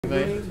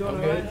Man,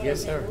 I'm good.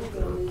 Yes, sir. I'm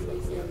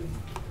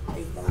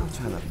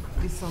trying to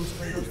get something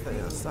straight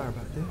upstairs. Sorry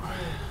about that.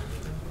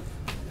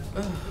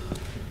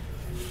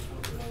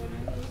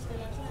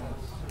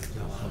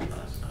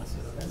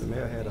 The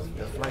mayor had the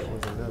flight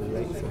was a little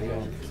late, so he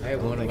don't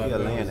think he'll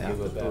land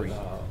after 3.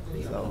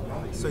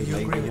 So you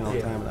agree with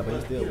that? Time, but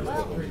he still was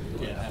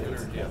still.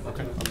 Yeah.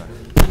 Okay.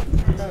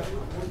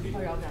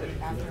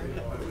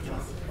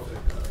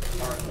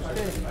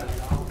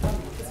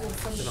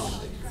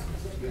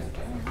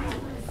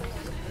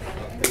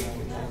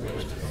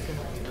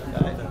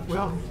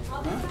 Well,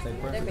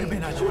 they may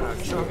not join our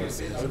charters.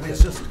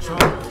 It's just a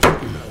charter.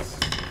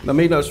 The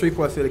meeting of the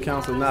Shreveport City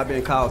Council not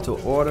being called to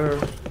order.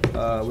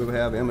 We will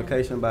have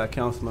invocation by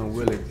Councilman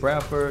Willie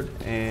Bradford,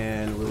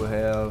 and we will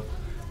have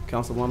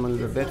Councilwoman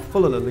Yvette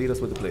Fuller to lead us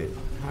with the pledge.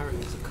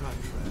 It's a contract.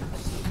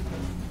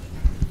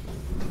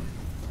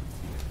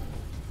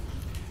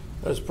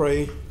 Let's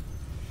pray.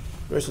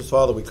 Gracious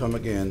Father, we come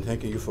again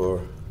thanking you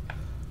for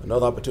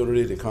another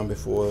opportunity to come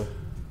before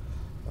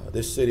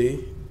this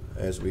city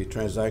as we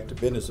transact the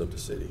business of the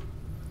city.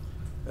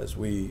 As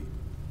we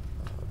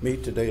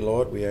meet today,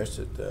 Lord, we ask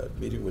that the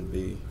meeting would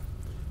be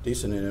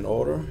decent and in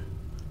order.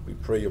 We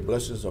pray your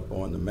blessings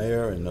upon the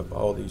mayor and of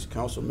all these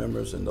council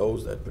members and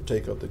those that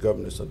partake of the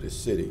governance of this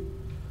city.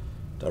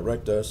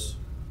 Direct us,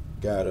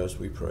 guide us,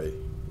 we pray.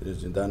 It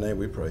is in thy name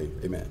we pray.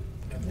 Amen.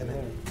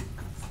 Amen.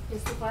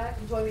 Is the flag?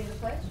 Join me in the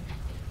pledge.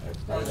 I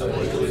pledge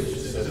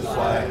allegiance to the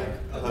flag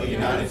of the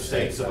United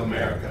States of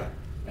America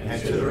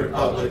and to the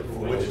republic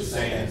for which it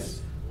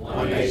stands,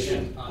 one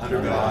nation, under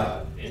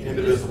God,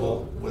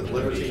 indivisible, with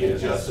liberty and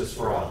justice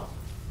for all.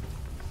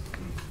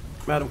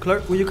 Madam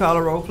Clerk, will you call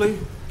a roll, please?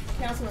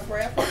 Councilman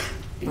Bradford.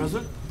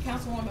 Present.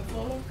 Councilwoman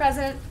Fuller.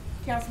 Present.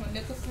 Councilman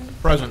Nicholson.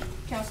 Present.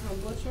 Councilman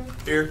Butcher.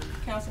 Here.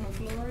 Councilman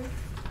Fleury.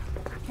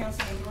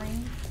 Councilman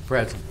Green.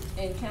 Present.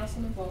 And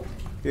Councilman Bowman.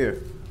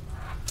 Here.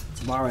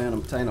 Tomorrow, I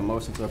entertain a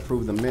motion to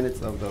approve the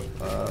minutes of the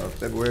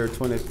February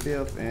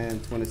 25th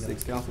and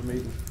 26th council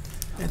meeting.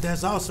 And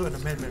there's also an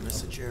amendment,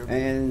 Mr. Chairman.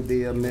 And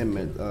the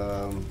amendment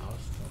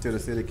to the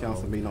city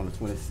council meeting on the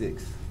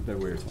 26th,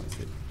 February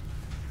 26th.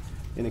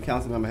 Any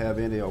council member have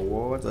any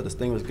awards or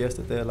distinguished guests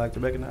that they'd like to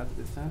recognize at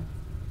this time?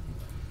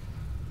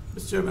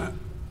 Mr. Chairman,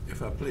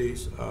 if I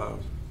please, I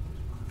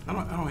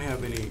don't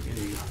have any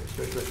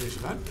special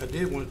recognition. I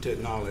did want to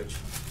acknowledge,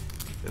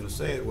 in a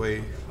sad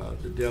way,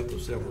 the death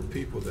of several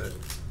people that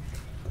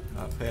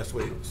passed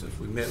away since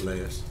we met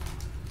last.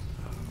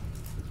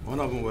 One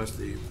of them was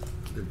the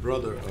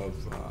brother of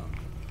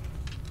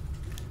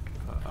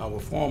our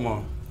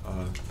former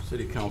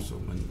city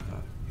councilman,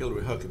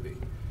 Hillary Huckabee,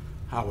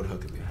 Howard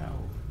Huckabee.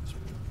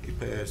 He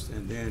passed,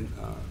 and then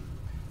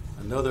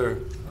another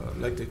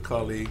elected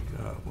colleague,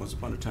 once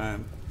upon a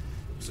time,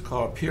 Mr.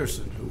 Carl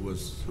Pearson,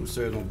 who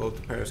served on both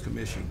the Parish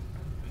Commission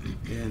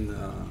and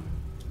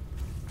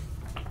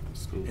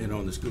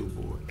on the school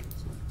board.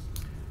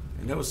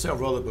 And there were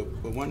several other,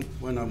 but one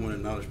I want to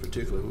acknowledge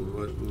particularly, who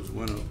was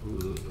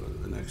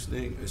an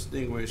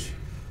distinguished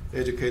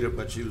educator,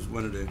 but she was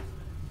one of the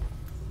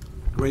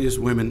greatest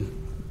women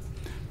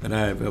that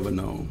I have ever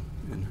known.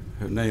 And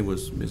her name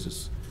was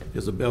Mrs.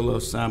 Isabella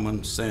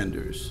Simon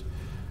Sanders.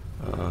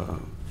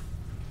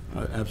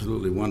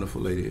 Absolutely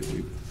wonderful lady.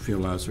 We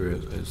funeralized her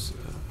as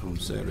on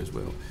Saturday as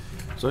well.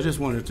 So I just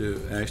wanted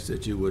to ask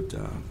that you would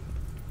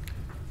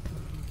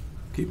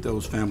keep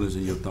those families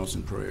in your thoughts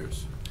and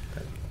prayers.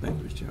 Thank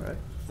you, Mr. Chairman.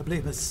 I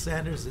believe Ms.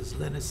 Sanders is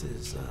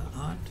Lennis's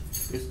aunt.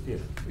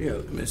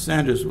 Yeah. Ms.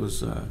 Sanders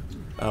was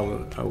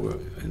our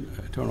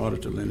internal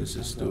auditor,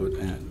 Lennis's steward,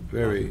 and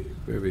very,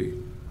 very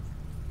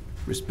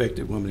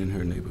respected woman in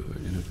her neighborhood,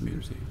 in her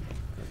community.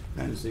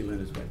 I didn't see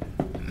Lennis back there.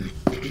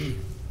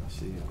 I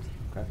see you.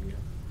 Okay.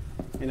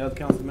 Any other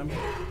council member?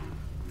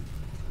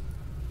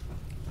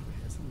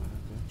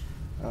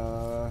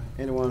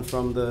 Anyone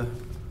from the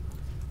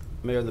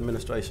mayor's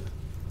administration?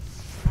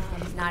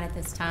 Not at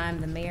this time.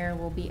 The mayor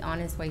will be on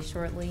his way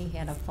shortly. He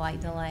had a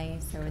flight delay,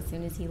 so as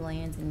soon as he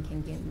lands and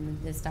can get in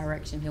this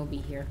direction, he'll be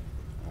here.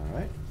 All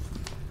right.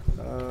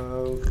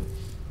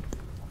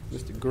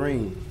 Mr.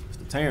 Green,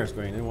 Mr. Terrence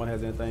Green. Anyone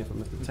has anything for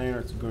Mr.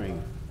 Terrence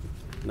Green?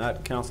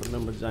 Not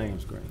Councilmember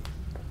James Green.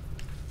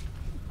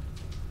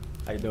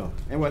 How you doing?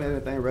 Anyone have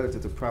anything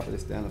relative to property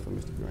standard for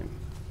Mr. Green?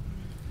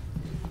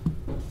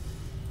 All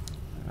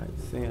right,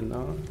 seeing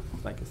none.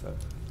 Thank you, sir.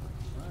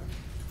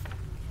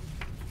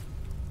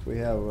 We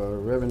have a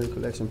revenue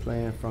collection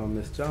plan from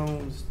Ms.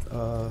 Jones.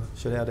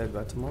 Should have that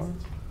by tomorrow.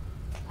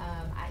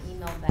 I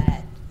emailed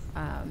that,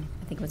 I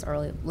think it was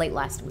late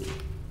last week.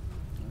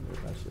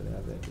 I should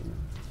have that.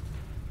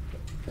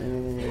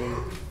 And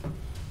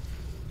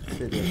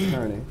city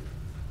attorney,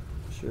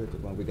 sure,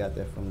 we got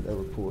that from their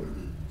report.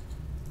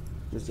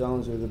 Ms.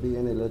 Jones, will there be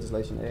any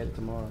legislation added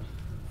tomorrow?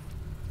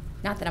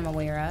 Not that I'm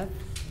aware of.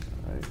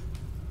 All right.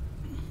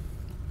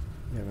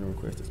 You have any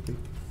request to speak?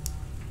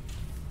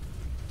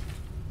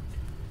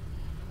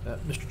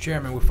 Mr.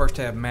 Chairman, we first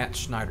have Matt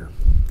Snyder.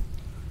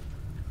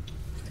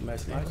 Matt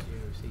Snyder?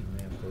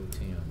 Pro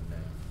Tem now.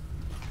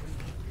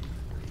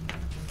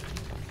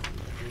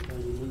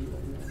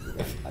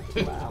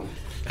 Wow.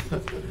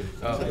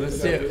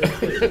 Let's see it.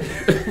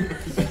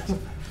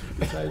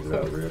 Change it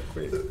up real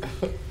quick.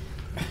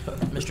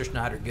 Mr.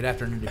 Snyder, good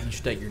afternoon. If you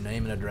state your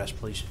name and address,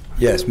 please.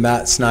 Yes,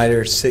 Matt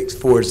Snyder,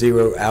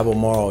 640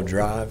 Albemarle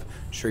Drive,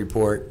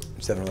 Shreveport,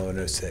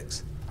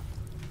 71106.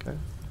 Okay.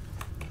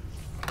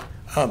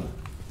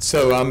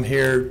 So I'm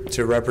here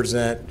to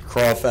represent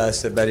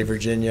Crawfest at Betty,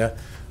 Virginia.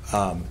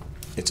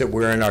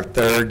 We're in our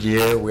third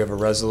year. We have a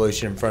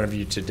resolution in front of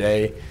you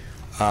today.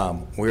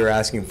 We are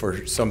asking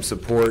for some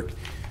support.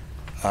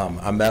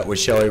 I met with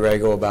Shelley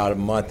Regal about a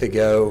month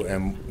ago,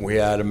 and we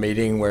had a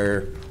meeting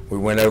where we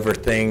went over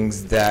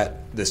things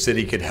that the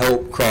city could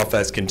help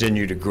Crawfest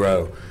continue to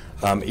grow.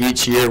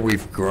 Each year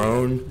we've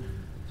grown.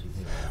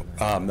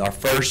 Our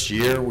first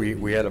year,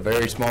 we had a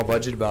very small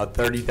budget, about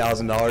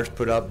 $30,000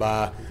 put up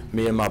by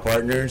me and my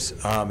partners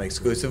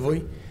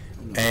exclusively,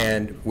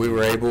 and we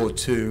were able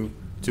to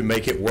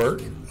make it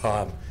work.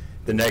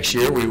 The next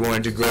year, we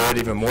wanted to grow it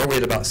even more. We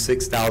had about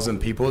 6,000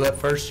 people that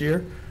first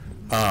year.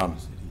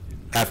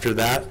 After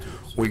that,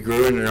 we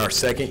grew, and in our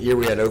second year,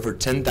 we had over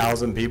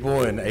 10,000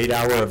 people in an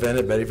 8-hour event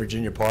at Betty,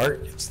 Virginia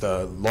Park. It's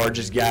the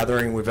largest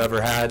gathering we've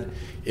ever had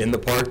in the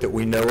park that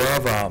we know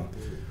of.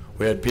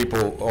 We had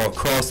people all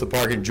across the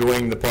park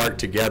enjoying the park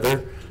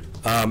together.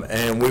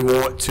 And we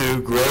want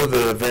to grow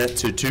the event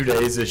to 2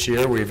 days this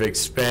year. We've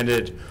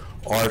expanded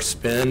our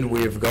spend.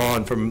 We've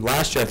gone from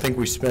last year, I think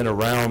we spent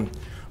around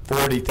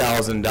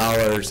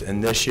 $40,000,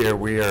 and this year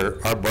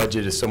our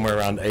budget is somewhere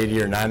around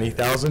 $80,000 or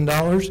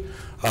 $90,000.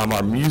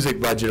 Our music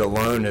budget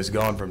alone has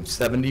gone from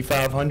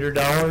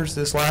 $7,500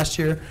 this last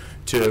year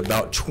to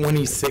about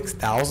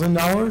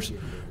 $26,000,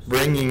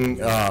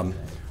 bringing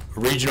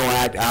regional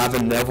act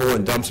Ivan Neville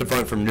and Dumpster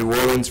Front from New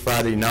Orleans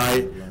Friday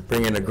night,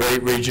 bringing a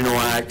great regional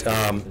act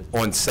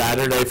on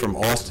Saturday from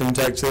Austin,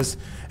 Texas,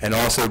 and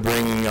also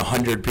bringing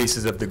 100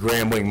 pieces of the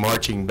Grambling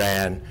Marching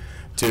Band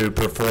to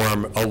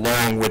perform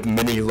along with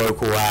many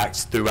local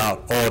acts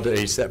throughout all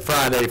day,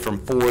 Friday from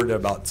 4 to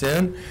about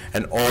 10,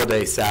 and all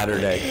day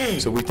Saturday.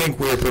 So we think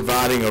we're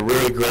providing a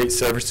really great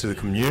service to the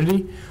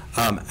community.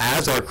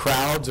 As our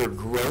crowds are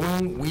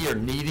growing, we are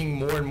needing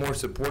more and more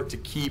support to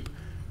keep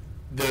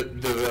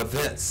the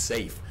events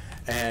safe.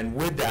 And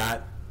with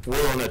that,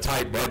 we're on a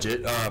tight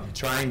budget,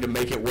 trying to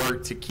make it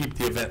work to keep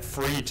the event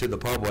free to the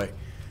public.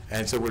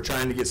 And so we're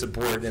trying to get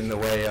support in the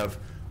way of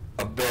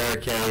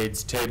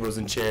barricades, tables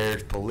and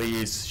chairs,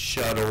 police,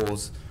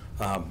 shuttles,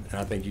 and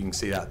I think you can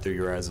see that through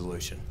your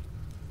resolution.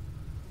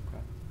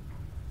 Okay.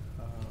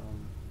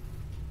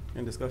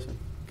 Any discussion,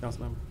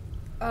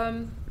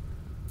 Councilmember?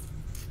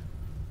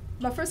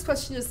 My first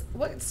question is,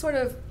 what sort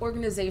of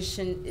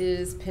organization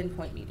is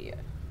Pinpoint Media?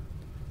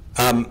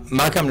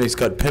 My company is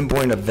called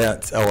Pinpoint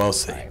Events,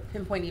 LLC. Right,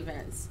 Pinpoint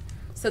Events.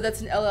 So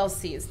that's an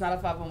LLC, it's not a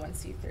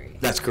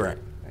 501c3. That's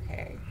correct.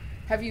 Okay.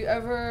 Have you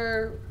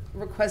ever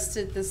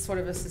requested this sort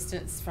of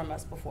assistance from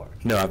us before?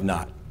 No, I've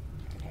not.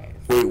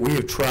 Okay. We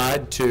have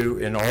tried to,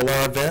 in all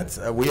our events,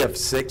 we have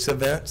 6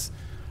 events,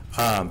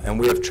 and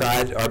we have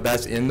tried our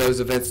best in those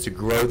events to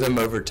grow them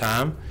over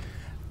time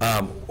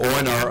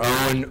on our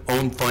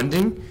own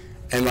funding.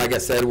 And like I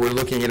said, we're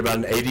looking at about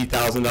an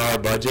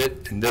 $80,000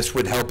 budget, and this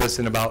would help us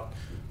in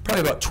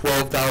probably about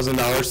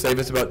 $12,000, save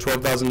us about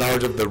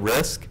 $12,000 of the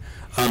risk.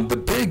 The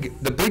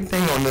big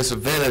thing on this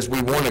event is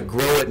we want to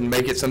grow it and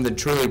make it something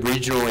truly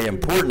regionally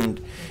important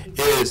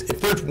is if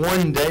there's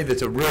one day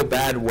that's a real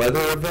bad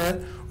weather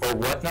event or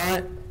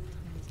whatnot,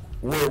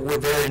 we're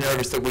very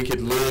nervous that we could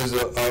lose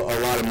a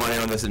lot of money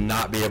on this and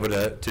not be able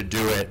to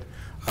do it.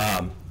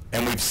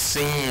 And we've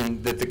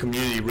seen that the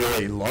community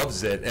really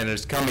loves it and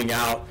is coming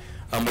out.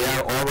 We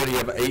already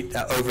have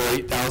over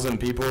 8,000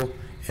 people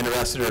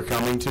interested or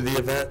coming to the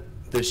event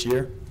this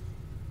year.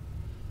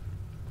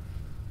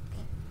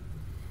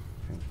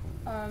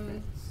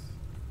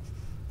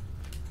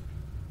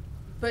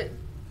 But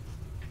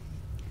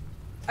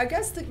I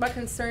guess my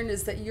concern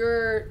is that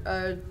you're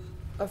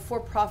a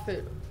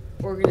for-profit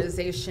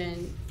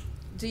organization.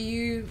 Do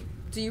you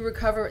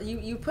recover?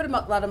 You put a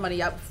lot of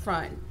money up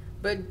front,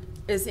 but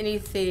is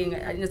anything?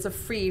 And it's a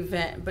free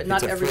event, but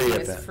not everything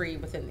is free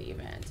within the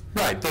event.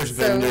 Right. There's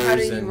vendors. So how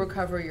do you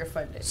recover your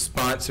funding?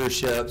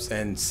 Sponsorships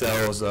and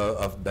sales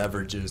of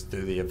beverages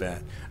through the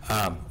event.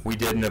 We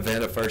did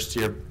a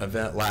first-year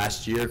event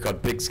last year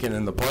called Pigskin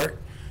in the Park.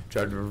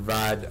 Tried to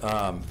provide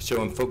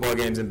showing football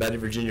games in Betty,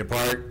 Virginia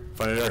Park,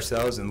 funded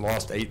ourselves, and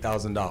lost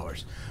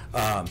 $8,000.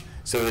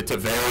 So it's a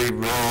very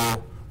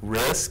real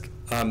risk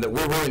that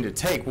we're willing to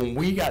take. When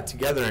we got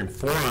together and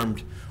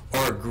formed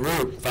our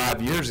group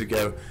 5 years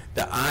ago,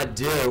 the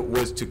idea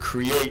was to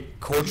create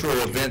cultural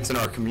events in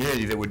our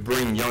community that would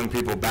bring young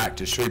people back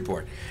to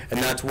Shreveport. And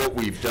that's what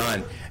we've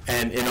done.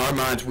 And in our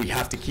minds, we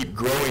have to keep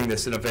growing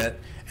this event.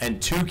 And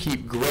to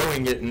keep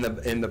growing it in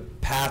the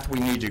path we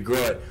need to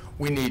grow it,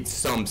 we need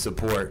some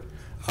support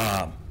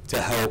to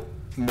help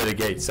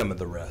mitigate some of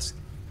the risk.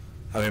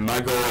 I mean,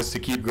 my goal is to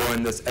keep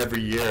growing this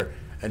every year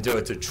until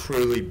it's a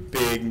truly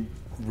big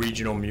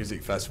regional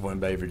music festival in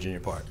Bay, Virginia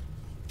Park.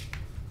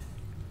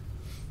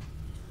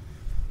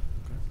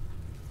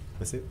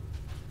 That's it?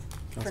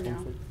 For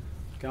now.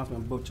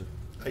 Councilman Butcher.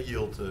 I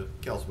yield to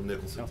Councilman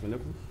Nicholson. Councilman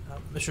Nicholson.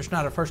 Mr.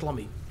 Snyder, first let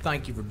me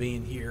thank you for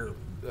being here.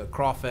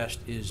 Crawfest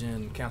is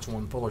in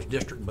Councilwoman Fuller's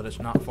district, but it's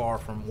not far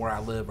from where I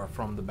live or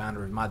from the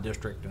boundary of my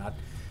district, and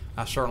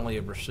I certainly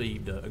have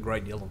received a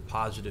great deal of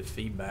positive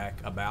feedback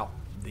about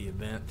the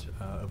event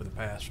over the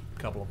past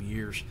couple of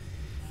years.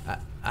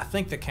 I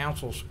think the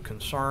council's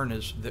concern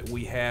is that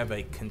we have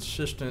a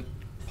consistent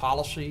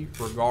policy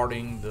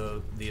regarding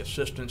the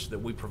assistance that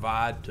we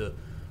provide to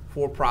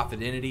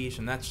for-profit entities,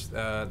 and that's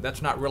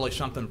not really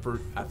something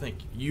for, I think,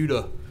 you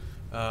to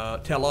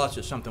tell us.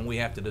 It's something we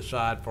have to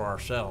decide for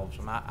ourselves.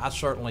 And I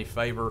certainly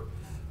favor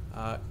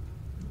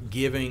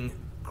giving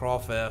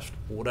Crawfest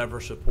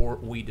whatever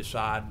support we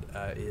decide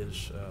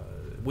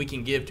we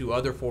can give to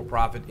other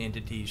for-profit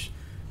entities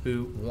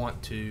who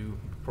want to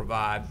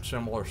provide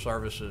similar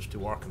services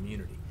to our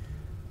community.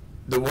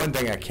 The one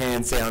thing I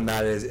can say on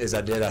that is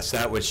I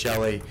sat with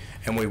Shelley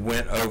and we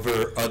went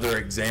over other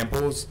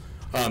examples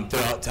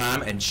throughout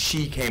time, and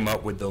she came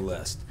up with the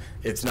list.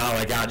 It's not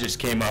like I just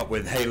came up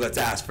with, hey, let's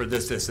ask for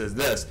this, this, is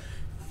this.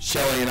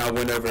 Shelley and I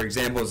went over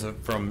examples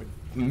from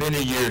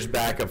many years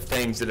back of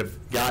things that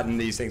have gotten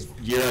these things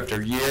year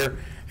after year,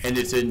 and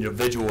it's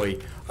individually.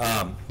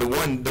 The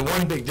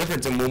one big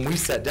difference, and when we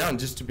sat down,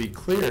 just to be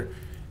clear,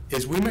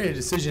 is we made a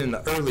decision in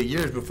the early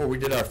years before we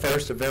did our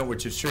first event,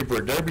 which is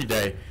Shreveport Derby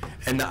Day,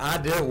 and the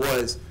idea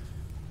was,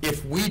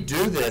 if we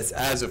do this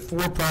as a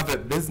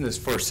for-profit business,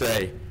 for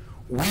say,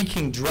 we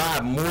can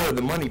drive more of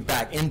the money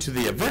back into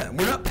the event.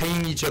 We're not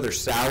paying each other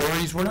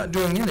salaries. We're not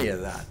doing any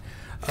of that.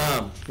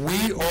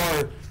 We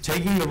are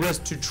taking the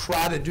risk to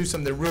try to do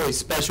something really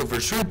special for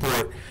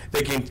Shreveport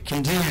that can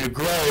continue to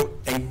grow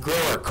and grow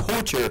our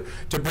culture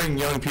to bring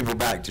young people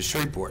back to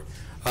Shreveport.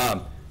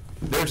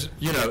 There's,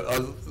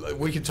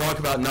 we could talk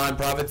about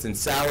nonprofits and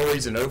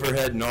salaries and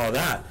overhead and all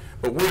that,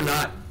 but we're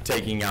not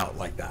taking out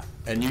like that.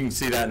 And you can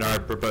see that in our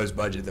proposed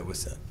budget that was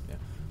sent. Yeah.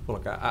 Well,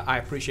 look, I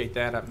appreciate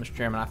that, Mr.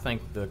 Chairman. I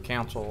think the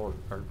council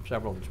or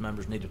several of its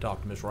members need to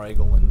talk to Ms.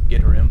 Regal and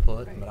get her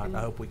input, Right. but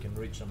I hope we can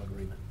reach some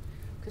agreement.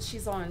 Because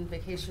she's on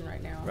vacation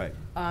right now. Right.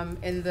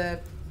 And the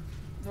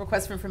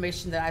request for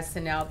information that I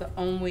sent out, the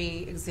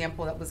only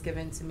example that was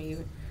given to me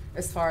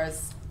as far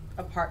as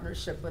a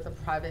partnership with a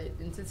private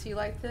entity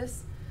like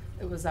this,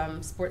 it was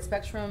Sports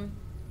Spectrum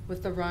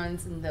with the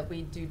runs, and that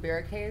we do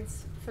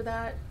barricades for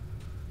that,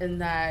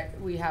 and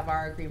that we have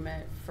our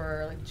agreement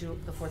for like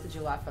the 4th of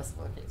July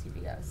Festival at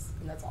KTBS,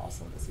 and that's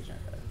also on this agenda.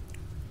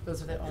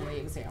 Those are the only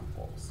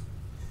examples.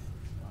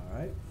 All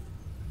right.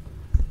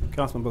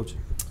 Councilman Butcher.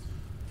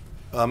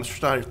 Mr.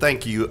 Snyder,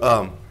 thank you.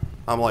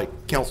 I'm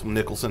like Councilman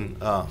Nicholson.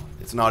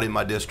 It's not in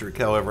my district.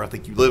 However, I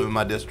think you live in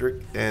my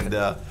district.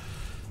 And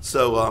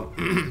so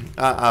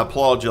I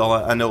applaud y'all.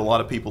 I know a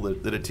lot of people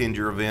that attend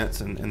your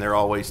events, and they're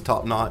always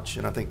top notch,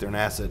 and I think they're an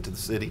asset to the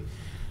city.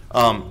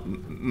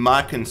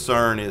 My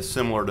concern is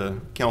similar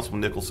to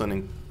Councilman Nicholson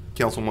and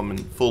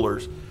Councilwoman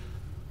Fuller's.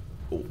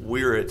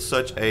 We're at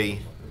such a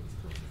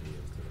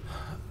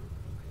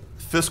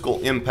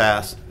fiscal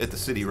impasse at the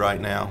city right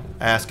now,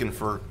 asking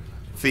for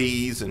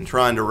fees and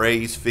trying to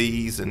raise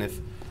fees, and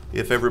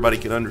if everybody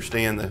could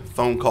understand the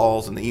phone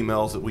calls and the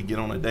emails that we get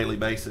on a daily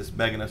basis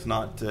begging us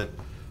not to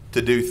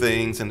do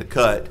things and to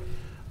cut,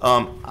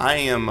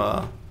 I'm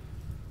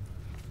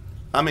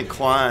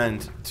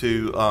inclined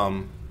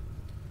to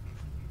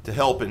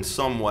help in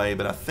some way,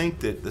 but I think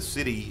that the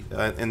city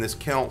and this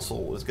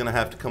council is going to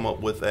have to come up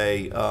with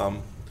a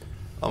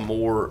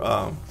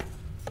more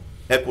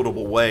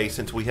equitable way,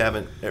 since we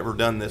haven't ever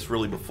done this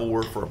really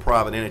before for a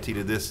private entity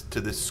to this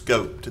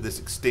scope, to this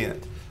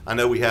extent. I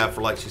know we have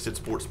for, like she said,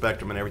 Sports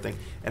Spectrum and everything,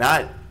 and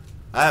I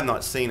have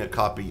not seen a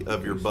copy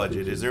of your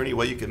budget. Is there any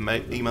way you can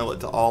email it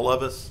to all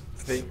of us?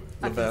 I think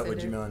I can Levette, send would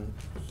it. you mind?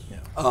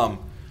 Yeah.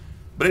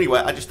 But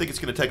anyway, I just think it's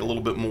going to take a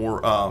little bit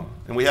more.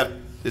 And we have,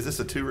 is this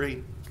a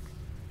 2-read?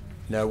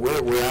 No,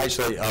 we're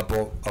actually up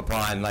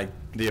upon like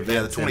the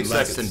event in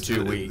less than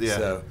 2 weeks. Yeah.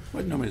 So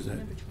What number is that?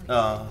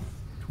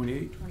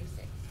 28?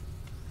 26.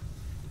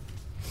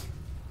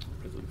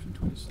 Resolution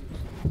 26.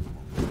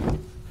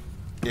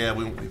 Yeah,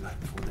 we won't be back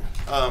before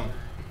then.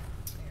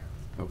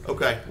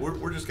 Okay,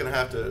 we're just gonna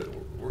have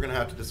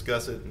to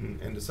discuss it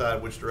and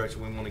decide which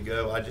direction we want to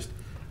go.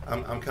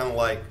 I'm kind of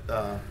like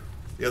the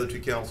other two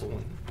council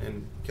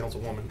and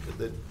councilwoman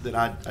that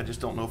I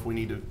just don't know if we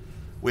need to.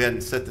 We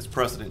hadn't set this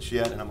precedence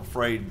yet, and I'm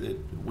afraid that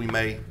we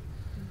may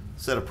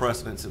set a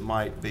precedence that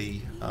might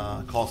be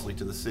costly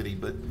to the city.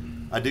 But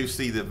I do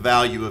see the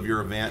value of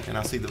your event, and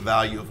I see the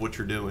value of what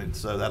you're doing,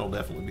 so that'll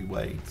definitely be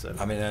weighed. So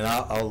I mean, and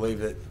I'll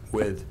leave it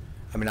with,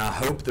 I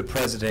hope the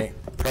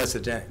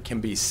precedent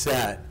can be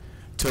set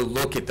to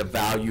look at the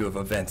value of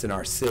events in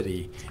our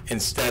city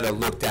instead of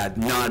looked at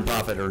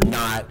nonprofit or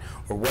not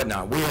or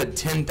whatnot. We had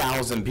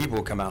 10,000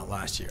 people come out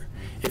last year.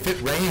 If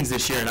it rains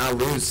this year and I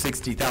lose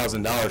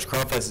 $60,000,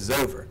 Crawfest is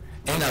over,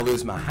 and I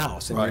lose my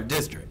house in your Right.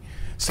 district.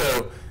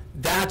 So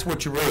that's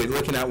what you're really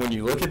looking at when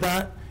you look at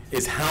that,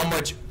 is how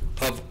much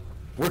of,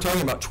 we're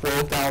talking about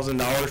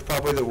 $12,000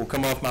 probably that will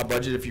come off my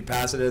budget if you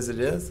pass it as it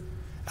is,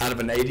 out of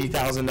an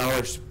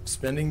 $80,000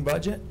 spending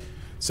budget.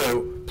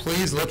 So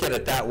please look at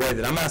it that way,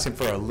 that I'm asking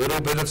for a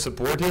little bit of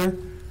support here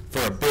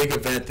for a big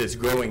event that's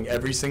growing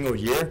every single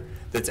year,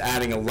 that's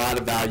adding a lot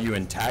of value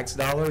in tax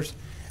dollars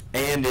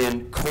and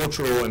in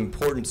cultural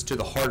importance to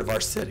the heart of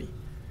our city.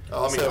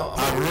 I mean, So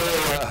I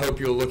really hope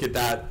you'll look at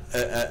that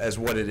as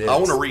what it is. I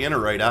want to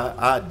reiterate,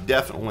 I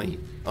definitely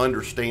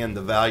understand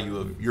the value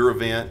of your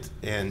event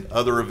and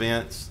other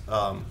events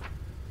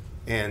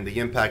and the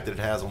impact that it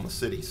has on the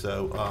city.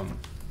 So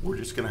we're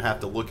just going to have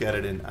to look at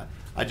it. And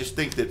I just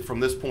think that from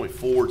this point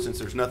forward, since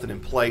there's nothing in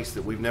place,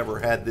 that we've never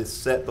had this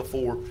set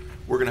before,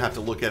 we're going to have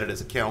to look at it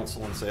as a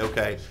council and say,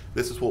 okay,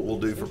 this is what we'll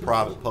do for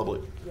private,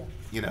 public,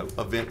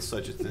 events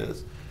such as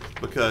this.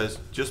 Because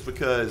just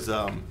because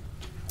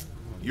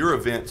your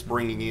event's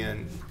bringing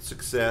in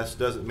success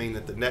doesn't mean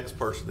that the next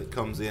person that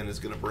comes in is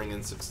going to bring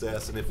in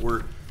success. And if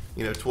we're,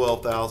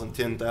 12,000,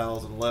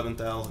 10,000,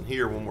 11,000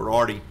 here, when we're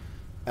already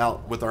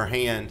out with our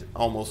hand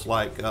almost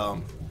like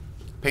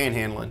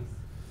panhandling,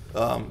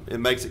 it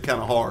makes it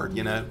kind of hard,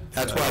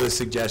 That's why the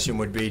suggestion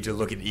would be to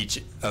look at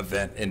each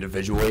event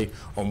individually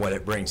on what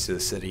it brings to the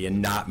city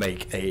and not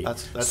make a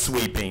That's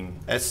sweeping.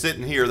 As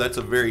sitting here, that's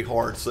a very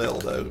hard sell,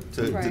 though,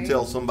 to Right.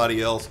 tell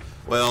somebody else,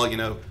 well,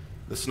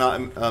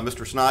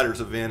 Mr.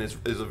 Snyder's event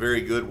is a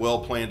very good,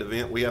 well-planned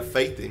event. We have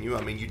faith in you.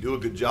 I mean, you do a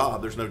good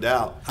job. There's no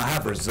doubt. I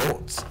have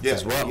results Yeah,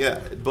 as well. yeah.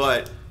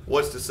 But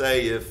what's to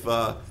say if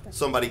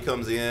somebody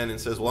comes in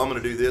and says, well, I'm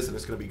going to do this and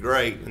it's going to be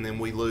great, and then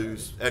we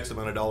lose X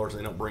amount of dollars and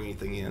they don't bring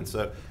anything in.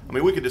 So, I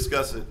mean, we could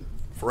discuss it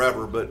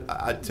forever, but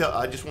I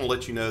just want to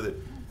let you know that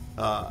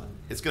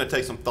it's going to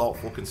take some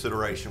thoughtful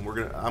consideration.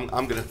 I'm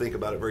going to think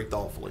about it very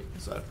thoughtfully.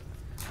 So,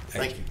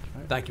 thank you.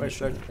 Thank you,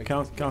 Mr.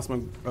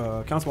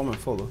 Councilwoman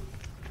Fuller.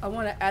 I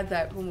want to add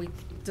that when we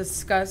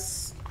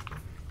discuss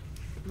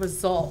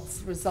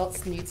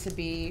results need to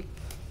be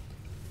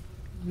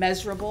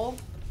measurable,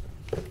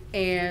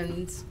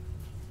 and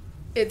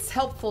it's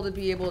helpful to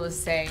be able to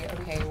say,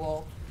 okay,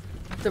 well,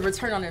 the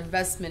return on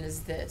investment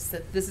is this,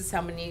 that this is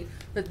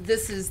that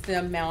this is the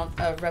amount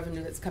of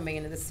revenue that's coming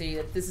into the city,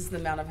 that this is the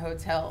amount of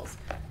hotels,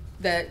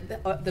 that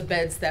the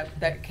beds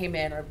that came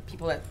in, or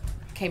people that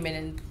came in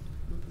and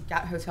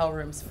got hotel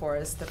rooms for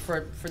us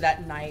for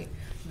that night.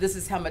 This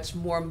is how much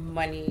more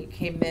money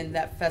came in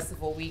that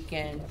festival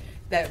weekend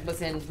that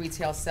was in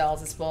retail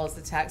sales as well as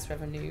the tax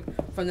revenue.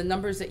 From the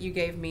numbers that you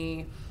gave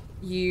me,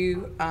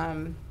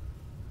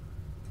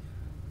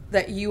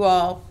 that you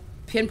all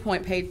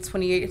pinpoint paid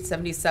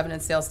 $28.77 in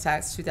sales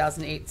tax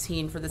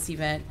 2018 for this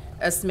event,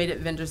 estimated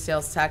vendor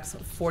sales tax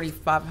of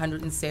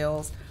 $4,500 in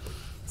sales.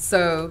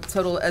 So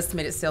total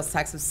estimated sales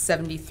tax of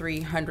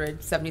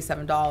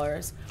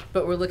 $7,377,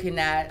 but we're looking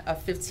at a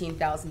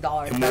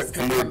 $15,000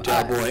 investment from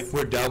us.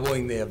 We're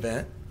doubling the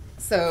event.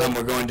 So, And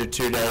we're going to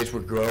 2 days.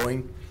 We're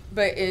growing.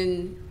 but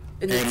in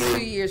the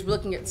 2 years, we're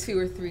looking at 2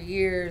 or 3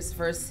 years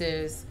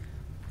versus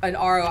an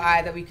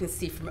ROI that we can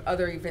see from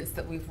other events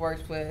that we've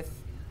worked with,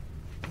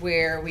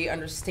 where we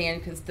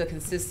understand the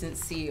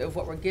consistency of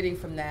what we're getting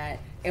from that,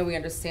 and we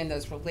understand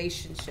those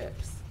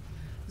relationships.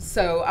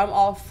 So I'm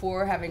all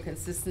for having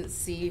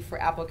consistency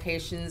for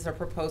applications or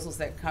proposals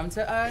that come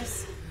to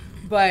us,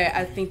 but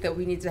I think that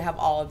we need to have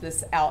all of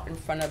this out in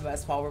front of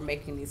us while we're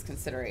making these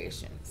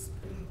considerations.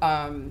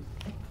 I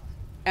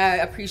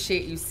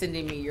appreciate you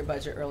sending me your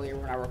budget earlier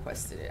when I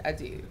requested it. I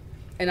do.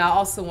 And I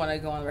also want to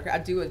go on the record. I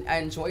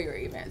enjoy your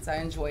events. I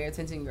enjoy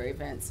attending your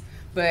events.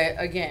 But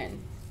again,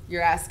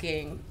 you're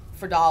asking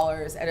for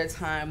dollars at a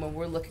time when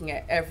we're looking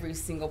at every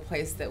single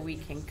place that we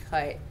can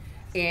cut.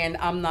 And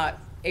I'm not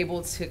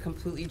able to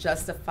completely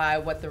justify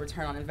what the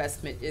return on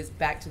investment is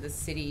back to the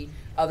city,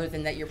 other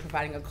than that you're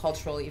providing a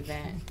cultural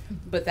event,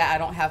 but that I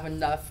don't have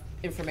enough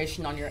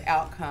information on your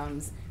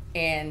outcomes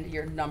and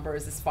your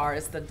numbers as far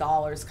as the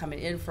dollars coming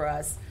in for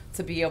us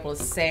to be able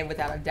to say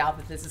without a doubt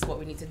that this is what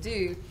we need to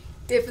do,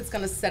 if it's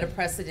going to set a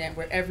precedent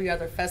where every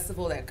other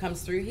festival that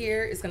comes through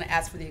here is going to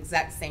ask for the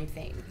exact same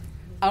thing.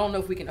 I don't know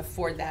if we can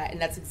afford that, and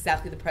that's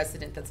exactly the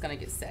precedent that's going to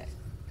get set.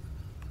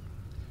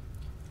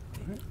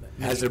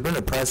 Has there been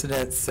a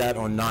precedent set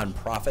on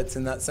nonprofits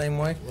in that same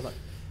way?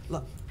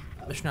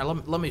 Mr. Now,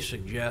 let me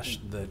suggest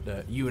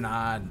that you and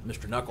I, and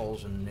Mr.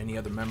 Knuckles, and any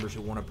other members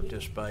who want to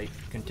participate,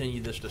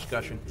 continue this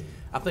discussion.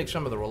 I think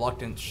some of the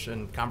reluctance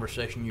and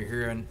conversation you're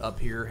hearing up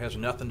here has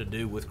nothing to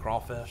do with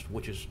Crawfest,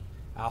 which is,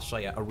 I'll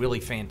say, a really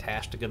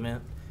fantastic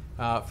event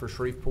for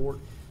Shreveport.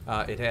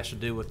 It has to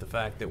do with the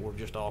fact that we're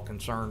just all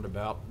concerned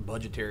about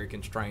budgetary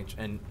constraints,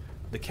 and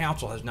the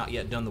council has not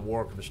yet done the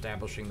work of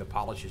establishing the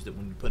policies that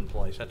we need to put in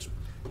place.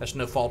 That's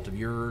no fault of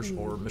yours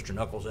or Mr.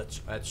 Knuckles.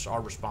 That's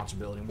our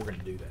responsibility, and we're going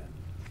to do that.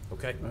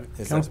 Okay? Right.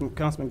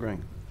 Councilman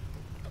Green.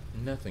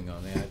 Nothing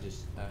on that.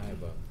 I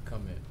have a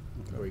comment,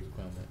 brief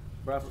comment.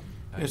 Bradford.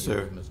 Yes,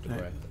 sir. Mr.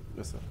 Bradford.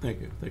 Yes, sir.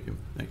 Thank you,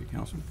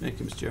 Councilman. Thank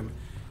you, Mr. Chairman.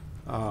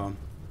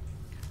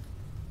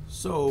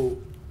 So,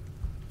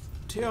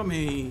 tell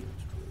me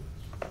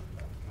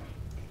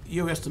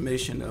your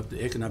estimation of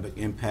the economic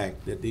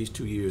impact that these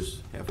 2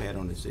 years have had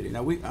on the city.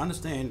 Now, we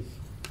understand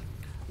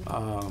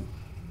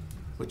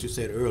what you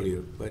said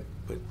earlier, but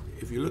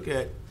if you look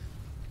at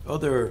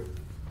other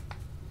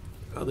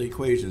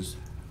equations,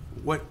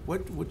 what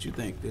would you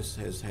think this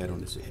has had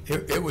on the city?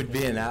 It would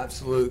be an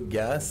absolute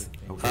guess.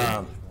 Okay.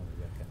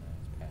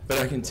 But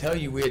I can tell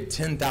you we had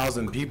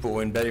 10,000 people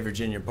in Betty,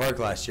 Virginia Park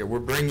last year. We're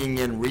bringing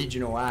in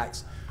regional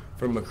acts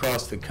from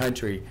across the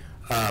country.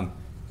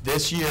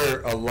 This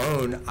year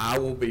alone, I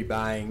will be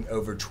buying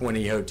over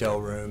 20 hotel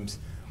rooms.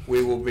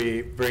 We will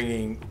be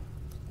bringing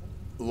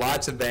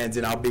lots of bands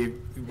in. I'll be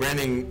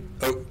renting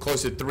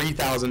close to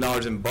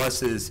 $3,000 in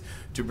buses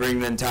to bring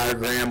the entire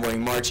Grambling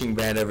marching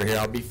band over here.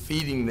 I'll be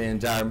feeding the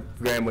entire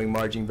Grambling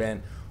marching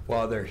band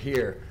while they're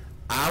here.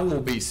 I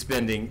will be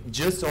spending,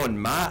 just on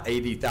my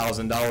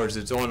 $80,000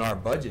 that's on our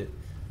budget,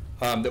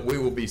 that we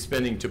will be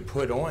spending to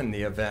put on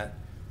the event.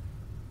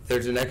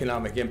 There's an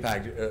economic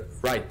impact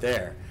right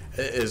there.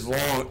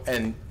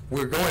 And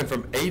we're going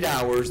from 8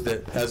 hours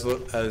that,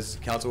 as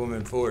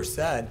Councilwoman Fuller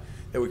said,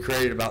 that we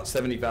created about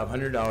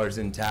 $7,500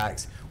 in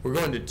tax. We're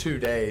going to 2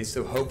 days,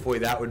 so hopefully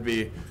that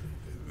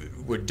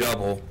would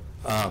double.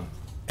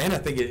 And I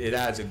think it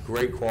adds a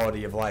great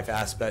quality of life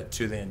aspect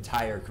to the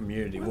entire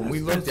community. When we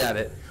looked at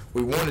it,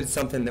 we wanted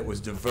something that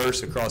was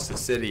diverse across the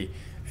city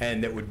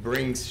and that would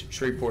bring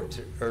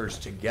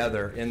Shreveporters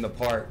together in the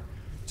park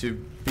to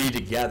be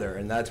together.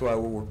 And that's why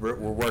we're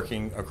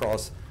working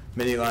across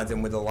many lines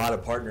and with a lot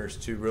of partners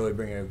to really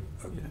bring a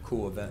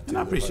cool event. And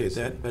I appreciate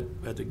that,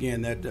 but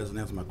again, that doesn't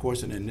answer my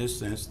question in this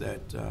sense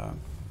that.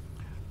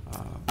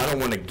 I don't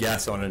want to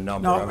guess on a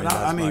number. No,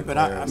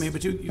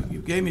 but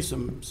you gave me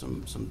some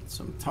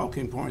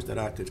talking points that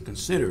I could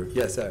consider.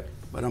 Yes, sir.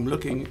 But I'm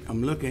looking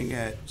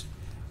at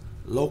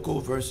local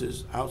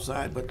versus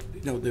outside. But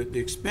the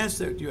expense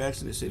that you're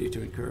asking the city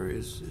to incur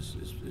is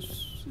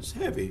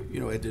heavy.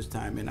 At this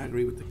time, and I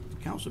agree with the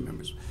council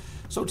members.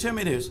 So tell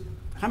me this: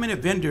 how many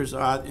vendors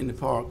are out in the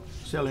park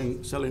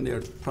selling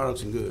their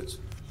products and goods?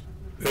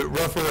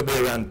 Roughly it'll be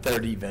around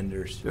 30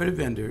 vendors. 30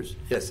 vendors.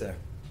 Yes, sir.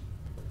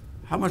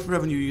 How much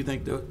revenue do you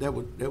think that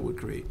would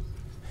create?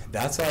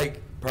 That's like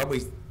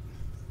probably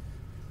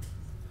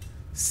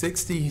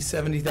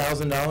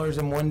 $60,000-$70,000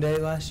 in one day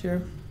last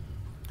year.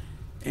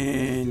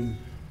 And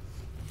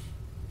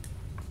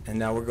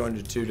now we're going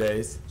to 2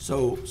 days.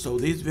 So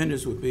these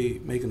vendors would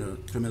be making a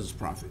tremendous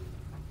profit.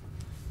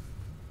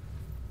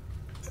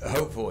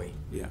 Hopefully.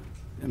 Yeah.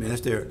 I mean,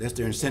 that's their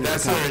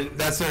incentive.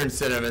 That's their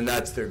incentive, and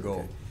that's their goal.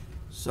 Okay.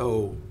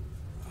 So.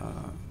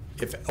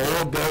 If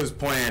all goes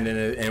planned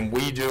and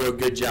we do a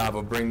good job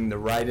of bringing the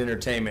right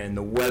entertainment and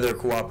the weather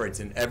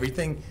cooperates and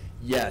everything,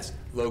 yes,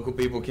 local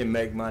people can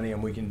make money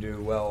and we can do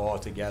well all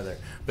together.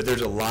 But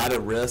there's a lot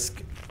of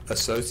risk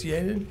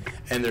associated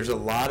and there's a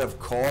lot of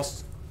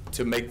cost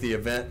to make the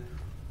event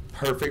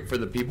perfect for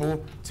the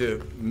people,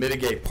 to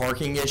mitigate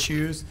parking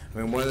issues. I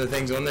mean, one of the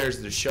things on there is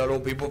to shuttle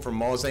people from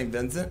Mall St.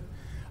 Vincent.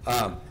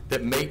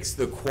 That makes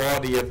the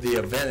quality of the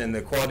event and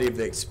the quality of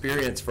the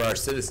experience for our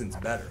citizens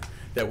better.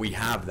 That we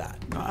have that.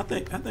 No, I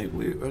think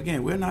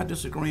we're not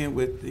disagreeing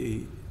with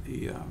the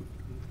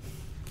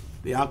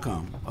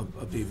outcome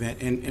of the event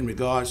in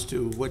regards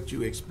to what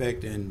you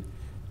expect, and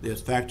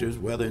there's factors,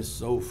 weather and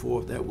so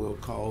forth, that will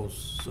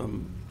cause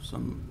some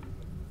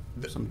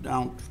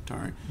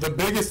downturn. The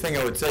biggest thing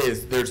I would say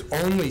is there's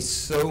only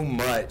so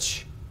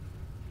much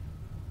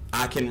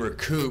I can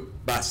recoup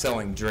by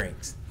selling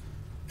drinks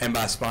and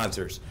by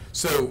sponsors.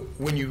 So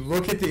when you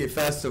look at the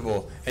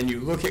festival and you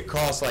look at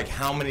costs like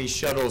how many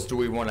shuttles do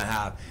we want to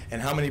have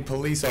and how many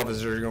police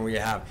officers are going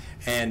to have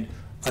and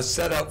a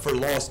setup for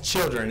lost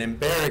children and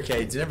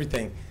barricades and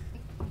everything,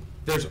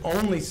 there's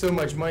only so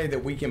much money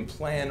that we can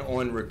plan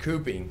on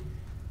recouping.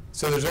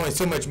 So there's only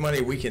so much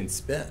money we can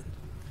spend.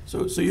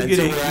 So we're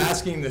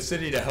asking the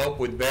city to help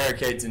with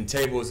barricades and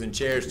tables and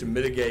chairs to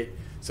mitigate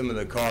some of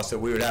the costs that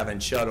we would have in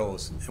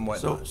shuttles and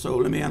whatnot. So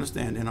let me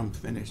understand, and I'm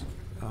finished.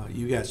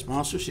 You got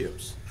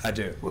sponsorships. I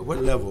do.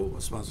 What level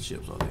of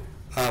sponsorships are there?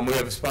 We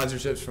have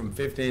sponsorships from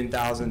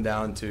 $15,000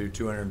 down to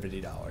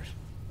 $250.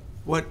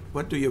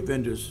 What do your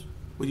vendors?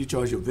 What do you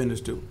charge your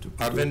vendors to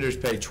Our vendors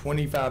pay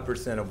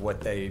 25% of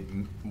what they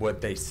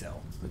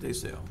sell. What they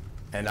sell.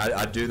 And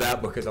I do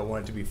that because I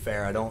want it to be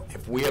fair. I don't.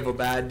 If we have a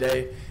bad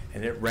day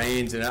and it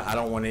rains, and I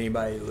don't want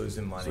anybody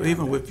losing money. So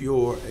even with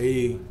your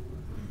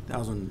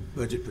 $80,000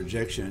 budget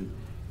projection,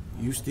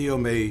 you still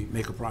may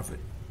make a profit.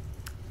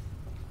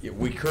 Yeah,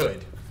 we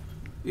could.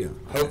 Yeah.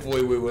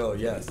 Hopefully we will,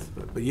 yes.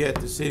 But yet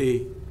the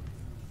city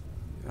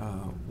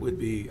would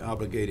be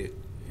obligated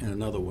in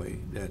another way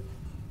that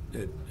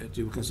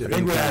you would consider. I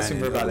think we're asking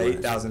for about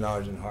otherwise.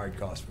 $8,000 in hard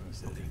costs from the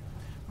city. Okay.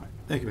 All right.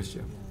 Thank you, Mr.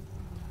 Chairman.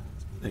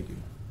 Thank you.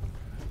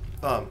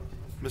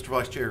 Mr.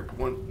 Vice Chair,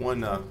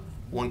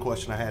 one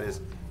question I had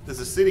is, does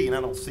the city, and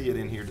I don't see it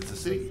in here, does the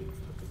city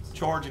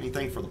charge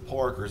anything for the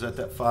park, or is that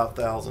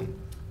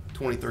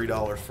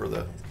 $5,023 for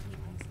the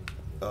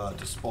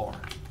to spar?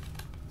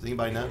 Does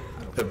anybody know?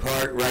 The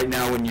park, right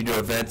now, when you do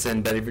events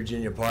in Betty,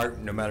 Virginia Park,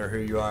 no matter who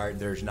you are,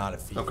 there's not a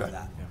fee for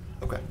that.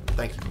 Okay,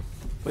 thank you.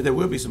 But there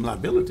will be some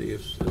liability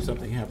if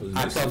something happens.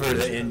 I cover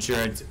the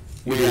insurance.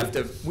 We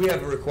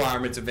have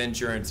requirements of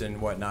insurance and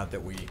whatnot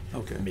that we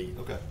meet.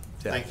 Okay,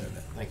 Yeah. thank you.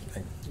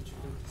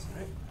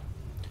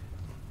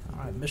 All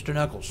right, Mr.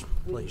 Knuckles,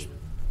 please.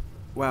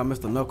 while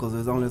Mr. Knuckles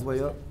is on his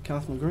way up,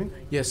 Councilman Green?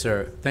 Yes,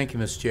 sir. Thank you,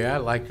 Mr. Chair. I'd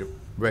like to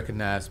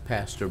recognize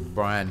Pastor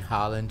Brian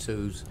Hollins,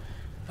 who's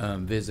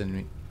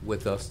visiting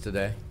with us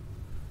today.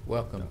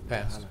 Welcome,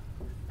 Pastor.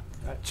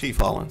 Chief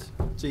Hollins.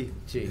 Chief.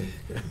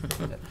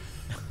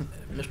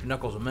 Mr.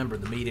 Knuckles, a member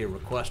of the media,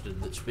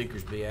 requested that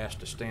speakers be asked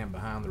to stand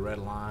behind the red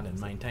line and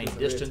maintain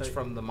distance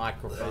from the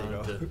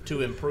microphone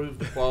to improve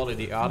the quality of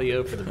the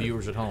audio for the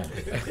viewers at home.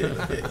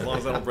 As long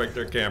as I don't break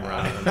their camera,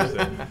 I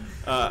understand. And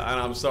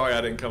I'm sorry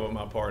I didn't come with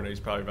my partner. He's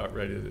probably about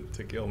ready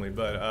to kill me.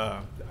 But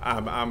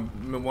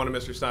I'm one of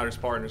Mr. Snyder's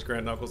partners,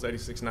 Grant Knuckles,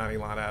 8690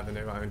 Line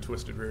Avenue. I'm in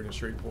Twisted Root in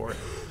Shreveport.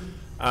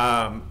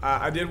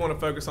 I did want to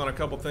focus on a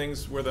couple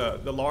things. We're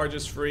the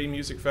largest free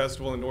music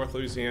festival in North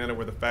Louisiana.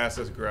 We're the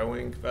fastest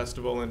growing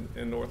festival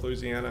in North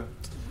Louisiana.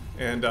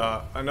 And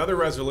another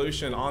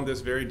resolution on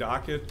this very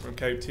docket from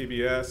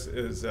KTBS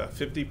is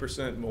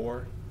 50%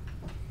 more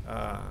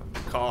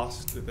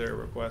cost that they're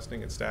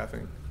requesting in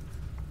staffing,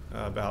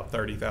 about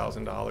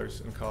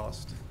 $30,000 in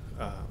cost.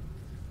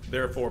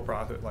 They're a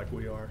for-profit like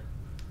we are.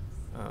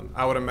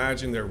 I would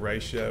imagine their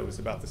ratio is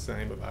about the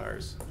same of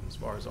ours as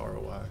far as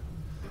ROI.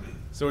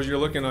 So as you're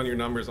looking on your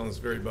numbers on this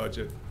very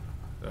budget,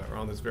 or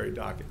on this very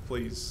docket,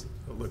 please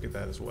look at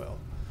that as well.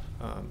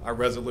 Our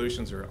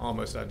resolutions are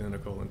almost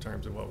identical in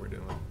terms of what we're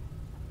doing.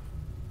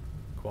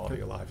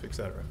 Quality of life, et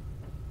cetera.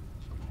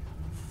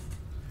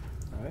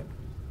 All right.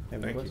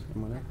 Thank you.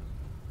 Anyone else?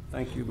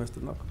 Thank you,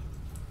 Mr. Knuckles.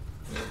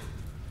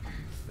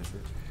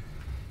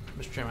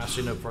 Mr. Chairman, I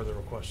see no further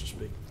requests to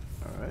speak.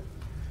 All right.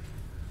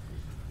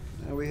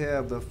 And we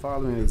have the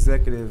following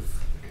executive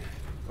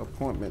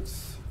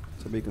appointments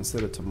to be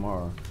considered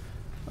tomorrow.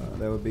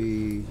 That would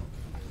be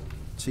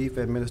Chief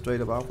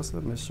Administrative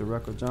Officer, Ms.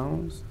 Shereka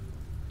Jones.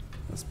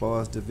 As far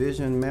as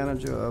Division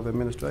Manager of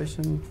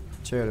Administration,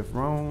 Charity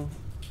Roan,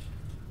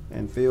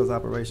 and Fields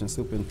Operations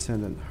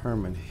Superintendent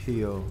Herman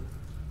Hill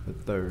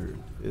III.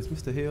 Is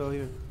Mr. Hill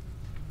here?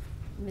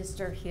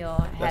 Mr.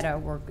 Hill had a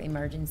work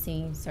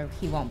emergency, so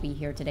he won't be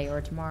here today or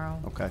tomorrow.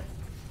 Okay.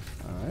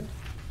 All right.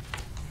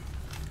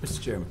 Mr.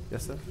 Chairman.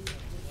 Yes, sir.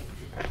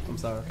 I'm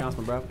sorry,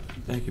 Councilman Bradford.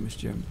 Thank you, Mr.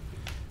 Chairman.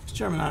 Mr.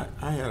 Chairman,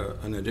 I had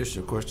an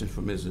additional question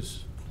for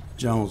Mrs.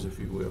 Jones, if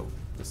you will.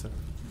 Yes, sir.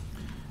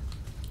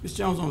 Ms.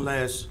 Jones, on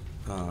last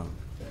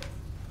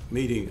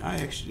meeting,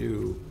 I asked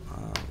you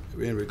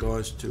in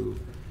regards to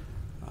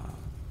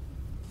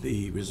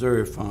the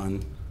reserve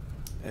fund,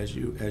 as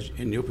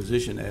in your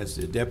position as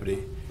the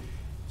deputy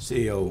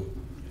CEO,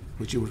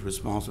 which you was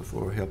responsible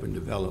for helping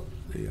develop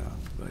the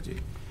budget,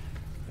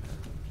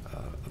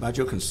 about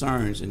your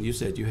concerns, and you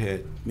said you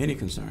had many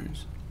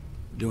concerns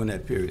during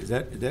that period.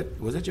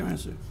 Was that your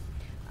answer?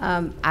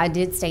 I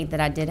did state that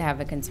I did have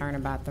a concern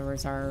about the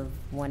reserve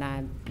when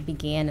I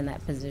began in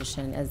that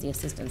position as the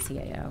assistant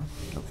CAO.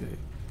 Okay.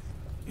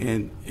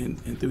 And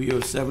through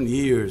your 7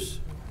 years,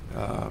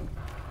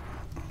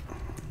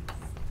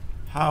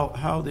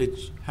 how did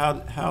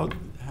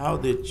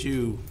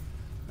you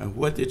and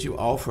what did you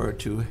offer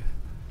to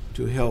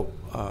help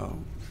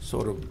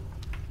sort of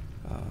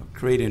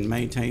create and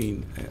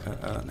maintain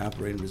an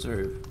operating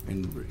reserve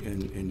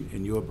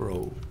in your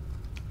role?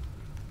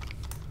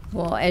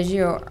 Well, as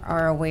you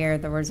are aware,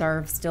 the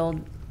reserve still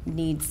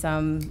needs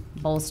some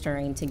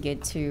bolstering to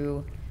get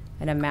to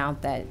an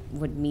amount that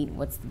would meet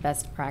what's the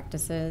best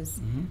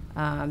practices.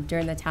 Mm-hmm.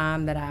 During the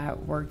time that I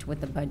worked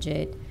with the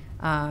budget,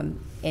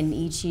 in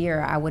each year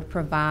I would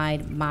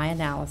provide my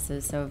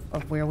analysis of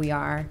where we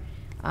are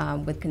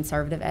with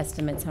conservative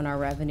estimates on our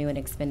revenue and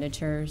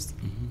expenditures,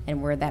 mm-hmm.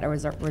 and where that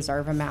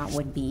reserve amount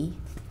would be.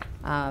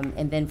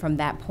 And then from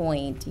that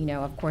point,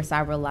 of course,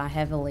 I rely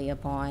heavily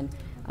upon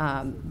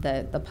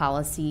the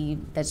policy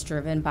that's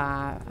driven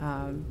by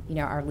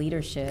our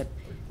leadership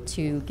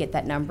to get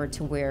that number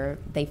to where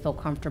they feel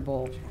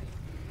comfortable.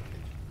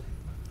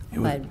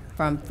 But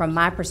from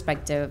my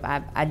perspective,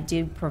 I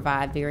do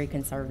provide very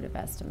conservative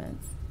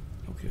estimates.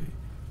 Okay.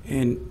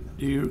 And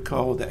do you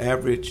recall the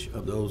average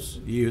of those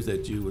years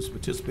that you was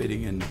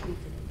participating in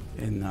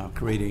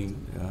creating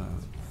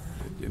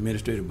the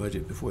administrative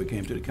budget before it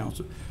came to the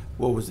council?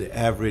 What was the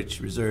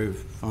average reserve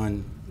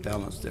fund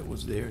balance that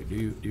was there? Do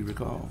you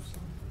recall?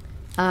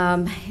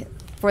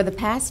 For the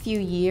past few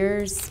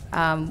years,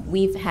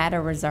 we've had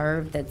a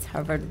reserve that's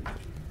hovered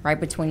right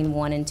between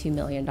 $1 and $2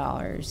 million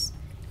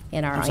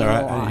in our annual audit.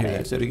 I didn't hear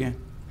that. Say it again.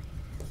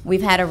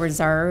 We've had a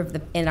reserve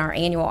in our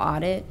annual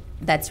audit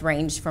that's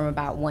ranged from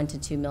about $1 to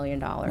 $2 million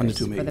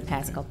for the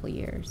past couple of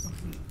years.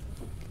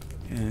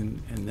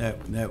 And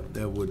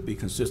that would be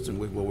consistent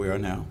with where we are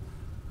now.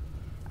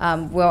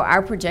 Well,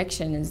 our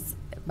projection is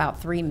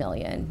about $3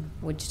 million,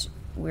 which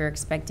we're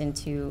expecting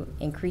to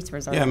increase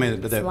reserve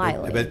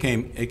slightly. But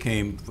it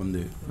came from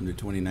the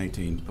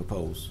 2019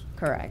 proposed.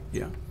 Correct.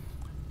 Yeah,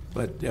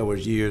 but there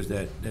was years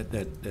that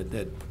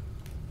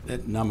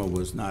number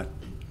was not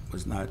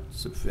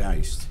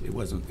sufficed. It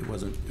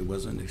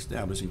wasn't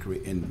established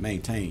and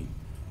maintained.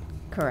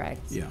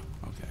 Correct. Yeah.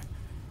 Okay.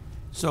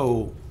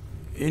 So,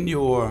 in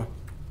your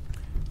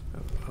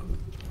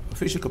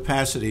official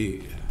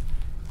capacity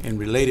in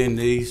relating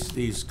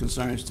these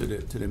concerns to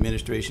the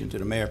administration, to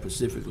the mayor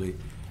specifically,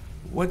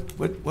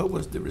 what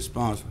was the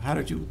response? How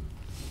did you,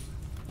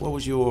 what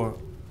was your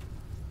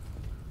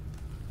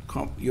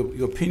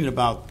opinion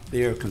about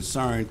their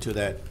concern to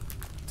that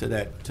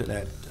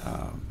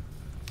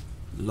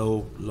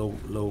low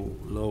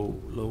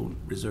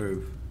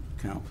reserve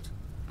count?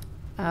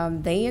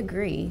 They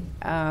agree.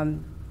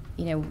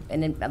 You know,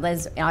 and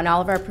as on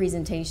all of our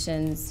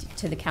presentations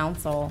to the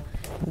council,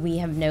 we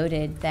have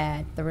noted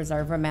that the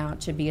reserve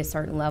amount should be a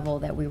certain level,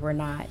 that we were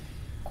not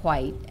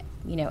quite,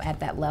 you know, at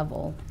that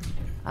level.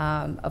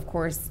 Of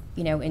course,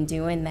 you know, in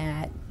doing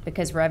that,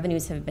 because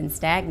revenues have been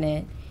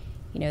stagnant,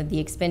 you know, the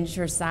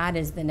expenditure side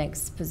is the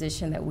next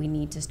position that we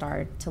need to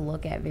start to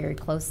look at very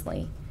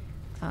closely.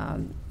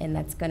 And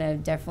that's going to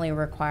definitely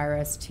require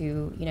us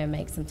to, you know,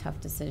 make some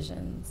tough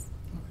decisions.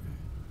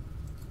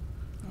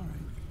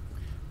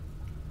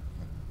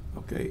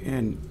 Okay,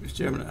 and Mr.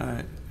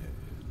 Chairman,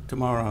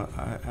 tomorrow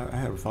I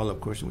have a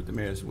follow-up question with the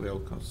mayor as well,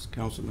 because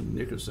Councilman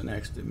Nicholson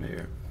asked the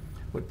mayor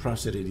what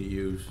process did he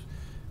use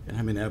and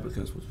how many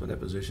applicants for that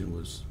position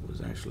was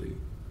actually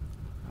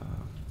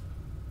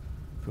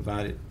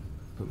provided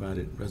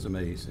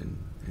resumes,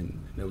 and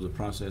there was a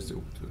process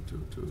to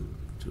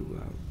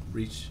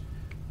reach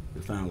the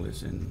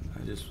finalists, and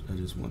I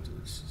just want to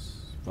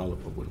follow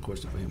up with a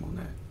question for him on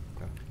that.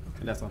 Okay.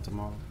 And that's on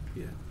tomorrow?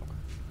 Yeah.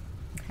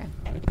 Okay.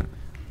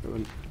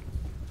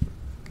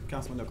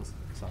 Councilman Nicholson,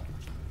 sorry.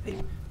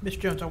 Hey, Ms.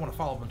 Jones, I want to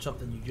follow up on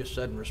something you just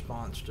said in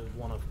response to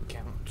one of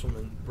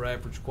Councilman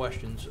Bradford's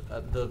questions.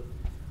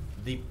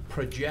 The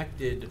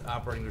projected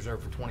operating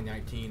reserve for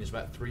 2019 is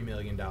about $3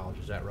 million,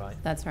 is that right?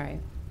 That's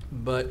right.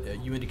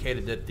 But you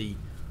indicated that the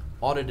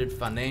audited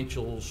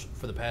financials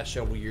for the past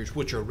several years,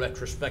 which are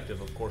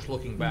retrospective, of course,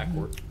 looking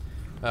backward,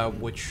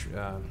 which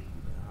I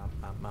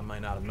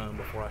may not have known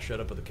before I showed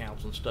up with the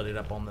council and studied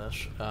up on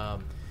this.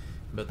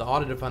 But the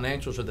audited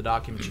financials are the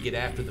documents you get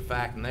after the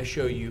fact, and they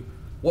show you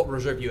what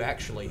reserve you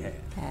actually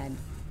had.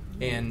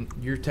 And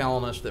you're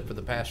telling us that for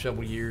the past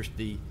several years,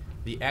 the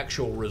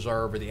actual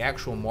reserve or the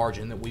actual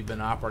margin that we've been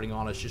operating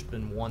on has just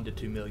been $1 to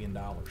 $2 million.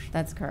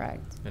 That's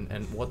correct.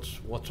 And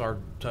what's our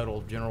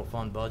total general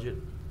fund budget?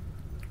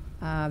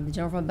 The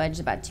general fund budget is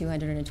about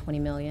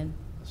 $220 million.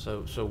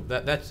 So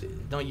that's,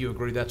 don't you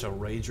agree that's a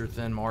razor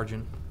thin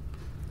margin?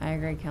 I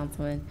agree,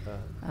 Councilman.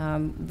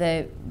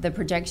 The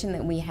projection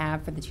that we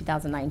have for the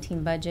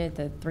 2019 budget,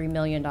 the $3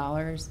 million,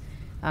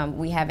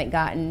 we haven't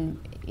gotten,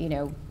 you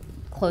know,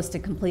 close to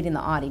completing the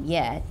audit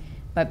yet,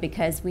 but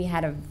because we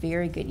had a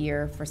very good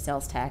year for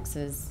sales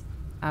taxes,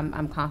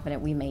 I'm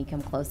confident we may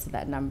come close to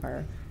that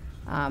number.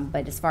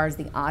 But as far as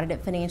the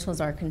audited financials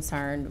are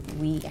concerned,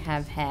 we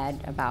have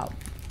had about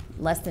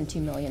less than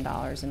 $2 million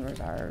in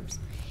reserves,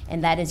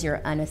 and that is your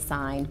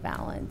unassigned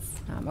balance,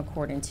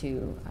 according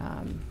to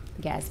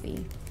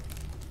GASB.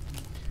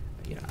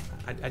 You know,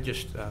 I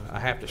just, I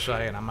have to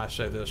say, and I might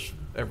say this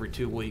every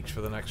 2 weeks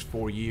for the next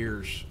 4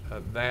 years,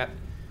 that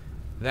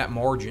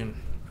margin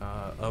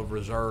of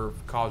reserve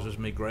causes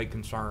me great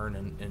concern,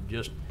 and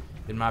just,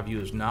 in my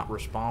view, is not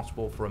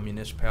responsible for a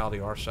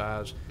municipality our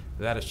size.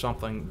 That is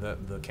something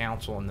that the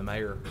council and the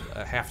mayor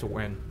have to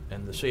win,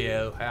 and the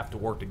CAO have to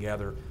work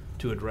together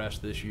to address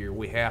this year.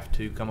 We have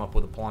to come up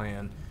with a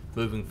plan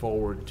moving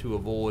forward to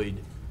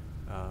avoid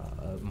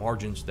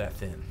margins that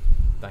thin.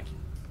 Thank you.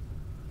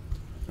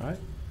 All right.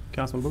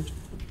 Councilman Booch?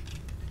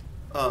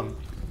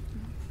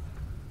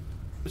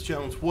 Ms.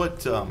 Jones,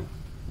 what,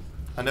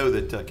 I know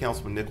that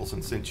Councilman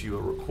Nicholson sent you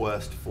a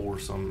request for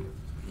some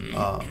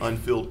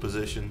unfilled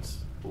positions.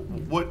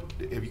 What,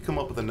 have you come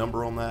up with a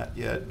number on that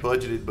yet?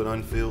 Budgeted but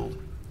unfilled?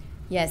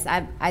 Yes,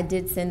 I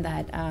did send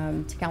that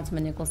to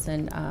Councilman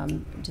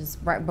Nicholson just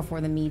right before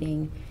the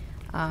meeting.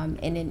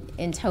 And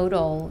in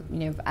total, you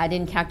know, I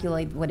didn't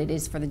calculate what it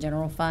is for the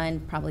general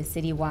fund, probably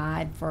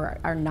citywide for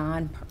our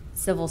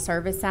non-civil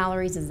service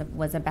salaries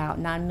was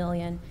about $9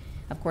 million.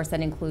 Of course,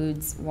 that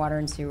includes water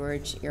and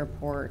sewerage,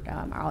 airport,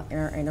 our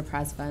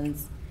enterprise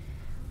funds.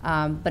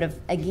 But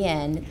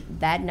again,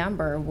 that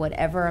number,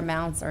 whatever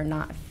amounts are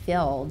not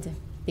filled,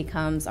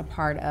 becomes a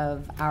part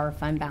of our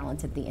fund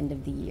balance at the end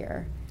of the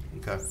year.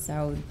 Okay.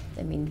 So,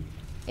 I mean,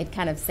 it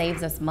kind of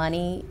saves us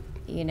money,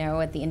 you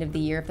know, at the end of the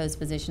year if those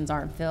positions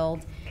aren't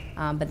filled.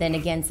 But then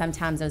again,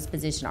 sometimes those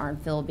positions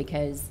aren't filled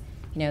because,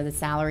 you know, the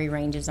salary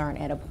ranges aren't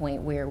at a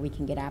point where we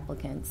can get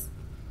applicants.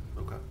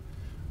 Okay.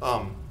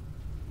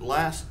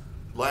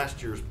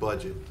 Last year's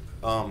budget,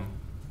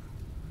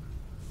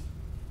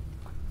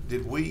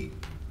 did we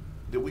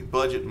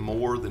budget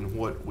more than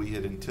what we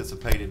had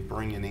anticipated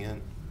bringing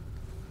in?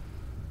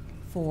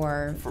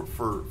 For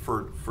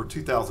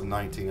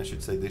 2019, I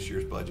should say this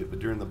year's budget, but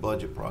during the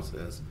budget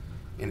process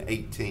in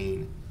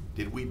 18,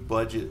 did we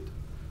budget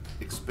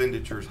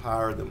expenditures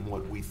higher than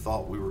what we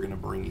thought we were going to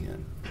bring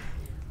in?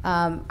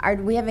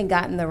 We haven't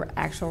gotten the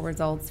actual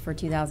results for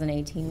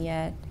 2018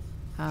 yet,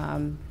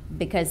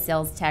 because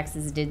sales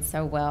taxes did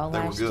so well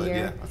last year. They were good,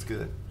 yeah, that's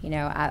good. You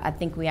know, I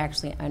think we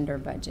actually under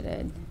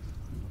budgeted.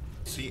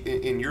 See,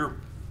 in your,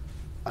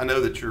 I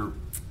know that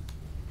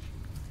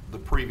the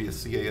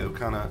previous CAO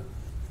kind of,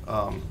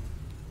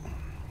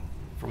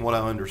 from what I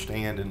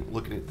understand and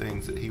looking at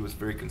things, that he was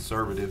very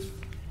conservative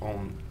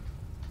on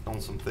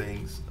some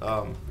things.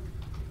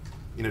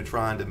 You know,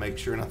 trying to make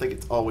sure, and I think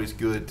it's always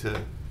good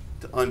to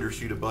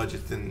undershoot a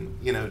budget than,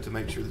 you know, to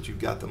make sure that you've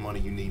got the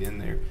money you need in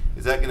there.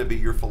 Is that going to be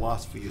your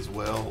philosophy as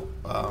well?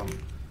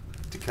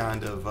 To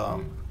kind of, I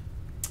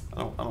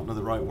don't know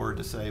the right word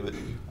to say, but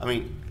I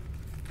mean,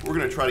 we're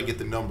going to try to get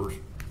the numbers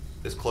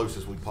as close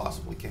as we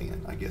possibly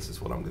can, I guess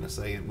is what I'm going to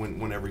say. And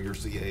whenever you're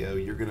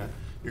CAO, you're going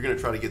to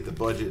try to get the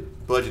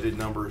budgeted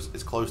numbers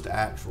as close to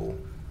actual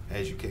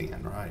as you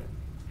can, right?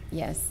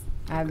 Yes.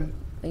 Okay.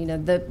 You know,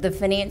 the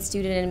finance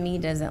student in me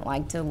doesn't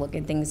like to look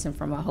at things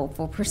from a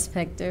hopeful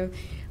perspective.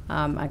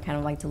 I kind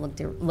of like to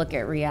look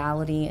at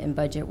reality and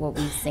budget what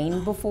we've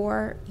seen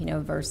before, you know,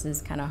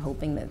 versus kind of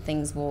hoping that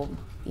things will,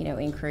 you know,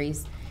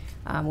 increase,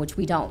 which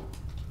we don't,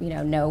 you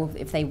know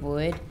if they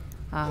would.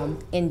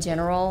 In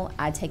general,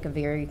 I take a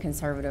very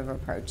conservative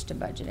approach to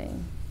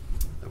budgeting.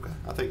 Okay,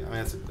 I mean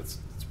that's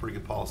a pretty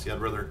good policy. I'd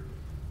rather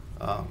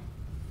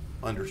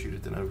undershoot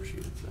it than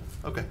overshoot it. So.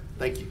 Okay,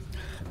 thank you.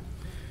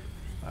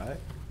 All right.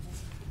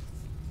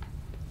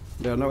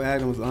 There are no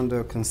items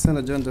under consent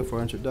agenda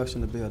for introduction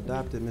to be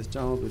adopted. Ms.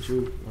 Jones, would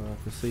you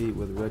proceed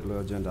with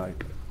regular agenda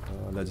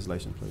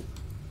legislation, please?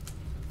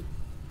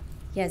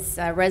 Yes,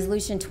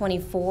 Resolution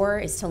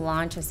 24 is to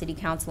launch a city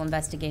council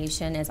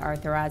investigation as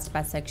authorized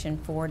by Section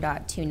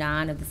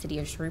 4.29 of the City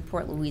of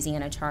Shreveport,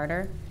 Louisiana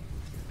Charter.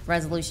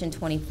 Resolution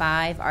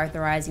 25,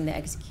 authorizing the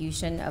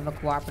execution of a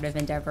cooperative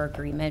endeavor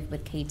agreement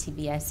with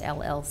KTBS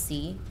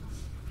LLC.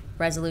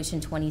 Resolution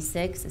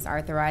 26 is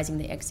authorizing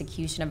the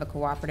execution of a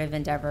cooperative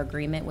endeavor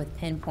agreement with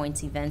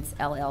Pinpoints Events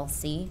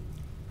LLC.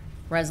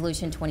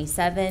 Resolution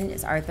 27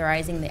 is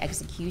authorizing the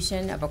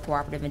execution of a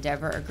cooperative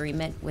endeavor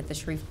agreement with the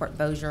Shreveport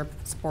Bossier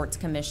Sports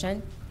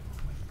Commission.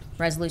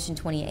 Resolution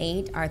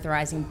 28,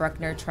 authorizing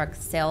Bruckner Truck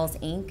Sales,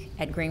 Inc.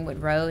 at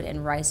Greenwood Road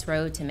and Rice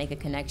Road to make a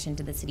connection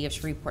to the City of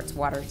Shreveport's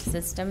water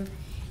system,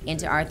 and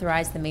to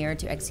authorize the mayor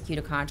to execute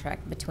a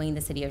contract between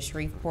the City of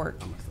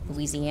Shreveport,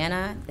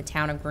 Louisiana, the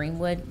Town of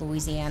Greenwood,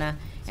 Louisiana,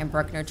 and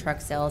Bruckner Truck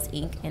Sales,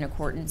 Inc. in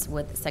accordance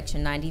with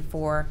Section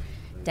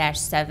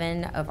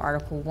 94-7 of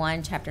Article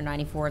 1, Chapter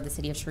 94 of the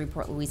City of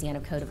Shreveport,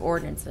 Louisiana Code of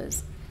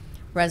Ordinances.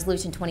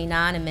 Resolution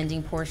 29,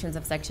 amending portions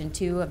of Section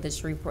 2 of the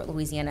Shreveport,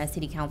 Louisiana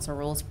City Council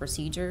Rules of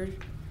Procedure.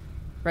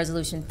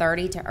 Resolution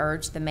 30, to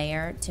urge the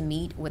mayor to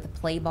meet with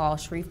Play Ball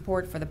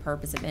Shreveport for the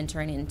purpose of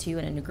entering into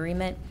an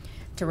agreement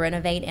to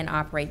renovate and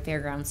operate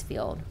Fairgrounds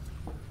Field.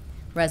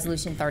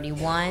 Resolution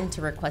 31,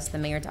 to request the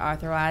mayor to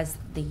authorize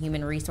the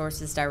Human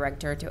Resources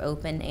Director to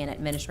open an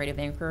administrative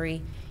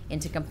inquiry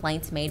into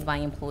complaints made by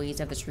employees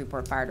of the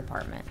Shreveport Fire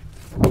Department.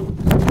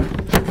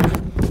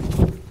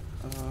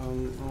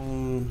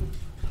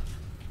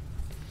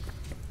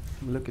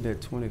 I'm looking at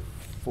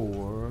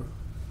 24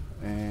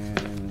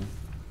 and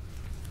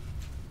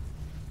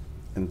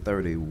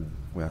 30.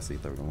 Well, I see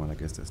 31. I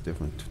guess that's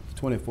different.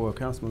 24,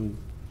 Councilman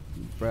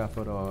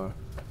Bradford or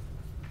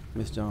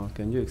Ms. Jones,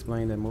 can you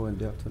explain that more in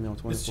depth to me on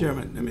 24? Mr.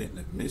 Chairman,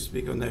 let me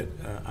speak on that.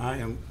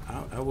 I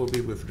will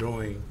be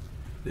withdrawing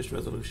this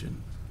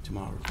resolution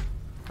tomorrow.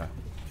 Okay.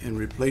 And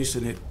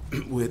replacing it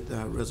with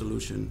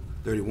Resolution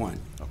 31.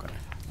 Okay.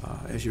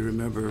 As you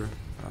remember,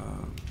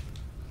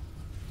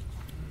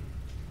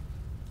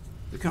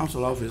 the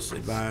council office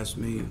advised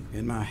me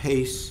in my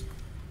haste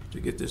to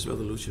get this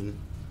resolution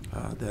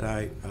that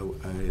I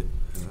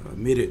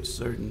omitted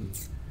certain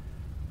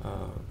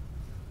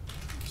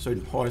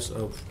parts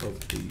of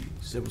the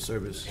civil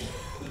service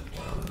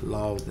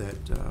law that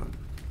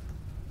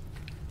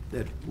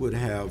would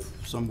have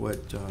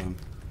somewhat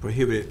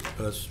prohibited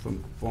us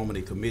from forming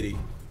a committee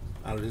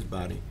out of this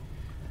body.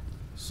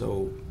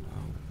 So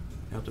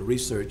after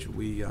research,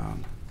 we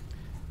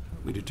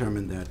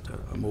determined that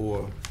a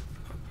more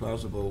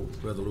plausible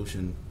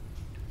resolution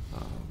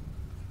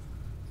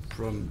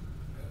from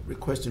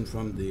requesting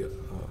from the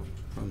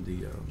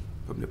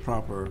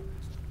proper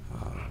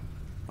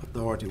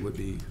authority would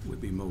be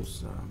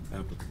most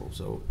applicable.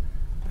 So,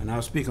 and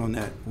I'll speak on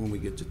that when we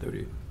get to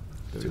 31.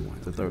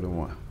 To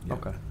 31. Yeah.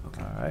 Okay.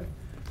 Okay. All right.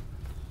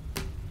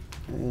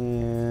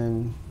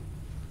 And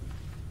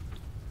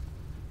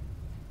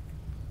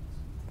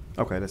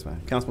okay, that's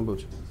fine. Councilman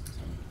Butcher.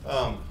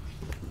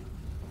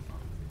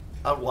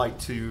 I would like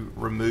to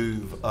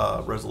remove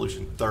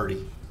Resolution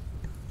 30.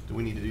 Do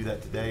we need to do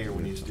that today, or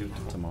we need to do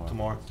it Tomorrow.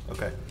 Tomorrow?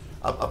 Okay.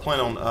 I plan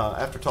on,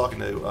 after talking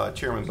to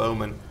Chairman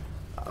Bowman,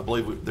 I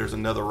believe there's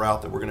another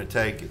route that we're going to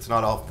take. It's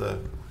not off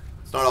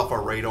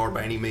our radar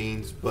by any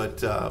means,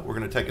 but we're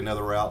going to take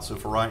another route. So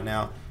for right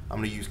now, I'm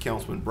going to use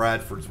Councilman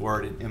Bradford's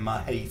word in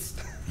my haste.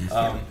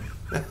 I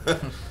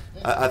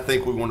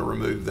think we want to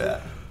remove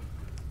that.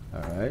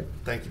 All right.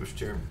 Thank you, Mr.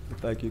 Chairman.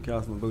 Thank you,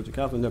 Councilman Butcher.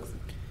 Councilman Nicholson.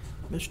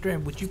 Mr.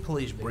 Chairman, would you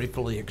please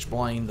briefly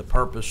explain the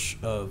purpose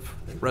of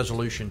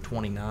Resolution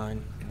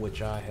 29,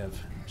 which I have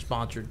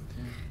sponsored?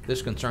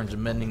 This concerns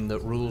amending the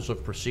rules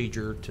of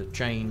procedure to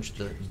change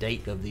the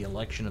date of the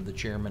election of the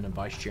chairman and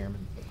vice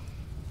chairman.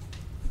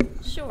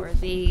 Sure.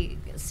 The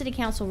City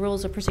Council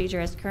Rules of Procedure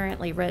as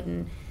currently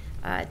written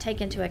take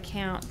into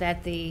account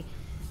that the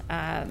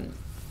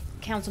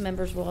council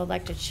members will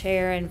elect a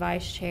chair and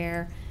vice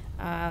chair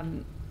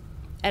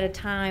at a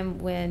time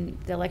when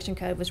the election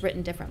code was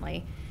written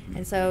differently.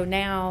 And so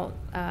now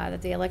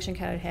that the election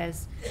code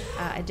has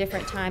a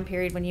different time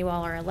period when you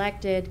all are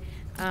elected,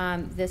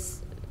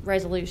 this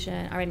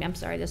resolution,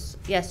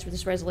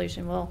 this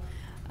resolution will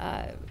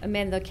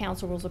amend the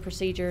council rules of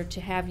procedure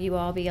to have you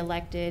all be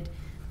elected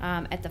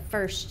at the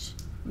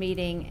first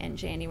meeting in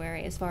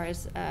January, as far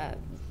as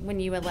when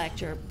you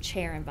elect your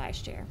chair and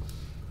vice chair.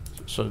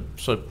 So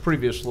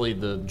previously,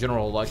 the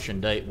general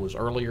election date was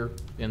earlier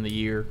in the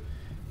year,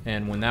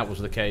 and when that was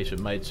the case, it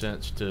made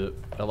sense to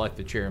elect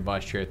the chair and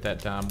vice chair at that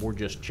time. We're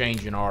just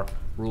changing our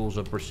rules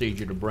of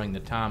procedure to bring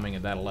the timing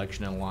of that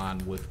election in line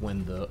with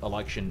when the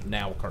election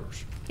now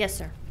occurs. Yes,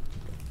 sir.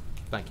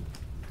 Thank you.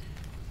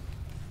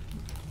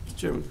 Mr.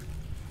 Chairman,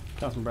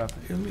 Councilman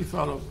Bradford. let me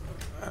follow.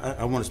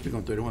 I want to speak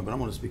on 31, but I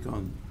want to speak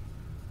on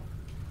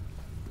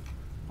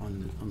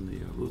the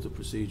rules of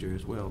procedure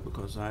as well,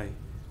 because I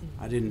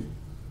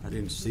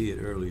didn't see it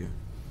earlier.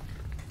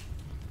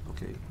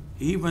 Okay.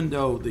 Even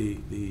though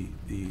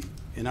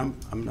and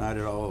I'm not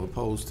at all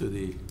opposed to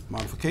the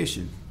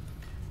modification,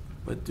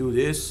 but do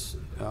this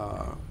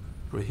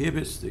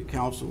prohibits the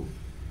council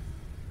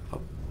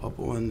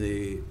upon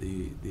the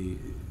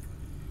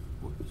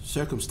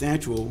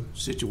circumstantial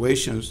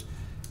situations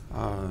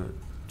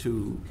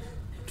to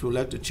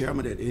elect a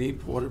chairman at any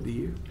part of the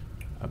year?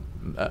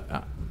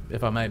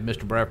 If I may,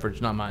 Mr. Bradford,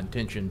 it's not my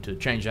intention to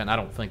change that, and I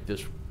don't think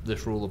this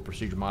rule of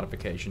procedure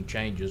modification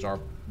changes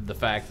the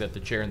fact that the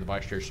chair and the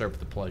vice chair serve at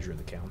the pleasure of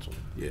the council.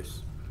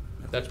 Yes.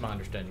 That's my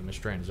understanding, Ms.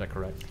 Strand. Is that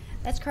correct?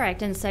 That's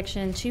correct. In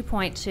section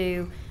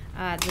 2.2,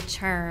 the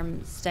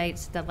term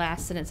states, the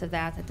last sentence of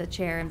that the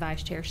chair and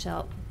vice chair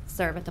shall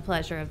serve at the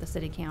pleasure of the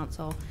city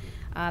council.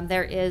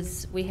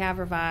 We have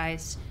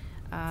revised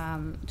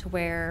to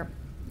where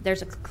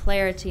there's a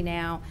clarity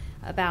now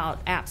about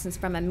absence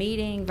from a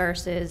meeting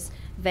versus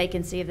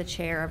vacancy of the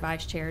chair or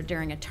vice chair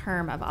during a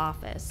term of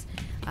office.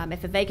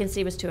 If a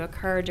vacancy was to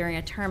occur during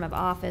a term of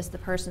office, the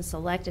person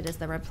selected as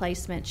the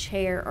replacement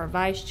chair or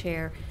vice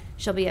chair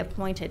shall be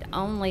appointed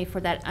only for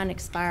that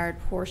unexpired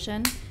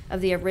portion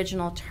of the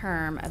original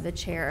term of the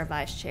chair or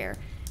vice chair.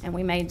 And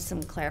we made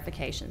some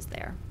clarifications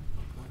there.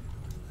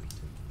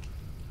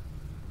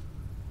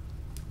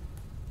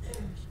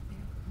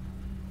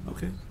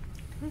 Okay.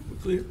 We're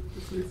clear.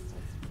 We're clear.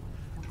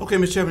 Okay,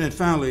 Mr. Chairman, and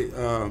finally,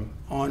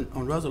 on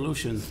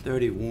Resolution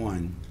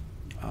 31,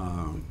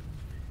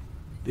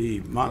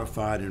 the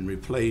modified and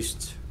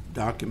replaced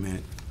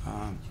document,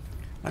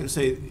 like I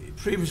say,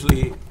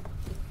 previously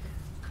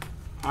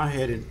I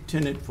had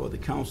intended for the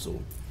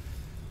council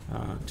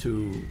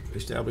to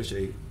establish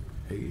a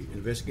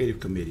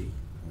investigative committee,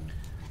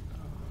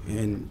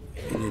 and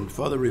in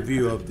further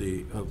review of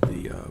the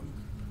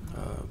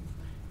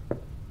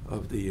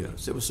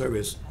civil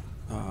service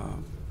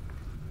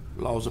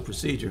laws of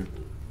procedure.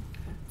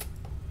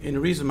 And the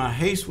reason my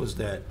haste was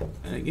that,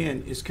 and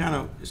again, it's kind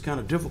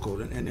of difficult,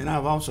 and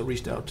I've also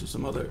reached out to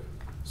some other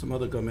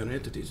governmental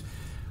entities.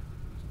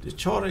 The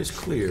charter is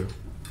clear,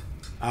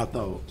 I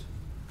thought,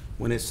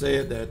 when it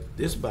said that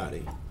this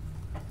body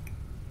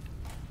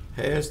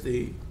has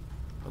the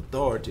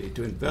authority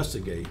to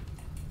investigate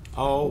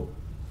all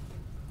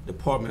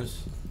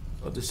departments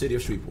of the city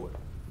of Shreveport.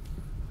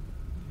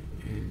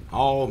 And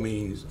all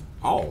means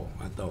all,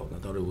 I thought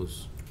it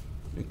was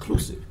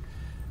inclusive.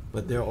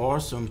 But there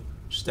are some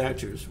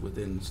statutes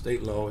within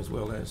state law as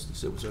well as the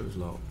civil service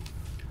law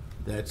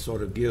that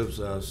sort of gives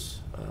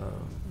us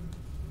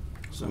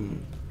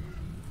some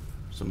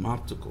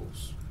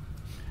obstacles.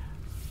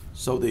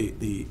 So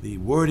the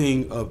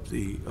wording of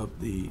the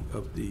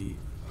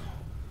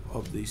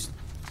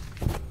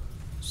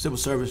civil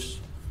service,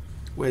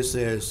 where it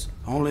says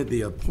only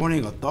the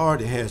appointing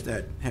authority has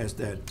that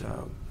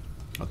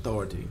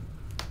authority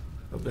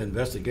of the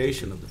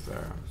investigation of the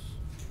firearms,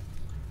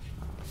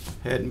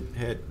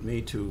 had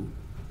me to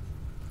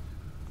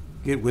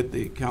get with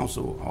the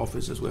council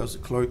office as well as the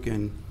clerk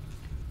and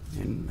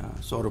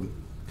sort of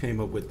came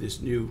up with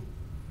this new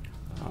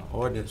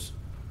ordinance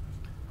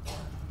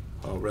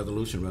or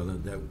resolution rather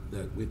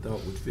that we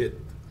thought would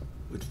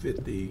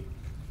fit the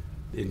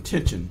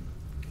intention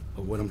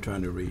of what I'm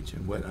trying to reach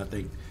and what I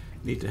think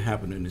needs to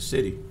happen in the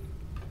city.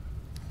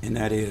 And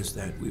that is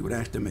that we would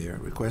ask the mayor,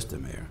 request the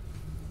mayor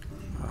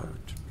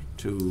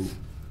to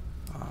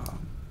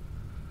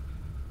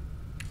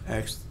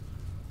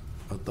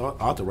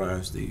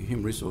authorize the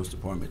Human Resource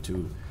Department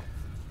to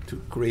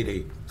create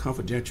a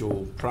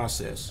confidential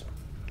process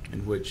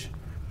in which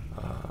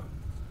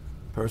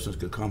persons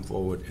could come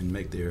forward and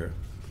make their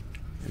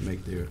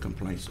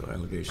complaints or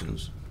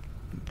allegations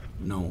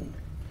known.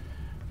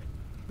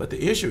 But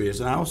the issue is,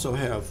 and I also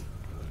have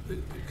the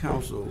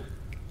council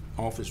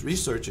office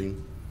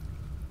researching,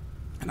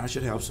 and I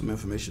should have some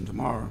information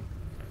tomorrow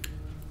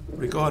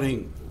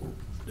regarding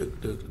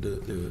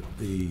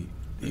the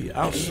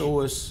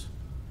outsourced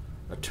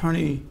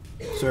attorney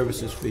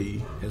services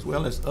fee, as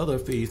well as other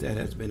fees that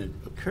has been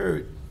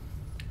occurred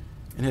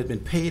and has been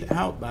paid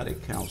out by the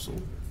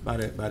council, by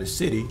the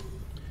city,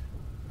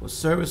 for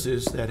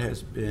services that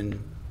has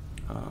been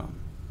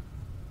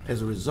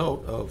as a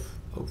result of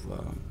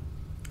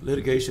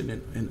litigation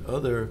and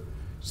other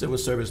civil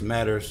service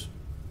matters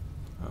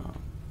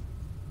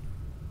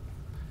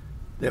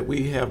that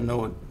we have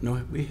no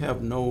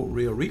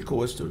real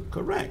recourse to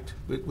correct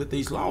with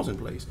these laws in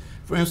place.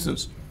 For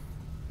instance,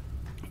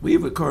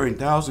 we've incurring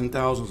thousands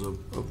of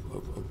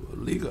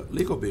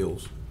legal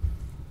bills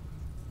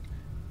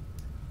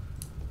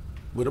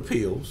with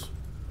appeals,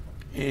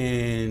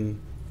 and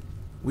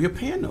we are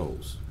paying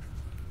those.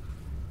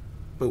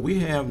 But we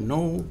have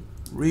no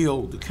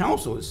real, the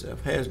council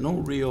itself has no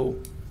real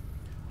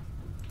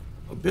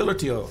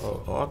ability or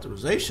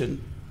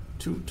authorization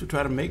to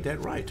try to make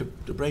that right, to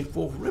bring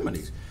forth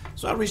remedies.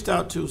 So I reached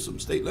out to some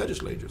state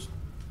legislators,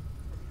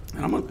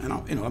 and I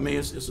mean,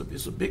 it's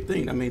a big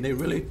thing. I mean, they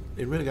really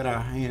got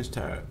our hands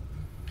tied.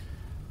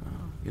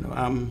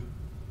 I'm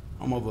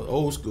of an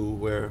old school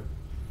where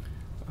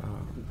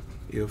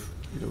if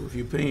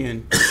you're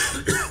paying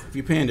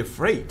the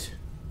freight,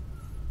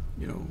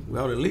 we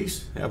ought to at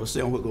least have a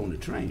say on what go on the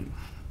train.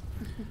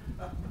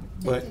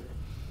 But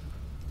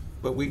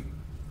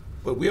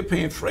we're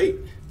paying freight,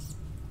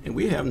 and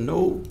we have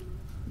no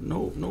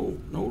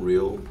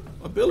real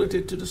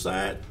ability to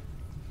decide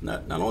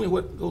not only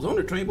what goes on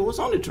the train, but what's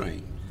on the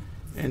train.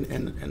 And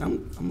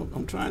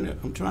I'm trying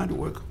to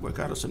work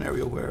out a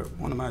scenario where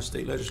one of my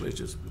state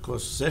legislatures,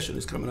 because session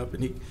is coming up,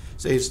 and he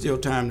says it's still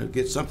time to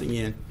get something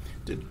in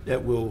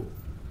that will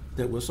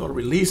sort of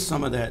release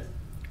some of that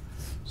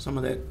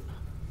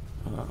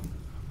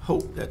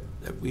hope that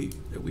we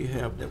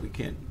have that we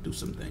can't do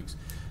some things.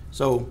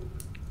 So,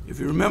 if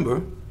you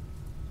remember,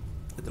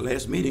 at the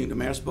last meeting, the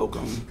mayor spoke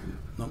on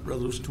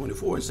Resolution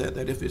 24 and said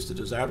that if it's the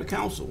desire of the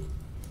council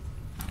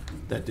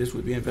that this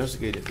would be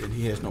investigated, then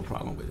he has no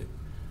problem with it.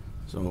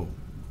 So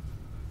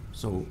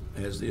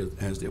as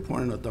the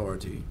appointing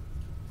authority,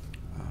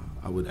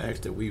 I would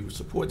ask that we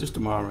support this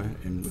tomorrow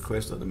and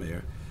request of the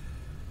mayor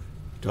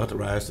to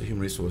authorize the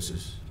human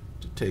resources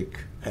to take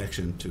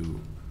action to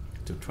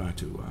try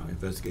to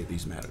investigate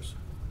these matters.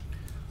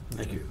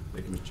 Thank you.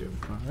 Thank you, Mr. Chairman.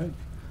 All right.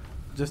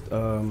 Just,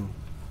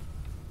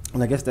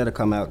 and I guess that'll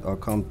come out or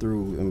come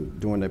through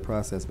during that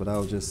process, but I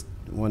was just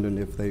wondering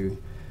if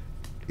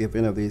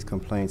any of these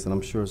complaints, and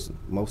I'm sure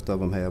most of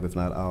them have, if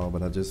not all,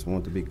 but I just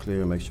want to be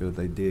clear and make sure that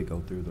they did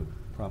go through the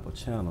proper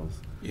channels.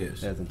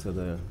 Yes. As into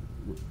the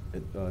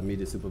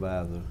immediate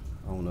supervisor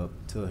on up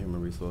to human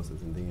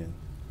resources, and then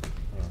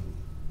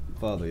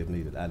further if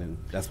needed.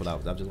 That's what I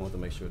just want to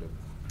make sure that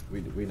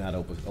we're not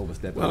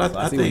overstepping. Well,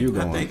 I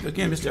think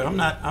again, Mr.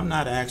 I'm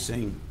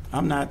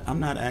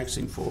not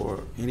asking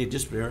for any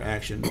disciplinary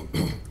action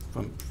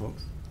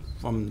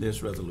from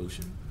this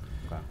resolution.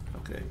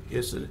 Okay.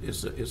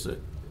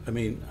 I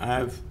mean,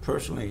 I've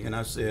personally, and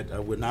I said I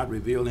would not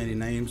reveal any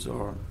names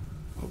or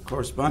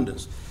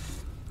correspondence,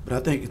 but I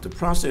think if the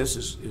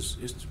process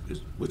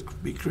would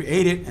be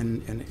created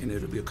and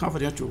it'll be a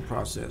confidential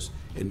process,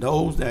 and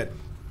those that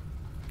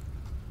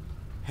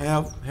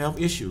have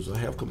issues or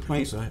have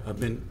complaints or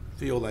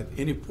feel like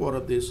any part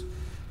of this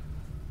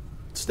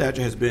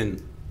statute has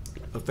been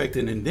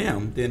affected in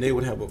them, then they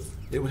would have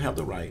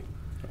the right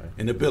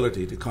and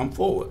ability to come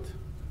forward.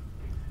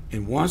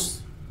 And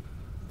once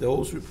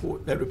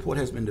that report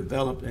has been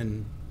developed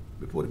and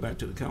reported back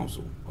to the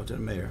council or to the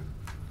mayor,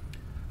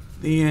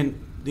 then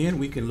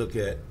we can look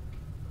at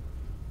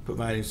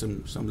providing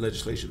some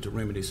legislation to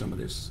remedy some of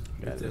this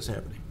that's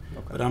happening.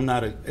 Okay. But I'm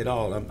not at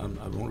all, I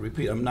want to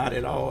repeat, I'm not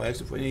at all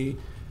asking for any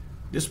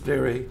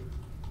disciplinary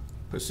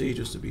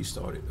procedures to be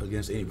started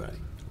against anybody.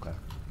 Okay,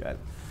 got it.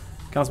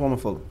 Councilwoman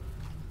Fuller.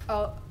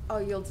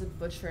 I'll yield to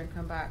Butcher and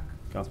come back.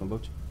 Councilman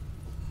Butcher.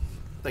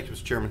 Thank you,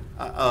 Mr. Chairman.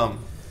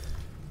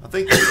 I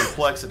think the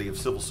complexity of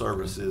civil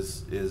service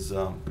is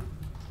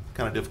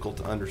kind of difficult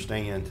to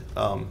understand.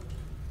 I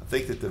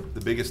think that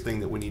the biggest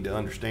thing that we need to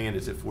understand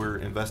is if we're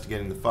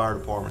investigating the fire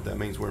department, that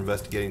means we're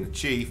investigating the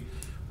chief,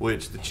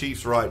 which the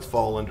chief's rights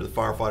fall under the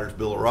Firefighters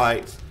Bill of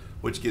Rights,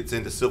 which gets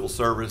into civil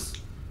service.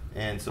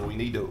 And so we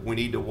need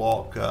to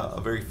walk a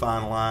very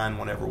fine line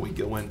whenever we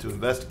go into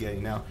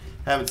investigating. Now,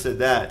 having said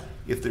that,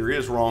 if there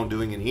is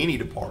wrongdoing in any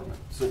department,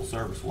 civil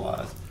service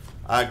wise,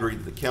 I agree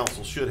that the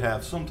council should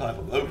have some type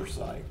of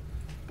oversight.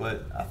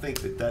 But I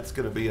think that that's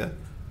going to be a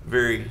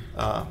very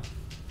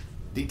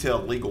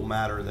detailed legal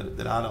matter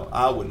that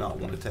I would not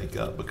want to take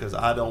up, because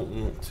I don't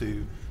want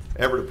to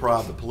ever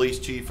deprive the police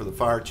chief or the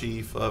fire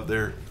chief of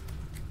their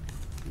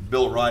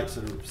Bill of Rights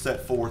that are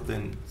set forth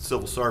in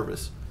civil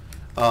service.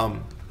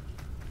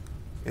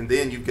 And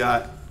then you've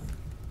got,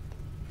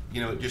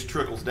 it just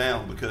trickles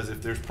down, because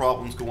if there's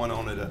problems going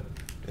on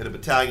at a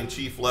battalion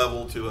chief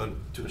level to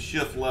a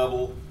shift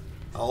level,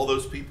 all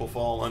those people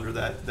fall under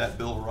that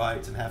Bill of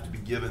Rights and have to be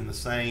given the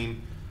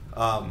same.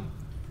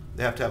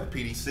 They have to have a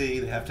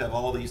PDC. They have to have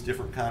all these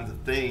different kinds of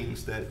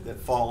things that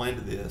fall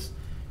into this,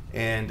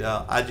 and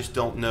I just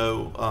don't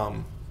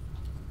know.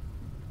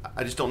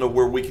 I just don't know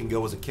where we can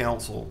go as a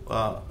council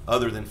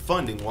other than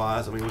funding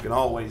wise. I mean, we can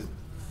always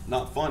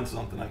not fund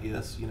something, I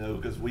guess,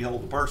 because we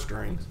hold the purse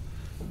strings.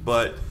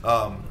 But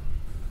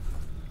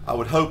I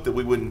would hope that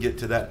we wouldn't get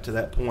to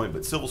that point.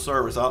 But civil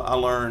service, I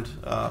learned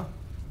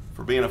from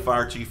for being a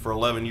fire chief for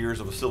 11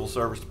 years of a civil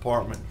service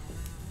department.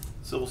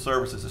 Civil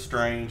service is a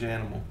strange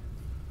animal,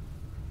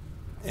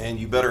 and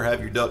you better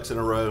have your ducks in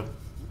a row.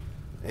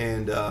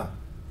 And the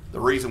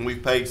reason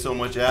we've paid so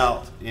much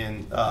out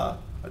in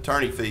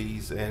attorney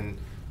fees and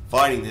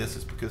fighting this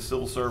is because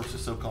civil service is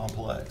so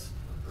complex.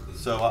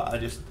 So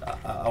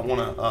I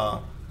want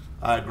to,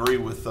 I agree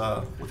with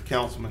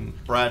Councilman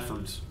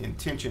Bradford's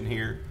intention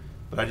here,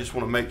 but I just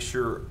want to make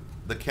sure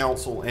the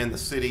council and the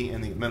city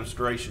and the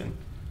administration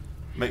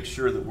make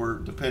sure that we're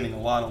depending a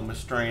lot on Ms.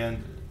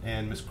 Strand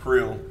and Ms.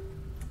 Creel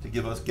to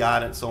give us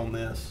guidance on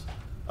this.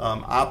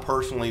 I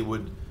personally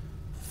would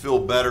feel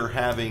better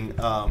having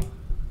our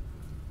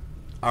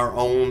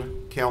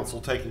own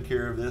council taking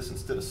care of this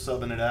instead of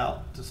subbing it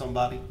out to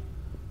somebody,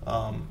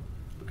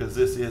 because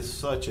this is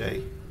such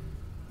a,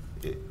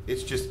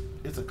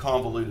 it's a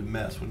convoluted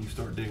mess when you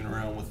start digging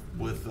around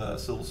with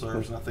civil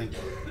service, and I think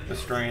Ms.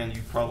 Strand,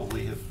 you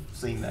probably have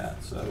seen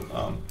that.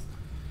 So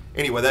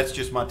anyway, that's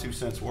just my 2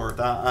 cents worth.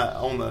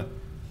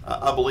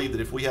 I believe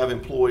that if we have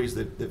employees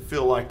that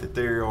feel like that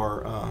they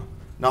are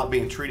not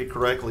being treated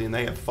correctly and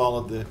they have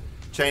followed the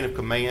chain of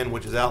command,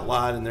 which is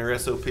outlined in their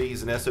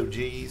SOPs and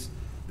SOGs,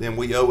 then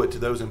we owe it to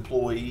those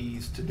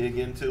employees to dig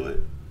into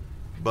it.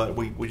 But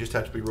we just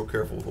have to be real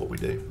careful with what we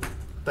do.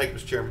 Thank you,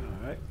 Mr. Chairman.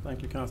 All right,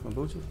 thank you, Councilman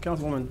Butcher.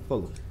 Councilwoman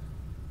Fuller.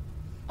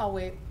 I'll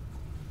wait.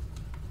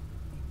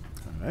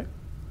 All right.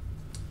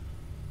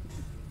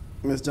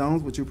 Ms.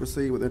 Jones, would you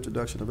proceed with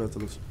introduction of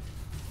resolution?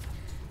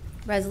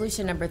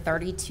 Resolution number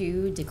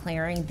 32,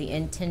 declaring the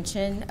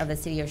intention of the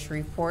City of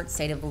Shreveport,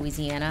 State of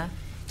Louisiana,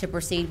 to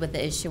proceed with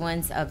the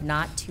issuance of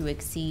not to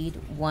exceed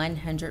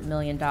 $100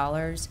 million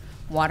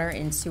water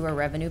and sewer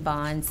revenue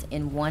bonds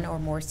in one or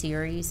more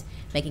series,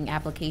 making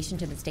application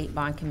to the State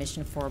Bond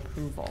Commission for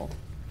approval.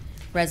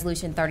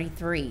 Resolution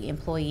 33,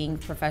 employing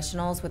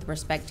professionals with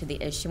respect to the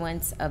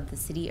issuance of the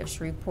City of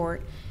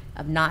Shreveport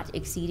of not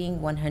exceeding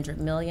 $100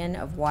 million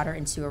of water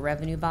and sewer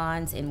revenue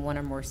bonds in one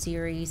or more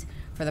series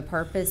for the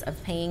purpose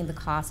of paying the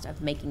cost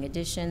of making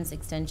additions,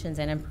 extensions,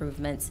 and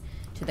improvements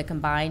to the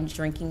combined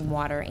drinking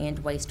water and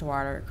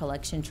wastewater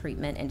collection,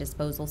 treatment, and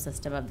disposal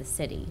system of the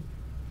city.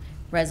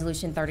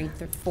 Resolution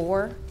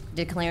 34,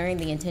 declaring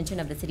the intention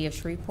of the City of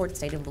Shreveport,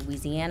 State of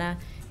Louisiana,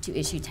 to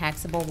issue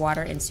taxable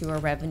water and sewer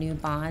revenue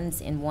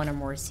bonds in one or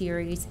more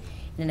series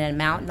in an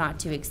amount not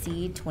to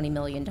exceed $20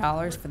 million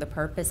for the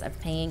purpose of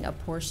paying a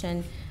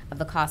portion of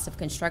the cost of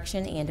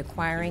construction and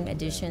acquiring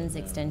additions,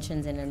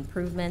 extensions, and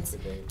improvements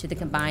to the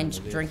combined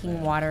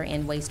drinking water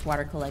and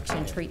wastewater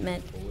collection,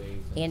 treatment,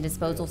 and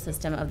disposal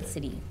system of the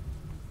city.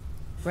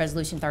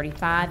 Resolution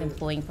 35,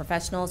 employing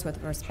professionals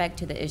with respect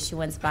to the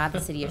issuance by the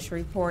City of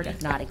Shreveport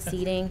of not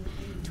exceeding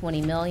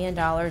 $20 million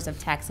of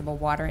taxable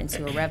water and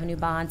sewer revenue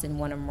bonds in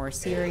one or more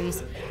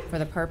series for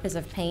the purpose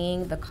of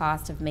paying the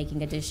cost of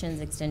making additions,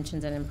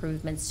 extensions, and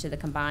improvements to the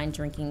combined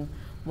drinking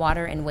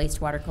water and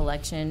wastewater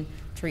collection,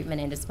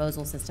 treatment, and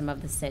disposal system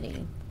of the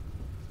city.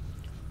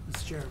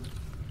 Mr. Chairman.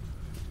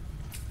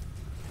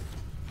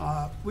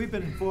 We've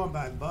been informed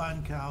by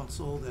Bond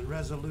Counsel that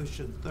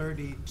Resolution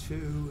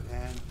 32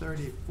 and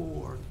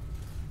 34,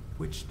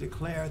 which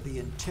declare the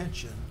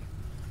intention,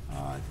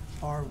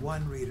 are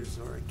one readers,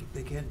 or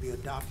they can be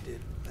adopted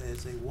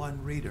as a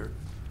one reader.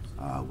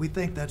 We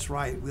think that's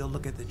right. We'll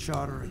look at the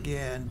charter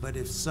again, but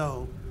if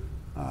so,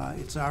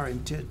 it's our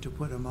intent to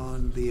put them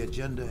on the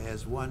agenda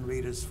as one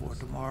readers for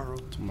tomorrow.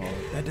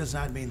 That does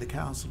not mean the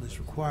council is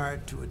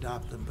required to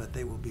adopt them, but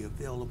they will be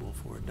available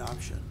for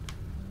adoption.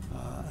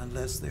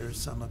 Unless there's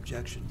some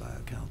objection by a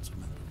council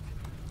member.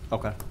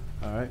 Okay.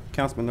 All right.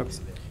 Councilman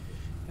Nicholson.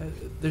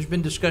 There's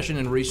been discussion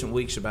in recent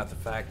weeks about the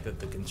fact that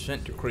the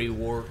consent decree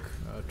work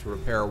to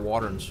repair a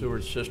water and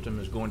sewer system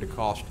is going to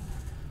cost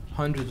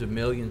hundreds of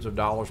millions of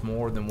dollars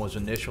more than was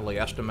initially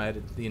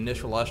estimated. The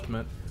initial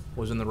estimate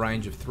was in the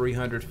range of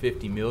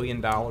 $350 million.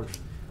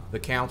 The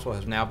council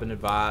has now been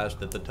advised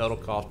that the total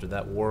cost of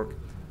that work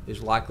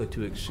is likely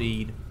to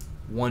exceed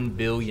 $1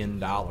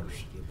 billion.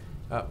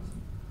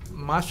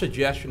 My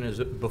suggestion is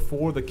that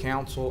before the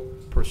council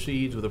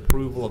proceeds with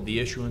approval of the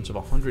issuance of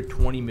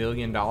 $120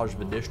 million of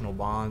additional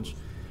bonds,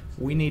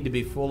 we need to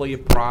be fully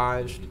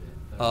apprised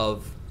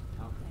of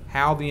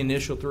how the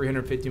initial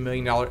 $350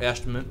 million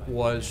estimate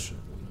was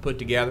put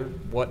together,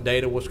 what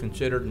data was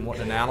considered, and what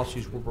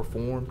analyses were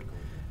performed.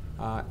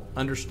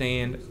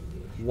 Understand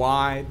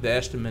why the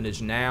estimate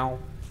is now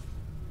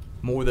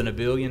more than $1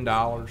 billion,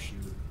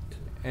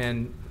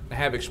 and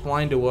have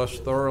explained to us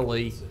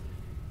thoroughly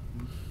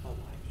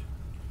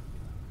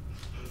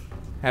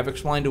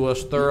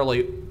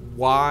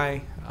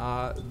why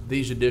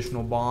these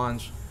additional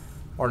bonds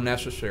are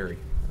necessary.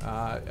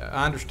 I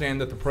understand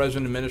that the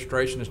present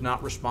administration is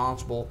not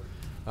responsible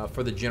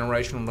for the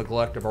generational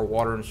neglect of our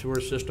water and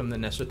sewer system that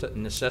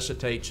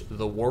necessitates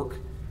the work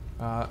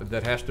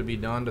that has to be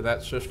done to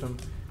that system.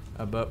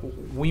 But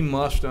we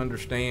must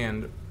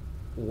understand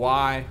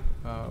why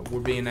we're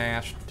being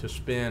asked to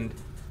spend,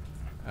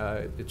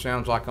 it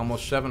sounds like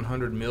almost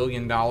 $700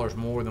 million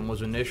more than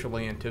was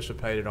initially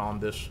anticipated on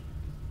this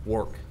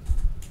work.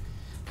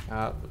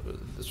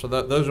 So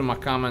those are my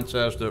comments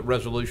as to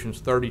resolutions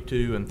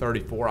 32 and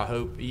 34. I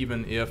hope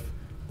even if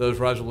those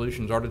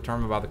resolutions are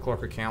determined by the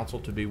clerk of council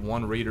to be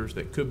one readers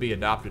that could be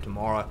adopted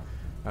tomorrow,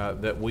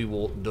 that we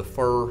will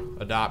defer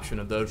adoption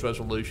of those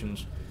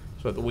resolutions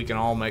so that we can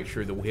all make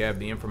sure that we have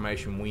the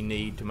information we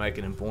need to make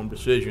an informed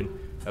decision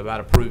about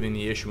approving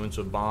the issuance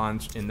of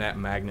bonds in that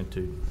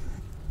magnitude.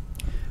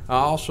 I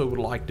also would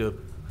like to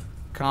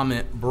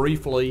comment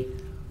briefly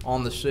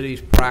on the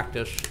city's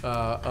practice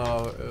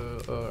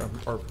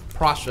or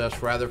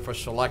process rather for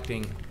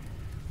selecting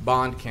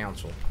bond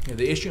counsel. You know,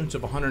 the issuance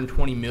of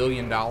 $120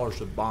 million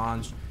of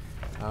bonds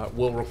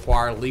will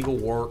require legal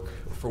work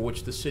for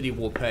which the city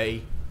will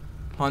pay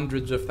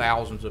hundreds of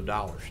thousands of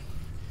dollars.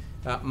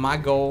 My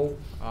goal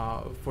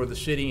for the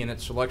city in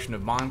its selection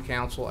of bond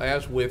counsel,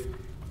 as with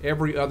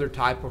every other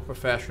type of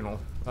professional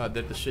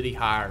that the city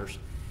hires,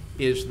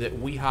 is that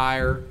we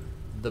hire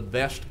the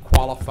best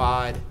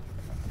qualified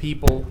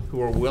people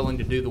who are willing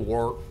to do the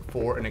work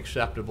for an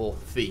acceptable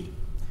fee.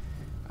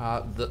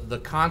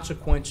 The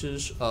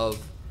consequences of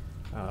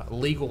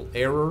legal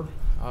error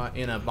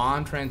in a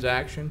bond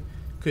transaction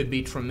could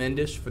be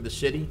tremendous for the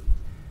city.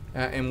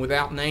 And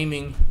without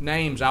naming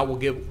names, I will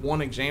give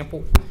one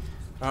example.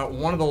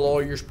 One of the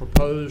lawyers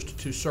proposed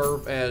to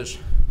serve as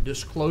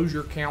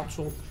disclosure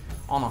counsel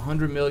on a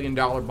 $100 million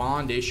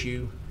bond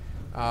issue.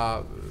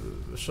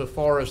 So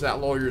far as that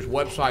lawyer's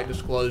website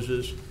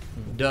discloses,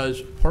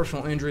 does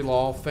personal injury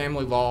law,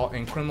 family law,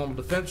 and criminal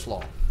defense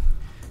law.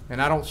 And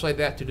I don't say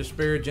that to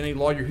disparage any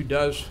lawyer who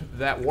does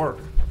that work.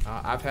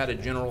 I've had a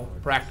general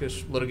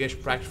practice,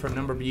 litigation practice for a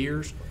number of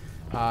years,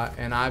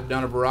 and I've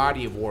done a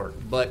variety of work.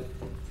 But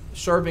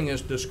serving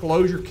as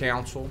disclosure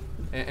counsel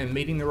and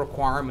meeting the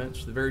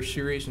requirements, the very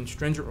serious and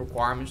stringent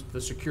requirements the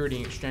Security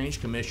and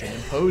Exchange Commission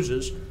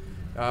imposes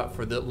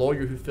for the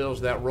lawyer who fills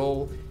that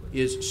role,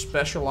 is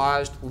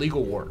specialized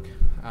legal work.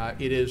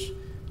 It is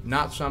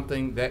not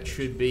something that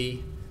should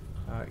be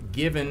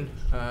given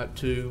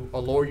to a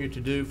lawyer to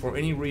do for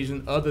any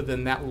reason other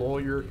than that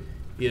lawyer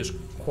is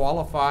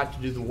qualified to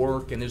do the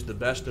work and is the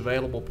best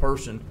available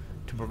person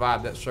to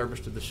provide that service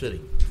to the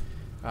city.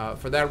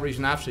 For that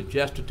reason, I've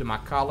suggested to my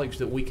colleagues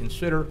that we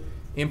consider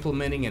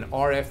implementing an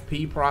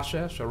RFP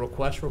process, a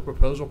request for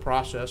proposal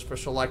process, for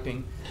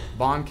selecting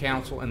bond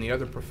counsel and the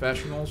other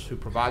professionals who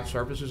provide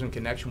services in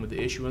connection with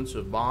the issuance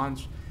of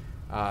bonds.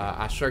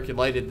 I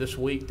circulated this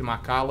week to my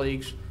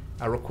colleagues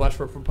a request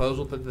for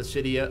proposal that the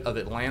city of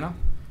Atlanta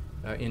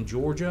in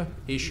Georgia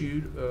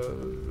issued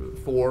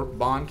for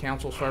bond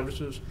counsel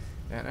services,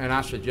 and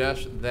I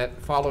suggest that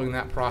following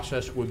that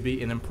process would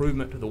be an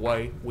improvement to the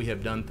way we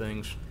have done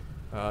things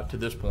to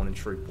this point in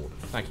Shreveport.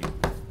 Thank you.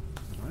 All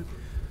right.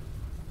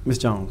 Ms.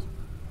 Jones.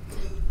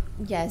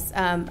 Yes,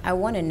 I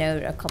want to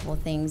note a couple of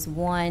things.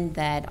 One,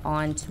 that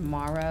on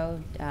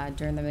tomorrow,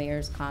 during the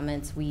mayor's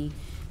comments, we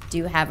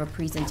do have a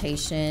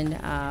presentation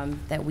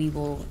that we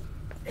will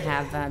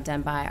have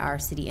done by our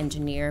city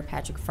engineer,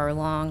 Patrick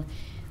Furlong,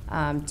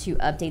 to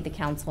update the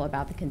council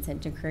about the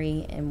consent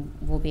decree, and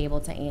we'll be able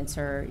to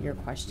answer your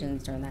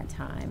questions during that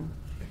time.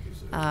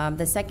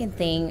 The second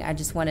thing, I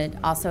just want to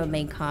also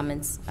make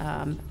comments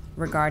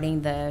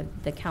regarding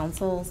the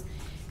councils,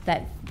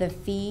 that the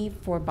fee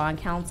for bond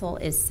counsel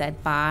is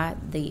set by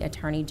the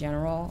Attorney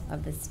General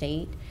of the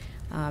state.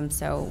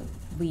 So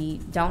we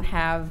don't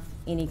have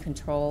any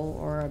control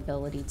or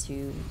ability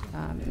to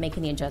make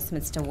any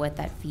adjustments to what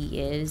that fee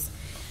is,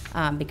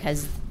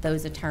 because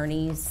those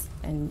attorneys,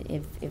 and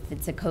if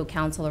it's a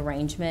co-counsel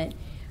arrangement,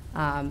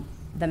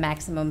 the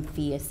maximum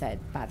fee is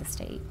set by the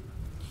state.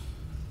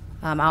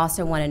 I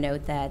also want to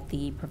note that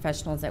the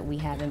professionals that we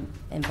have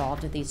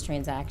involved with these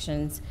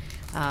transactions,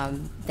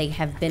 they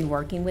have been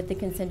working with the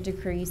consent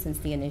decree since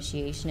the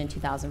initiation in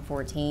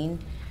 2014.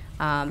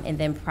 And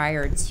then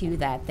prior to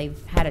that,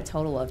 they've had a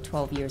total of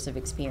 12 years of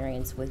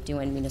experience with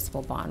doing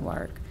municipal bond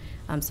work.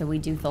 So we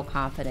do feel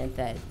confident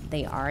that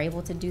they are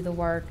able to do the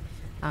work.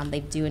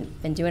 They've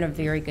been doing a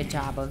very good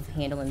job of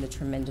handling the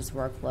tremendous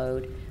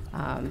workload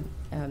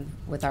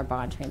with our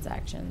bond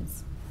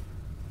transactions.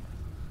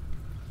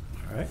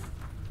 All right.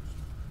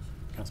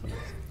 Councilman.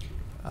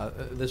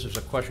 This is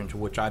a question to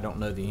which I don't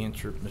know the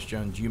answer. Ms.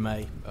 Jones, you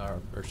may,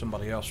 or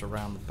somebody else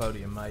around the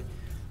podium may.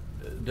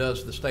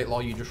 Does the state law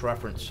you just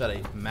referenced set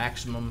a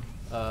maximum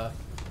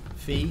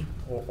fee,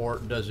 or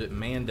does it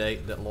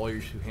mandate that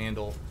lawyers who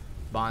handle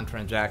bond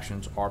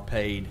transactions are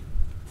paid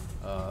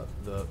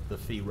the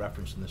fee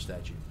referenced in the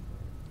statute?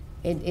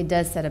 It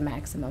does set a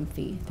maximum